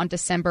Wednesday on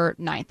December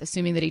 9th,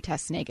 assuming that he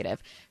tests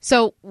negative.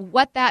 So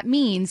what that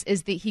means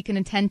is that he can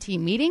attend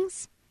team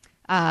meetings,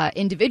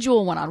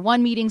 individual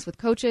one-on-one meetings with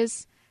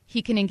coaches.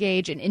 He can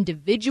engage in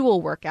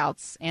individual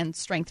workouts and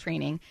strength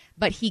training,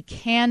 but he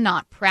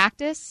cannot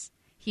practice,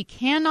 he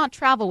cannot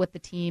travel with the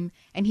team,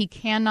 and he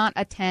cannot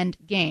attend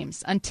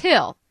games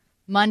until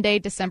Monday,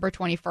 December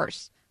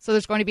 21st. So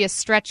there's going to be a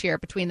stretch here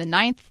between the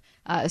 9th,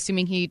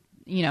 assuming he,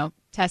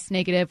 tests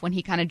negative, when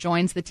he kind of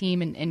joins the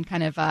team and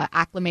kind of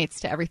acclimates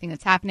to everything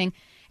that's happening.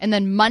 And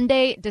then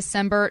Monday,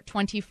 December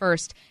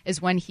 21st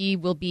is when he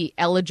will be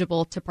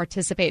eligible to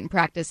participate in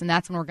practice. And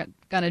that's when we're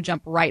going to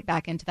jump right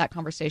back into that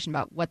conversation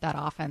about what that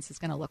offense is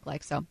going to look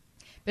like. So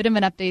bit of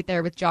an update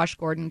there with Josh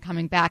Gordon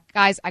coming back.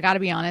 Guys, I got to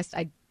be honest,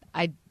 I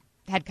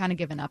had kind of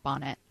given up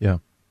on it. Yeah.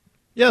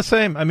 Yeah,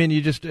 same. I mean,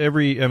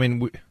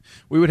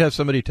 we would have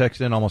somebody text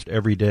in almost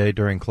every day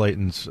during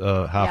Clayton's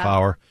half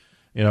hour.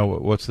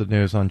 What's the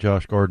news on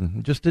Josh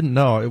Gordon? Just didn't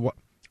know.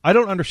 I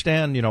don't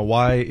understand,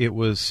 why it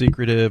was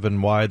secretive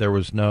and why there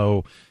was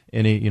no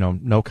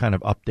kind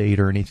of update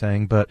or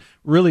anything, but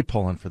really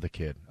pulling for the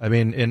kid. I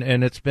mean,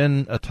 and it's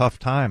been a tough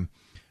time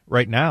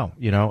right now,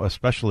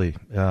 especially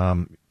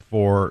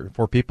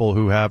for people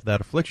who have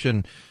that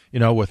affliction,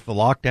 with the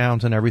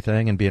lockdowns and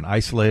everything and being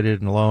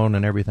isolated and alone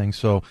and everything.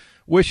 So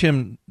wish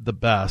him the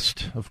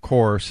best, of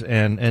course.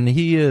 And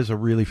he is a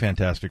really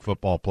fantastic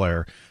football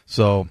player.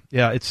 So,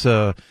 yeah,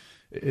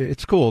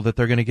 it's cool that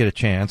they're going to get a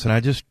chance, and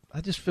I just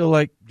feel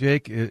like,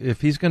 Jake,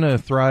 if he's going to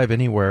thrive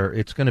anywhere,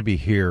 it's going to be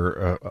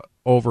here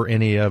over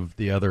any of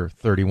the other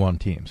 31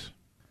 teams.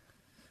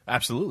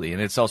 Absolutely,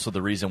 and it's also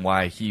the reason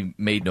why he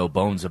made no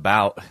bones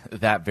about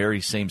that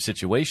very same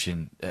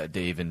situation,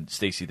 Dave and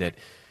Stacey, that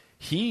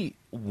he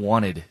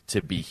wanted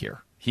to be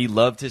here. He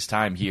loved his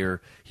time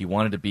here. He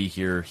wanted to be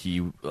here.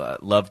 He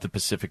loved the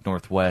Pacific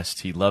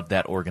Northwest. He loved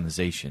that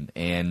organization,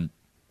 and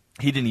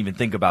he didn't even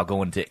think about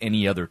going to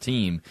any other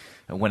team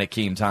when it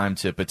came time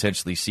to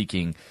potentially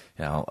seeking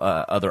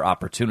other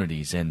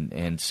opportunities.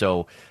 And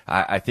so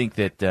I think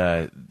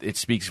that it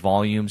speaks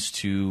volumes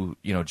to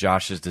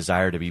Josh's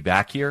desire to be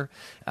back here.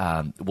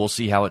 We'll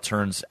see how it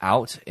turns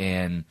out.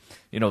 And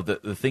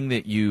the thing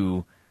that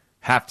you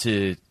have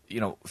to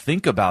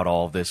think about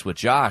all of this with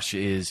Josh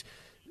is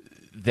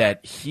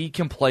that he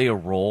can play a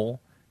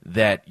role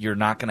that you're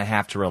not going to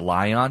have to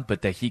rely on,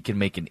 but that he can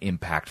make an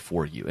impact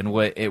for you. And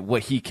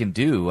what he can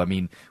do, I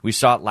mean, we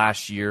saw it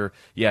last year.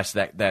 Yes,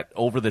 that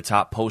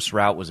over-the-top post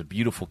route was a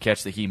beautiful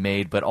catch that he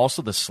made, but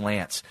also the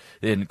slants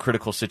in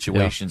critical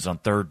situations on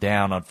third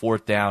down, on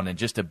fourth down, and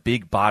just a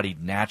big-bodied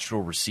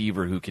natural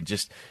receiver who can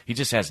he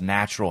just has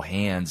natural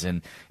hands.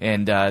 And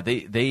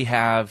they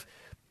have,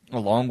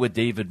 along with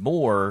David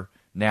Moore,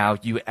 now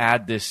you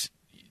add this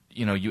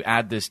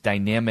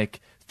dynamic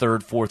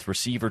third, fourth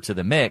receiver to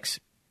the mix.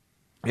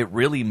 It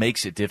really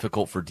makes it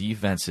difficult for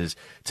defenses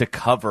to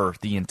cover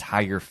the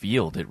entire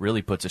field. It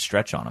really puts a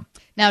stretch on them.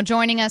 Now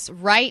joining us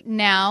right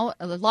now,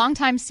 a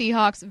longtime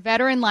Seahawks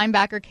veteran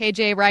linebacker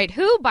KJ Wright,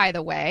 who, by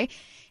the way,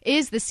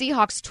 is the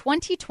Seahawks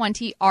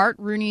 2020 Art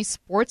Rooney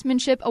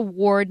Sportsmanship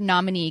Award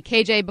nominee.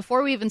 KJ,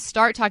 before we even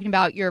start talking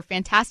about your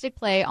fantastic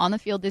play on the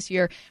field this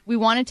year, we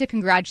wanted to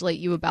congratulate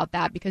you about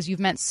that because you've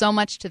meant so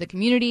much to the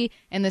community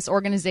and this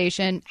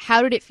organization.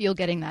 How did it feel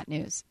getting that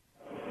news?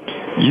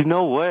 You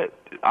know what?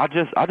 I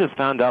just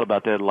found out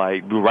about that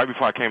right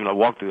before I came to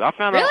walk through. I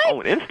found out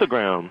on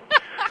Instagram.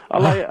 I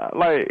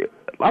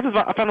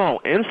found out on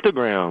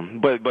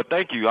Instagram. But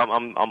thank you.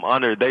 I'm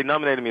honored. They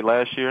nominated me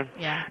last year.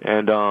 Yeah.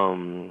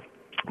 And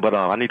but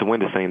I need to win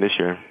this thing this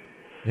year.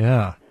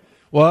 Yeah.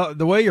 Well,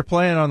 the way you're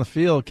playing on the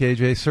field,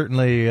 KJ,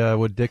 certainly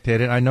would dictate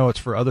it. I know it's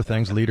for other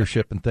things,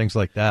 leadership and things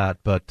like that,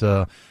 but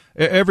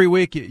every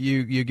week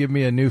you give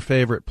me a new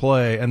favorite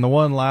play, and the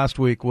one last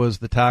week was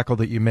the tackle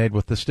that you made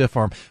with the stiff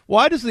arm.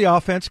 Why does the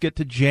offense get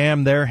to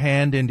jam their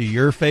hand into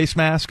your face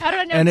mask? I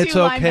don't know. And it's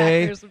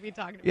okay. Would be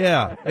talking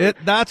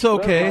about that's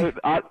okay.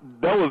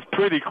 That was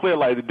pretty clear.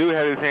 Like, the dude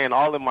had his hand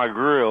all in my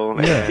grill,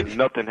 and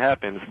nothing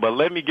happens. But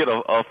let me get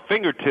a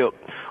fingertip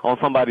on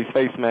somebody's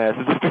face mask.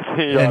 It's a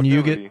 15-yard and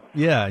you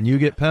penalty.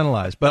 get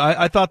penalized. But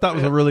I thought that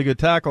was a really good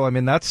tackle. I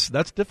mean, that's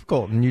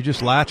difficult, and you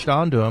just latched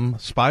onto him.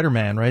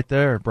 Spider-Man right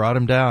there, brought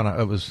him down.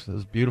 It was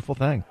a beautiful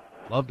thing.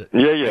 Loved it.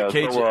 Yeah.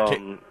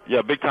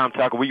 So, big time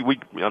tackle.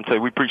 I'm telling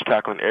you, we preach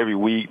tackling every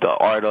week. The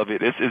art of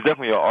it. It's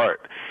definitely an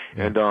art,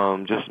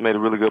 and just made a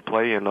really good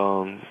play and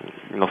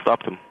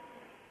stopped him.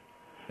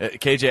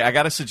 KJ, I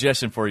got a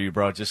suggestion for you,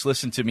 bro. Just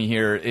listen to me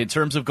here. In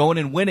terms of going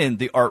and winning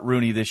the Art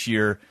Rooney this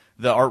year,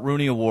 the Art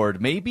Rooney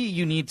Award, maybe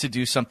you need to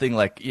do something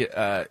like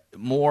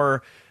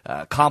more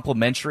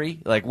complimentary.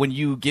 Like when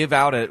you give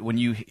out when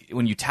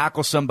you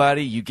tackle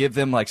somebody, you give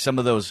them like some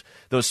of those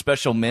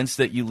special mints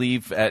that you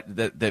leave at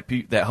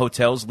that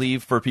hotels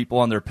leave for people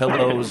on their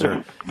pillows,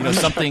 or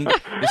something.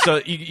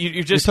 So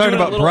you're just talking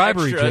doing about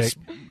bribery, extra,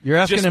 Jake. You're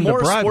asking just him to more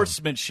bribe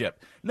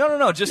sportsmanship.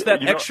 No, just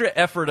that extra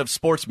effort of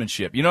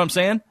sportsmanship. You know what I'm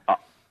saying?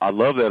 I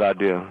love that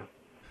idea.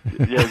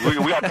 Yeah,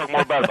 we got to talk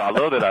more about it. But I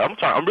love that.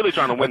 I'm really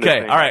trying to win this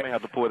thing. All right. I may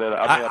have to pull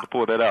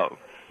that out.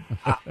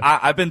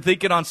 I've been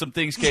thinking on some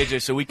things,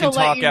 KJ, so we can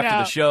talk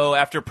after the show.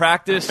 After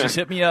practice, just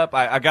hit me up.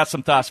 I got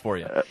some thoughts for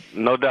you.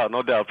 No doubt.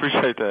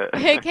 Appreciate that.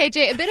 Hey,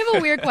 KJ, a bit of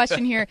a weird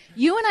question here.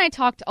 You and I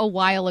talked a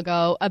while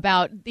ago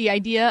about the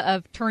idea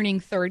of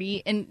turning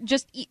 30 and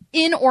just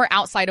in or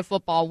outside of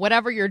football,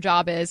 whatever your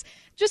job is,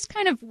 just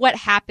kind of what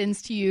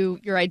happens to you,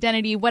 your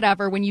identity,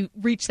 whatever, when you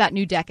reach that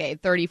new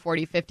decade, 30,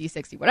 40, 50,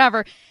 60,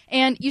 whatever.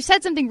 And you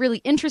said something really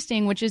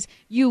interesting, which is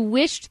you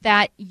wished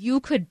that you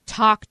could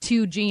talk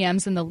to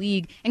GMs in the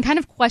league and kind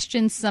of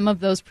question some of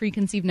those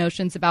preconceived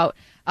notions about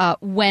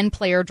when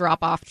player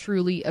drop-off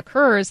truly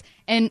occurs.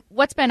 And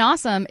what's been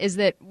awesome is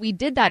that we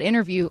did that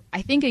interview,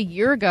 I think, a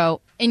year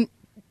ago, and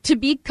to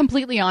be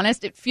completely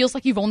honest, it feels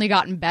like you've only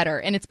gotten better,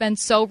 and it's been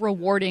so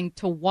rewarding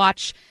to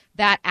watch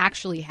that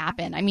actually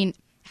happen. I mean,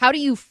 how do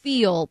you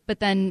feel, but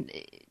then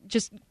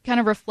just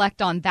kind of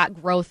reflect on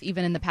that growth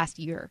even in the past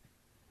year?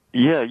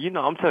 Yeah,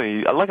 I'm telling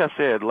you, like I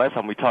said last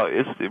time we talked,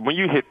 when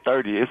you hit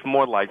 30, it's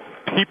more like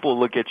people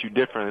look at you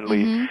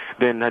differently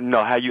than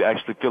how you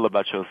actually feel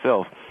about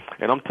yourself.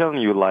 And I'm telling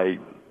you, like,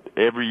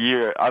 every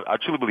year, I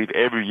truly believe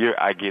every year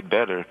I get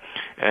better.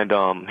 And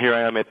here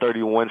I am at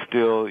 31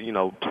 still,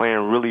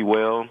 playing really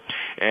well.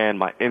 And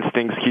my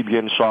instincts keep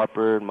getting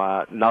sharper.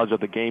 My knowledge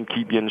of the game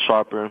keep getting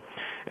sharper.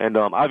 And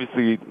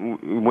obviously,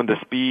 when the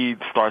speed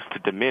starts to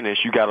diminish,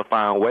 you got to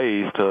find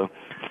ways to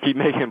keep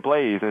making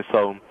plays. And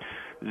so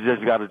you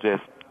just got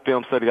to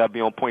film study got to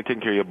be on point,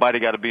 taking care of your body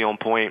got to be on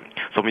point.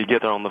 So when you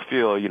get there on the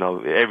field,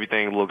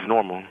 everything looks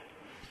normal.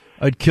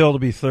 I'd kill to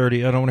be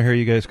 30. I don't want to hear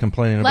you guys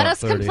complaining about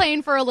 30. Let us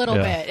complain for a little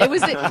bit.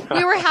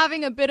 We were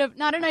having a bit of,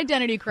 not an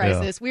identity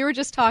crisis. Yeah. We were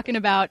just talking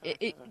about,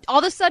 all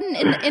of a sudden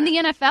in the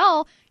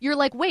NFL, you're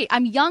like, wait,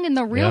 I'm young in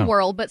the real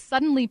world, but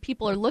suddenly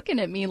people are looking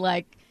at me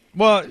like,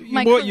 well,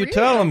 what you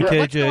tell them,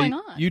 KJ,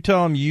 you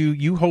tell them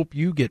you hope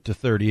you get to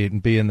 38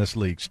 and be in this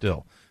league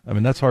still. I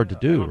mean, that's hard to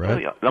do,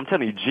 right? I'm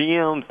telling you,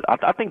 GMs,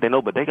 I think they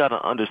know, but they got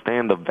to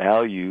understand the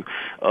value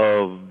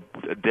of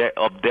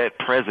that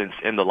presence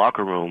in the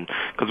locker room.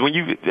 Because when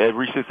you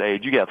reach this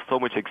age, you got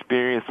so much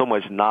experience, so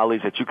much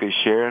knowledge that you can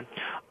share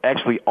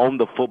actually on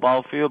the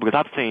football field.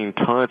 Because I've seen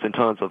tons and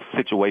tons of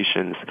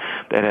situations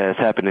that has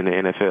happened in the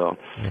NFL.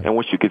 Yeah. And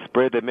once you can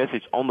spread that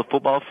message on the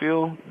football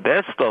field,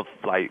 that's stuff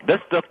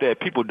that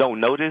people don't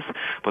notice,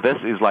 but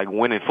that is like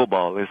winning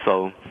football. And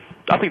so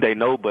I think they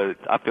know, but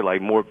I feel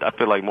like more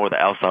the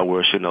outside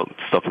world should know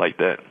stuff like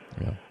that.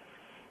 Yeah.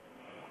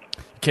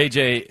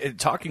 KJ,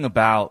 talking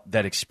about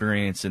that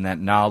experience and that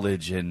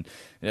knowledge and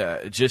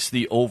just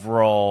the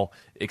overall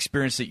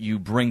experience that you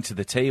bring to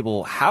the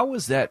table, how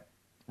has that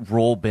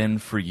role been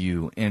for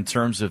you in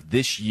terms of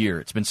this year?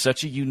 It's been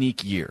such a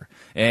unique year,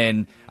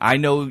 and I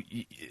know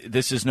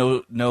this is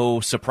no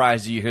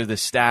surprise that you hear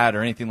this stat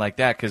or anything like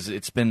that, because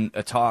it's been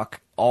a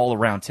talk all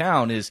around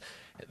town. Is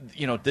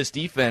this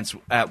defense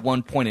at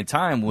one point in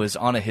time was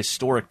on a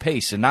historic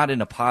pace, and not in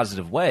a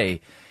positive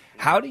way.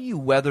 How do you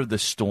weather the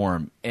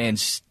storm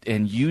and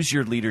use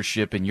your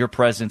leadership and your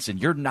presence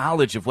and your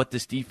knowledge of what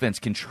this defense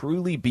can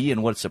truly be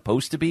and what it's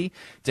supposed to be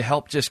to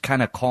help just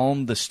kind of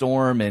calm the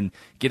storm and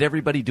get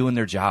everybody doing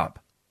their job?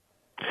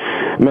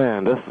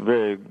 Man, that's a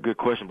very good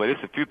question, but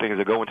it's a few things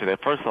that go into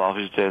that. First off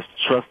is just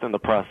trusting the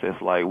process.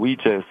 Like, we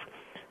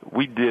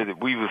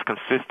was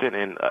consistent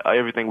in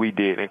everything we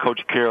did. And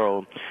Coach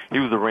Carroll, he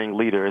was the ring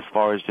leader as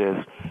far as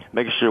just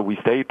making sure we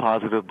stayed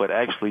positive, but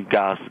actually,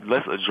 guys,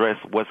 let's address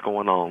what's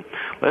going on.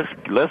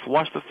 Let's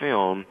watch the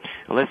film,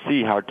 and let's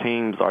see how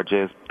teams are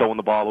just throwing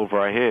the ball over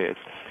our heads.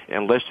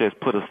 And let's just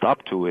put a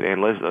stop to it,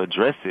 and let's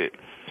address it.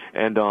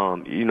 And,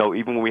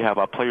 even when we have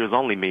our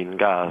players-only meeting,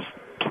 guys,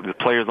 the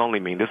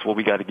players-only meeting, this is what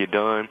we got to get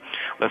done.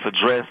 Let's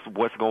address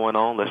what's going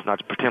on. Let's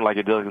not pretend like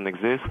it doesn't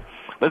exist.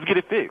 Let's get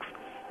it fixed.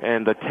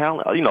 And the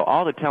talent,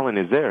 all the talent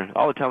is there.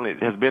 All the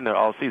talent has been there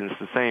all season. It's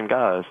the same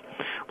guys.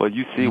 But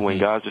you see when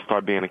guys just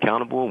start being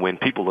accountable, when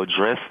people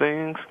address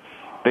things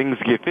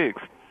get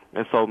fixed.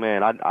 And so,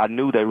 man, I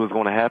knew that it was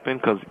going to happen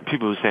because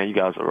people were saying you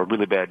guys are a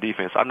really bad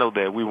defense. I know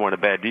that we weren't a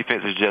bad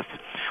defense. It's just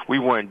we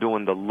weren't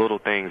doing the little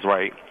things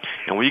right.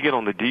 And when you get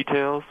on the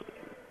details,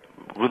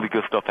 really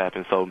good stuff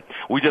happens. So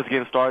we just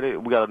getting started.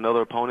 We got another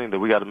opponent that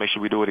we got to make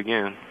sure we do it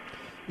again.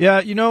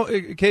 Yeah,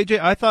 KJ,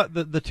 I thought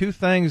that the two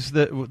things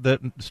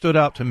that stood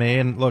out to me,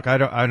 and look, I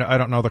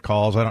don't know the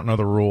calls, I don't know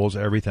the rules,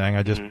 everything.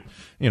 I just,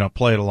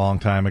 played a long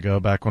time ago,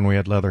 back when we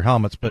had leather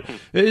helmets. But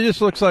it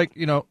just looks like,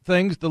 the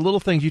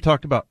little things you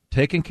talked about,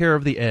 taking care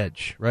of the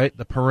edge, right?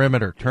 The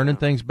perimeter, turning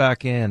things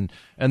back in,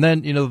 and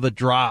then the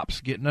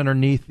drops, getting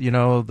underneath,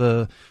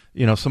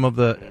 some of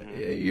the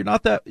you're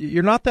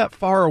not that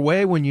far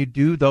away when you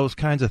do those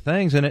kinds of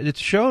things, and it's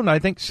shown. I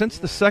think since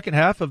the second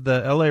half of the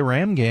LA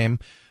Ram game.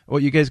 Well,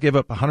 you guys gave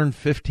up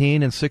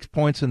 115 and 6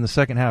 points in the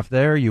second half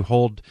there. You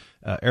hold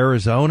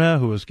Arizona,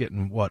 who was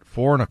getting, 4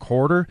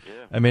 1/4? Yeah.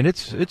 I mean,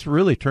 it's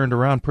really turned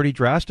around pretty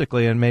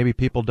drastically, and maybe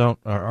people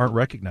aren't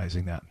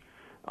recognizing that.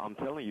 I'm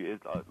telling you,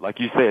 it's, like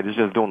you said, it's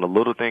just doing the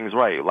little things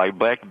right. Like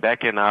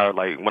back in our,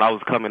 when I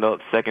was coming up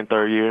second,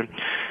 third year,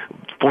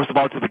 force the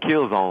ball to the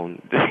kill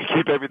zone.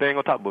 Keep everything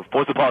on top, but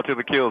force the ball to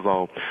the kill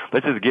zone.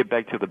 Let's just get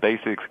back to the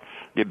basics,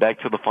 get back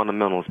to the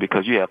fundamentals,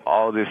 because you have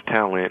all this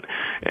talent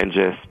and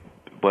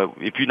but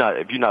if you're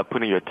not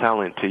putting your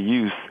talent to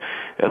use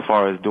as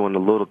far as doing the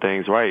little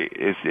things right,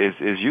 it's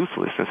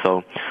useless. And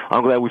so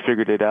I'm glad we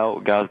figured it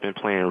out. Guys been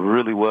playing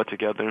really well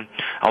together.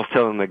 I was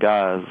telling the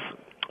guys,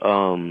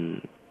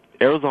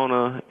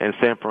 Arizona and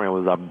San Fran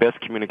was our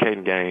best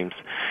communicating games,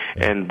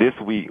 and this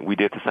week we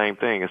did the same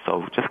thing. And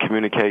so just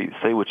communicate,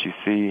 say what you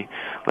see.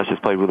 Let's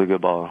just play really good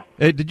ball.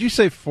 Hey, did you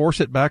say force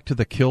it back to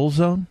the kill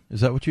zone?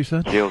 Is that what you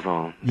said? Kill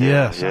zone.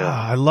 Yes. Yeah.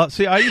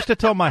 I used to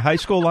tell my high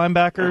school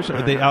linebackers,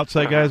 or the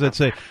outside guys,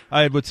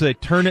 I would say,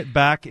 turn it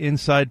back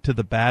inside to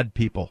the bad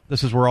people.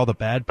 This is where all the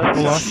bad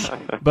people are.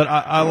 But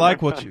I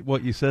like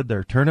what you said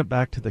there. Turn it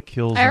back to the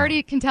kill zone. I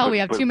already can tell we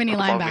have too many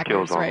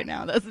linebackers right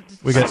now.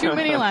 We got too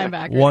many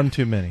linebackers. One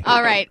too many.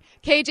 All right.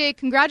 KJ,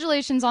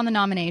 congratulations on the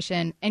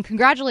nomination, and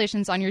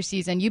congratulations on your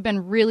season. You've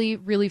been really,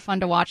 really fun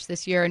to watch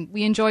this year, and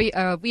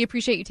we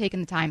appreciate you taking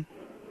the time.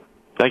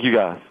 Thank you,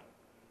 guys.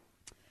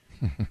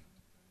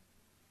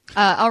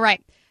 All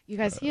right. You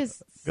guys, he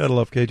is... Gotta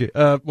love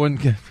KJ.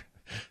 When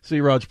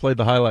C-Raj played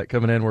the highlight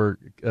coming in where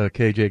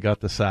KJ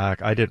got the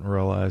sack, I didn't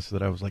realize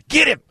that I was like,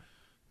 get him!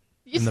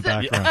 In the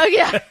background. Oh,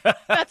 yeah.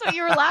 That's what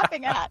you were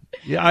laughing at.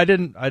 Yeah, I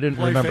didn't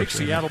remember. Fake,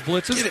 Seattle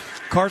blitzes.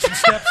 Carson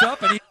steps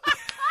up, and he...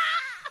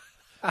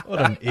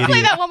 What an idiot.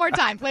 Play that one more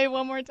time. Play it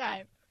one more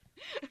time.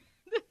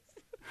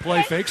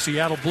 Play fake,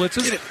 Seattle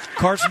blitzes.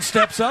 Carson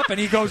steps up, and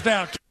he goes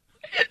down.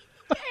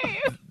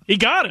 He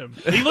got him.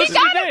 He listened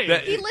to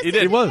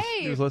Dave.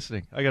 He was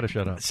listening. I got to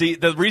shut up. See,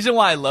 the reason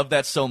why I love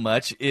that so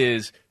much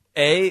is,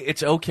 A,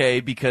 it's okay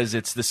because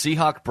it's the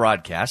Seahawk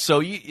broadcast, so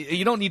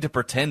you don't need to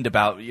pretend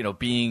about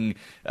being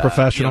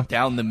professional,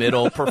 down the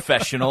middle,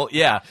 professional.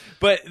 Yeah,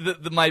 but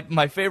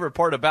my favorite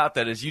part about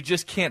that is you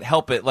just can't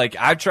help it. Like,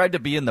 I've tried to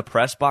be in the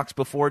press box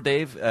before,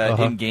 Dave,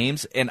 in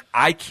games, and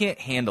I can't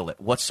handle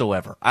it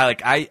whatsoever.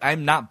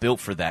 I'm not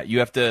built for that. You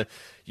have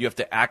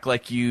to act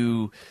like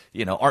you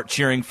aren't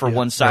cheering for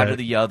one side or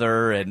the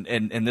other,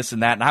 and this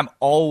and that. And I'm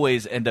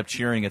always end up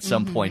cheering at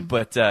some point.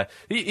 But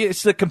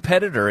it's the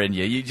competitor in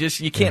you.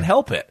 You can't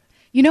help it.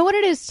 You know what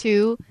it is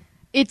too?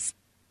 It's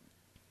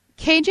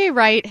KJ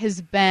Wright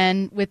has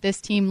been with this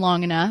team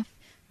long enough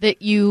that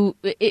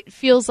it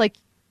feels like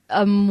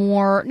a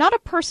more, not a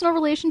personal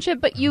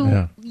relationship, but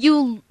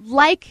you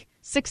like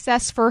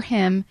success for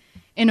him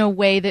in a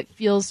way that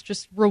feels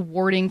just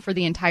rewarding for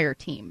the entire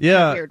team.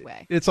 Yeah, in a weird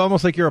way. It's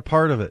almost like you're a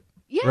part of it.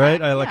 Yeah,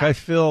 right. I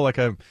feel like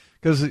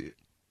because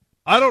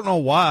I don't know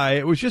why.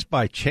 It was just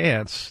by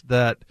chance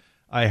that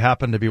I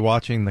happened to be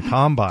watching the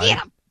combine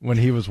when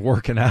he was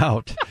working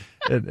out,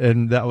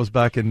 and that was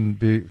back in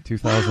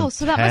 2010. Wow,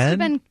 so that must have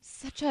been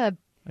such a,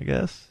 I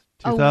guess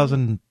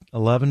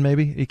 2011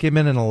 maybe. He came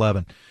in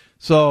 11.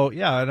 So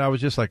yeah, and I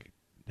was just like,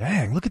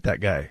 dang, look at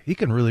that guy. He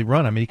can really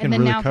run. I mean, he can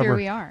really cover. And then now here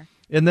we are.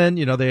 And then,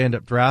 they end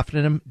up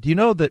drafting him. Do you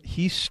know that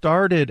he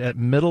started at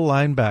middle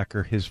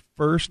linebacker his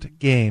first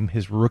game,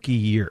 his rookie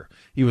year?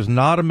 He was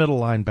not a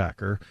middle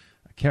linebacker.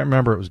 I can't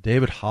remember. It was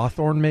David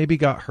Hawthorne maybe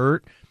got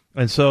hurt.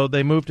 And so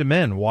they moved him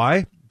in.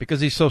 Why?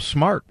 Because he's so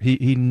smart.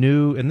 He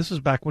knew, and this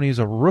is back when he's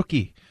a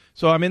rookie.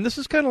 So, I mean, this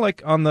is kind of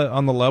like on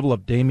the level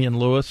of Damian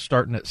Lewis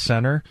starting at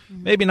center.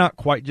 Mm-hmm. Maybe not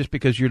quite just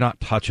because you're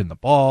not touching the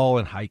ball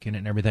and hiking it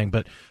and everything,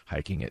 but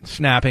hiking it,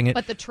 snapping it.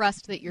 But the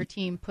trust that your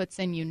team puts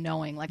in you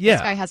knowing,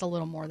 this guy has a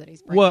little more that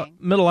he's bringing. Well,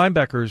 middle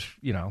linebackers,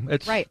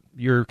 it's right.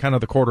 You're kind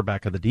of the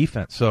quarterback of the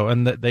defense. So,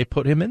 and they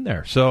put him in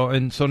there. So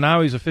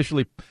now he's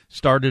officially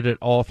started at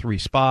all three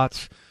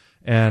spots.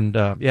 And,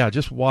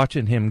 just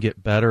watching him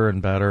get better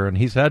and better. And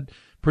he's had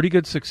pretty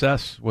good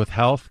success with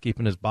health,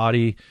 keeping his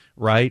body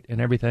right and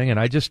everything. And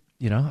I just,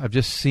 I've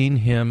just seen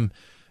him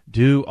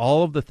do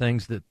all of the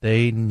things that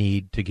they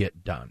need to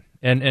get done.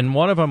 And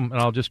one of them,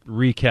 and I'll just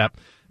recap,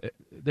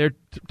 they're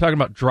talking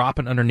about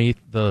dropping underneath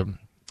the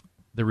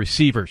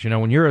receivers.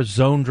 When you're a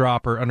zone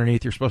dropper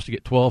underneath, you're supposed to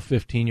get 12,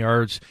 15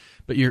 yards,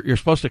 but you're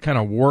supposed to kind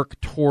of work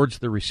towards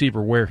the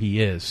receiver where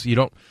he is. You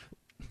don't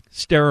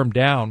stare him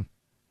down.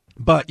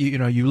 But,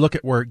 you look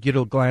at get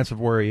a glance of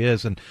where he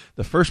is. And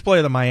the first play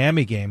of the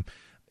Miami game,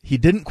 he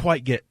didn't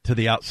quite get to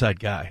the outside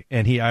guy.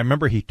 And I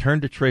remember he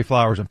turned to Trey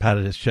Flowers and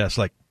patted his chest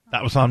like,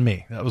 That was on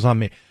me.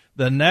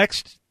 The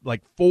next,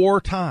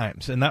 4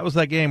 times, and that was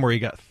that game where he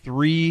got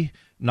 3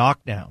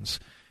 knockdowns.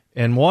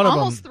 And one of them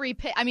almost 3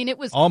 I mean, it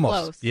was almost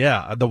close.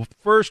 Yeah, the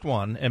first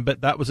one, but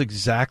that was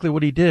exactly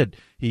what he did.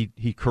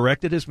 He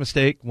corrected his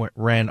mistake,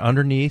 ran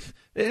underneath,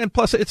 and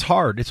plus it's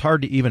hard. It's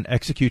hard to even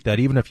execute that,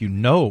 even if you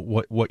know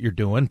what you're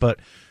doing. But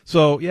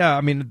so yeah,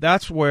 I mean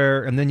that's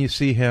where, and then you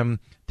see him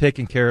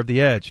taking care of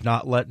the edge,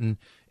 not letting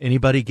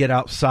anybody get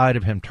outside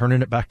of him,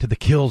 turning it back to the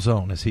kill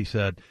zone, as he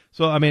said.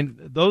 So I mean,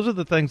 those are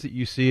the things that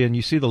you see, and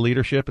you see the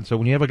leadership. And so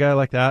when you have a guy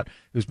like that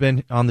who's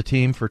been on the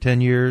team for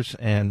 10 years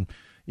and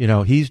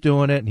he's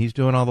doing it, and he's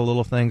doing all the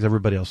little things,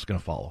 everybody else is going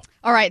to follow.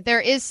 All right, there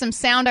is some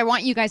sound I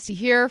want you guys to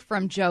hear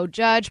from Joe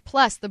Judge,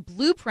 plus the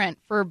blueprint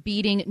for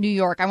beating New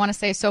York. I want to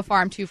say so far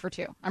I'm 2 for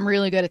 2. I'm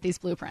really good at these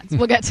blueprints.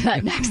 We'll get to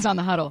that next on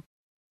The Huddle.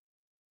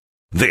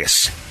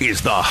 This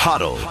is The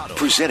Huddle,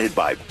 presented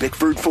by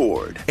Bickford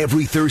Ford.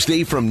 Every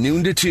Thursday from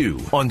noon to 2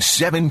 on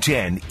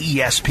 710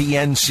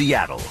 ESPN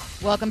Seattle.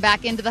 Welcome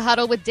back into The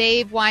Huddle with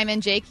Dave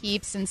Wyman, Jake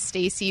Heaps, and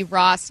Stacey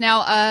Ross.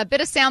 Now, a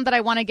bit of sound that I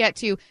want to get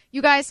to.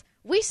 You guys,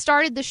 we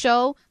started the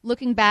show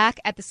looking back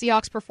at the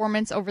Seahawks'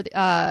 performance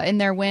in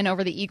their win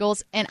over the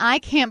Eagles, and I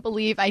can't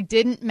believe I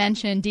didn't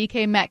mention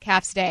DK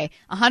Metcalf's day.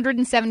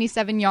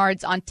 177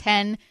 yards on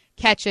 10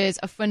 catches,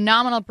 a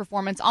phenomenal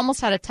performance,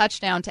 almost had a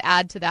touchdown to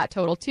add to that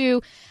total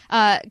too.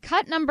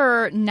 Cut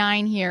number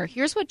 9 here.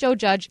 Here's what Joe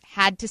Judge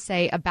had to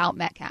say about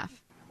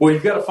Metcalf. Well,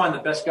 you've got to find the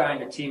best guy on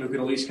your team who can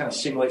at least kind of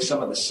simulate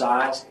some of the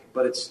size.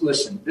 But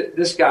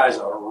this guy's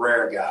a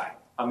rare guy.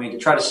 I mean, to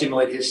try to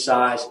simulate his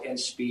size and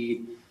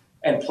speed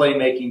and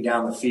playmaking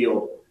down the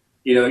field,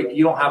 you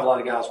don't have a lot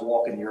of guys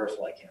walking the earth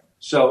like him.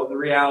 So the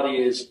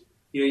reality is,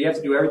 you have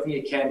to do everything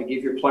you can to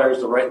give your players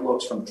the right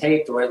looks from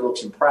tape, the right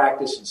looks in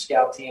practice and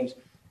scout teams.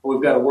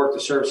 We've got to work to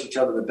service each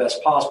other the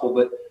best possible.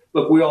 But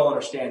look, we all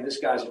understand this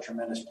guy's a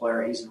tremendous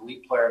player. He's an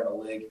elite player in the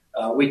league.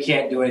 We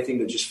can't do anything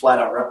to just flat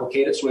out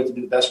replicate it, so we have to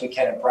do the best we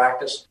can in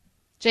practice.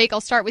 Jake,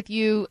 I'll start with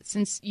you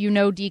since you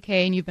know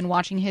DK and you've been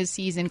watching his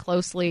season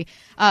closely.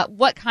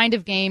 What kind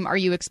of game are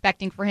you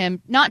expecting for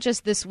him, not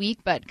just this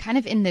week, but kind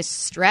of in this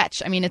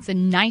stretch? I mean, it's a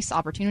nice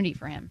opportunity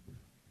for him.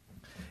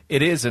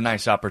 It is a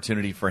nice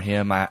opportunity for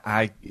him.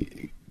 I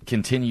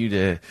continue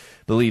to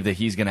believe that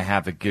he's going to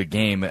have a good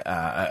game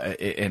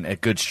and a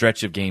good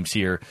stretch of games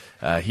here.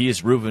 He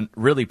has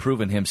really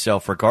proven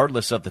himself,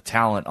 regardless of the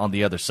talent on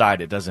the other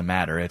side. It doesn't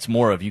matter. It's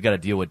more of you got to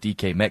deal with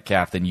DK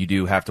Metcalf than you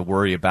do have to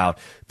worry about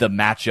the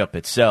matchup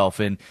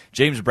itself. And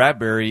James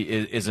Bradbury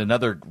is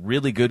another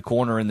really good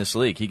corner in this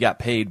league. He got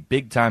paid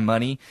big-time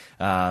money.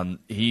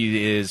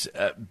 He is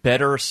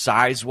better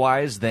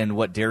size-wise than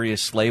what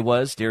Darius Slay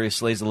was. Darius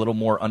Slay is a little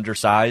more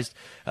undersized.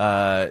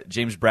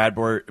 James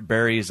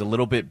Bradbury is a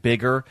little bit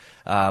bigger,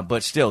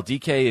 but still,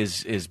 DK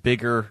is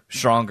bigger,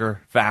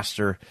 stronger,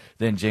 faster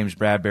than James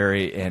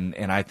Bradbury,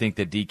 and I think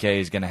that DK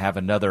is going to have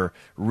another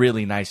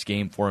really nice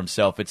game for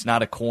himself. It's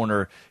not a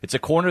corner. It's a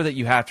corner that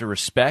you have to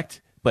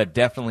respect, but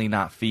definitely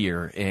not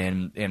fear,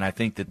 and I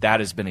think that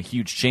has been a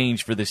huge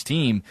change for this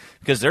team,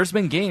 because there's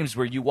been games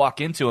where you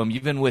walk into them,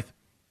 even with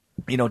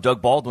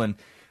Doug Baldwin,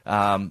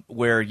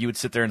 where you would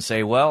sit there and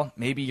say, well,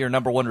 maybe your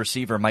number one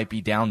receiver might be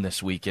down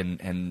this week,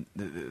 and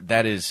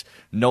that is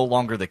no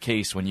longer the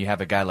case when you have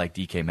a guy like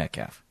DK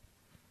Metcalf.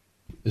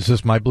 Is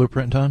this my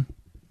blueprint, Don?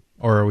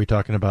 Or are we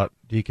talking about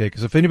DK?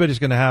 Because if anybody's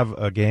going to have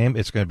a game,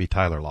 it's going to be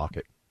Tyler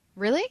Lockett.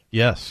 Really?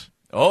 Yes.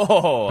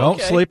 Oh, okay.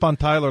 Don't sleep on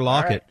Tyler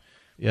Lockett. Right.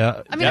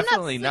 Yeah, I mean,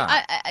 definitely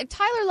not.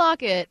 Tyler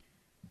Lockett,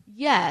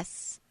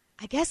 yes.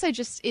 I guess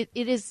it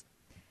is.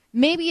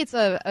 Maybe it's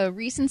a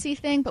recency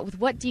thing, but with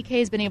what DK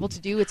has been able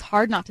to do, it's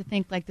hard not to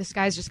think like this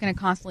guy's just going to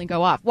constantly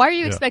go off. Why are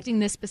you expecting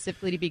this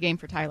specifically to be a game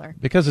for Tyler?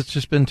 Because it's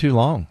just been too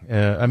long.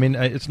 I mean,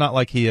 it's not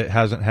like he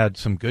hasn't had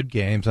some good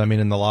games. I mean,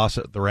 in the loss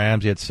at the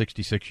Rams, he had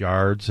 66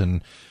 yards,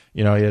 and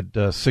he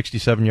had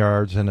 67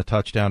 yards and a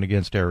touchdown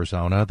against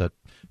Arizona. That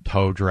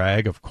toe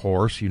drag, of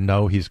course.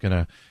 He's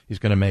gonna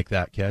make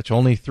that catch.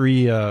 Only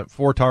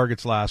 4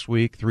 targets last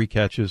week, 3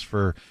 catches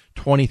for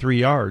 23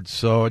 yards.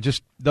 So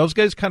just those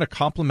guys kind of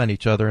complement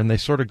each other, and they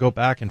sort of go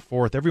back and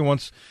forth. Every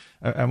once,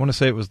 I want to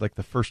say it was like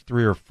the first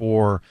 3 or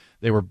 4,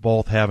 they were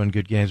both having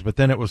good games, but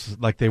then it was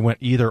like they went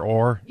either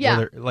or.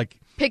 Yeah.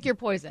 Pick your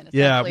poison,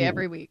 essentially,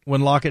 every week.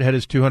 When Lockett had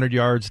his 200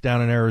 yards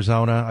down in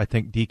Arizona, I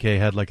think DK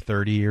had like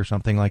 30 or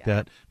something like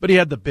that. But he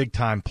had the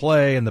big-time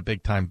play and the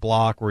big-time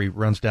block where he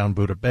runs down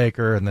Budda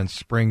Baker and then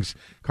springs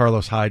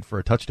Carlos Hyde for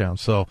a touchdown.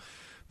 So,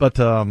 but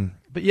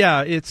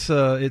yeah, it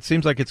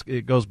seems like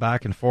it goes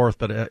back and forth,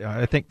 but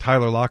I think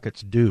Tyler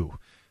Lockett's due.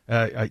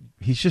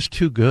 He's just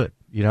too good.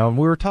 And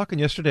we were talking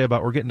yesterday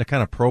about we're getting to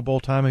kind of Pro Bowl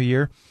time of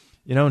year,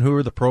 and who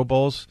are the Pro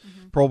Bowlers?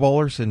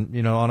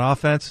 And, on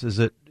offense,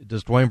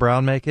 does Dwayne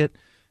Brown make it?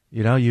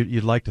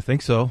 You'd like to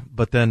think so,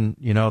 but then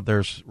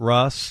there's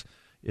Russ,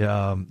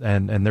 and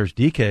there's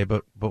DK,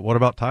 but what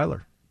about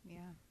Tyler?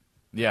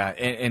 Yeah,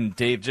 and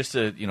Dave, just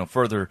to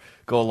further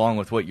go along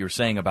with what you were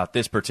saying about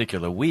this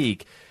particular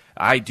week,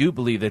 I do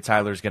believe that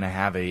Tyler's going to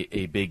have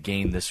a big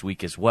game this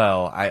week as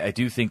well. I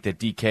do think that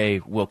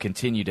DK will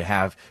continue to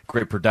have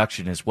great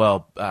production as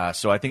well.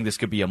 So I think this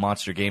could be a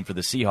monster game for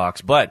the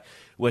Seahawks. But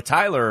with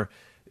Tyler,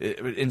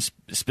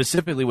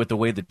 specifically with the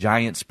way the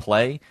Giants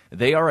play,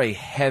 they are a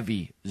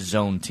heavy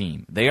zone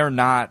team. They are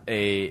not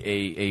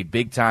a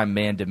big-time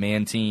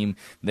man-to-man team.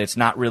 That's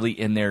not really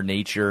in their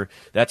nature.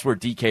 That's where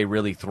DK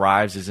really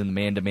thrives, is in the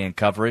man-to-man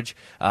coverage.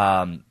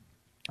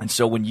 And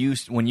so when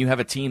you have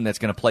a team that's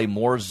going to play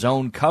more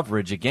zone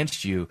coverage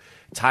against you,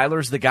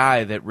 Tyler's the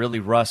guy that really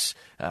Russ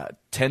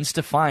tends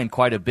to find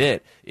quite a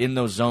bit in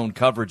those zone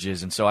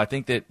coverages. And so I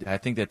think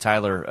that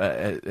Tyler,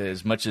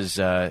 as much as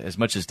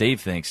Dave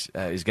thinks,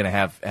 is going to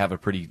have a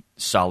pretty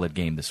solid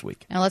game this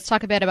week. Now let's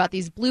talk a bit about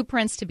these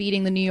blueprints to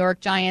beating the New York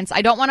Giants.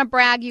 I don't want to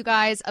brag, you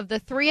guys. Of the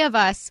three of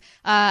us,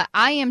 I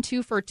am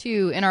 2 for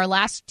 2 in our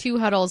last 2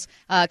 huddles,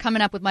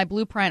 coming up with my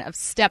blueprint of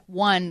step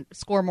 1,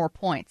 score more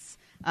points.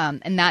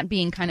 And that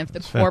being kind of the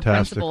core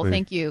principle.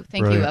 Thank you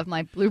of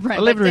my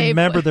blueprint. I never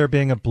remember there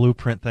being a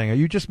blueprint thing.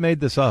 You just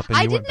made this up. And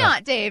I did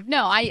not, Dave.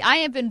 No, I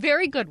have been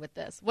very good with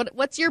this.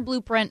 What's your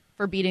blueprint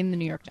for beating the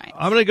New York Giants?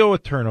 I'm going to go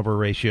with turnover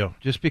ratio,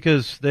 just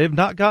because they've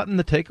not gotten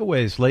the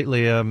takeaways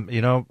lately.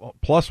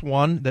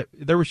 +1.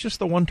 There was just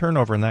the one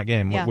turnover in that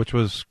game, which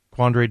was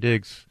Quandre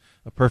Diggs.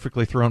 A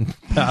perfectly thrown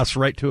pass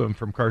right to him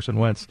from Carson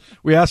Wentz.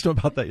 We asked him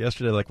about that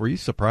yesterday. Like, were you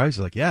surprised?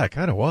 Like, yeah, it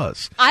kind of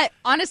was. I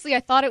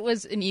thought it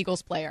was an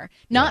Eagles player.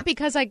 Not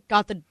because I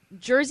got the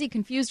jersey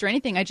confused or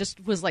anything. I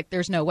just was like,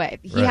 there's no way.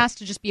 He has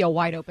to just be a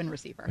wide open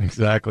receiver.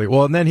 Exactly.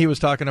 Well, and then he was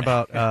talking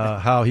about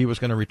how he was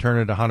going to return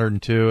it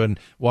 102. And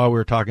while we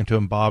were talking to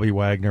him, Bobby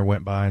Wagner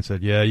went by and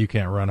said, yeah, you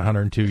can't run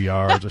 102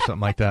 yards or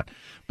something like that.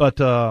 But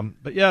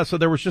yeah, so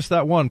there was just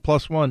that one,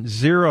 +1.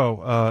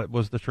 0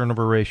 was the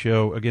turnover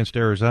ratio against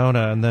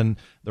Arizona. And then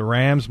the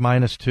Rams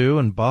 -2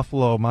 and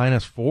Buffalo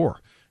 -4.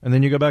 And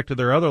then you go back to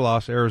their other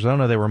loss,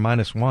 Arizona, they were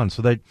 -1.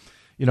 So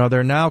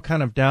they're now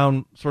kind of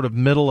down sort of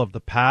middle of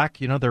the pack.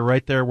 They're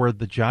right there where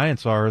the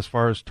Giants are as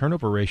far as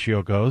turnover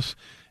ratio goes.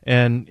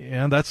 And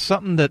that's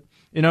something that,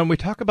 and we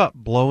talk about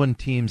blowing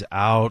teams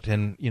out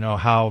and,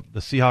 how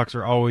the Seahawks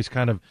are always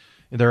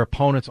their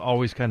opponents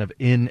always kind of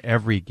in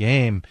every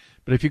game.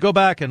 But if you go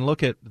back and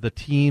look at the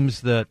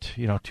teams that,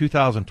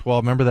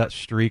 2012, remember that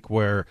streak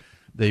where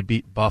they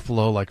beat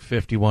Buffalo like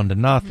 51-0.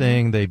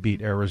 Mm-hmm. They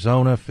beat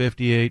Arizona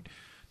 58-7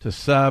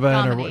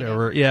 or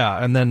whatever.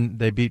 Yeah, and then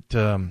they beat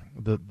the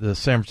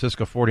San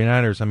Francisco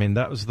 49ers. I mean,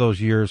 that was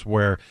those years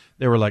where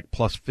they were like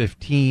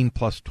 +15,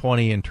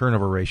 +20 in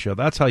turnover ratio.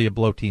 That's how you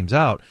blow teams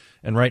out.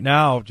 And right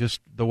now, just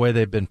the way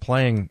they've been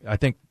playing, I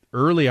think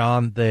early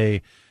on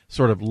they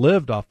sort of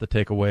lived off the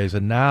takeaways,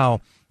 and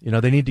now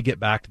they need to get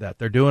back to that.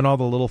 They're doing all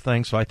the little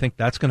things, so I think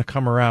that's going to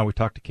come around. We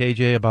talked to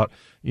KJ about,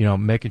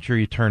 making sure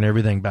you turn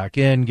everything back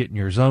in, getting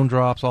your zone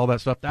drops, all that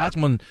stuff. That's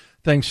when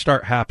things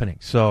start happening.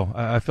 So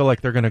I feel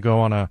like they're going to go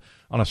on a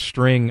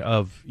string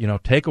of,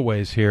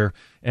 takeaways here,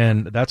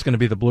 and that's going to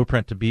be the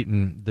blueprint to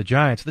beating the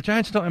Giants. The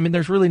Giants don't,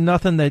 there's really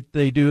nothing that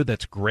they do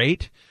that's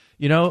great.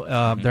 They're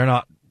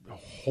not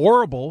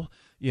horrible.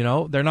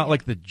 They're not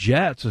like the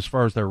Jets as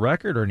far as their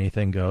record or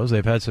anything goes.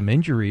 They've had some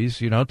injuries,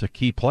 to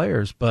key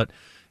players, but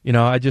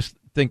I just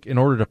think in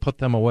order to put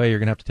them away, you're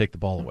going to have to take the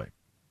ball away.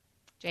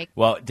 Jake?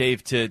 Well,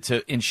 Dave,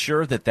 to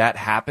ensure that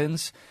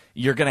happens,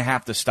 you're going to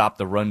have to stop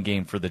the run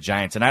game for the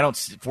Giants. And I don't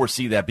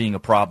foresee that being a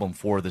problem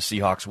for the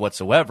Seahawks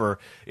whatsoever.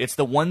 It's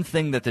the one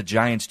thing that the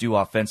Giants do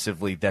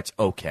offensively that's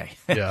okay.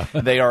 Yeah.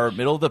 They are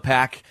middle of the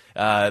pack.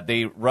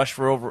 They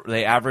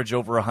average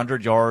over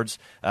 100 yards,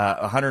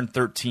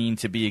 113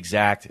 to be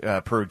exact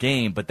per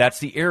game. But that's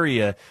the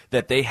area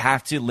that they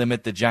have to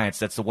limit the Giants.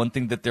 That's the one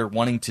thing that they're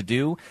wanting to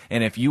do.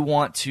 And if you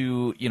want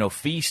to,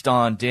 feast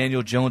on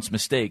Daniel Jones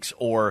mistakes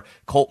or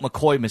Colt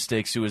McCoy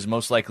mistakes, who is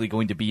most likely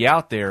going to be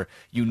out there,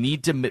 you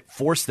need to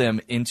force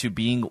them into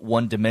being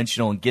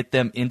one-dimensional and get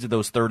them into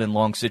those third and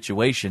long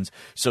situations.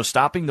 So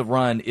stopping the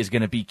run is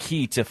going to be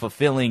key to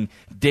fulfilling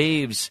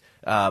Dave's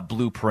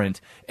blueprint.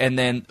 And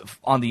then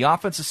on the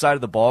offensive side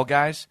of the ball,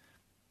 guys,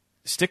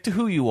 stick to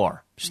who you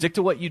are. Stick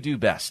to what you do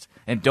best.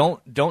 And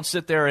don't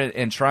sit there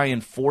and try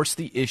and force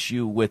the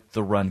issue with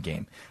the run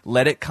game.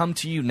 Let it come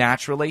to you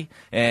naturally.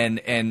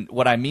 And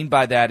what I mean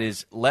by that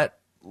is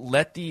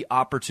let the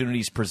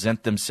opportunities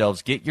present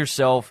themselves. Get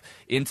yourself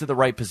into the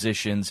right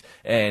positions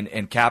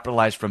and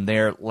capitalize from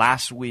there.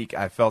 Last week,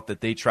 I felt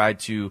that they tried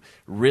to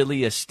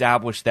really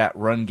establish that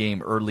run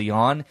game early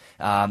on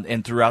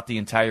and throughout the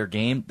entire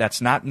game. That's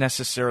not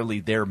necessarily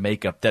their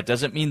makeup. That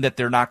doesn't mean that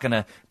they're not going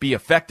to be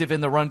effective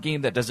in the run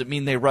game. That doesn't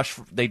mean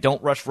they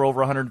don't rush for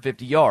over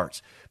 150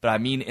 yards. But I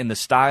mean in the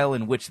style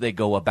in which they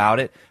go about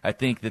it, I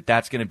think that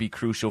that's going to be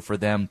crucial for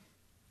them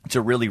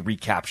to really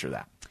recapture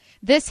that.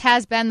 This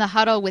has been The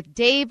Huddle with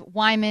Dave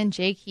Wyman,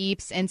 Jake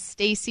Heaps, and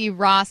Stacey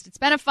Rost. It's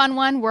been a fun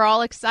one. We're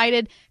all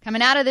excited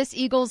coming out of this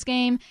Eagles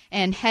game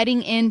and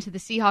heading into the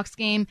Seahawks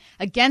game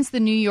against the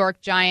New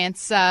York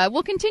Giants.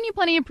 We'll continue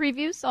plenty of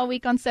previews all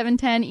week on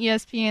 710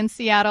 ESPN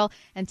Seattle.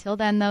 Until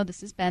then, though, this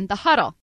has been The Huddle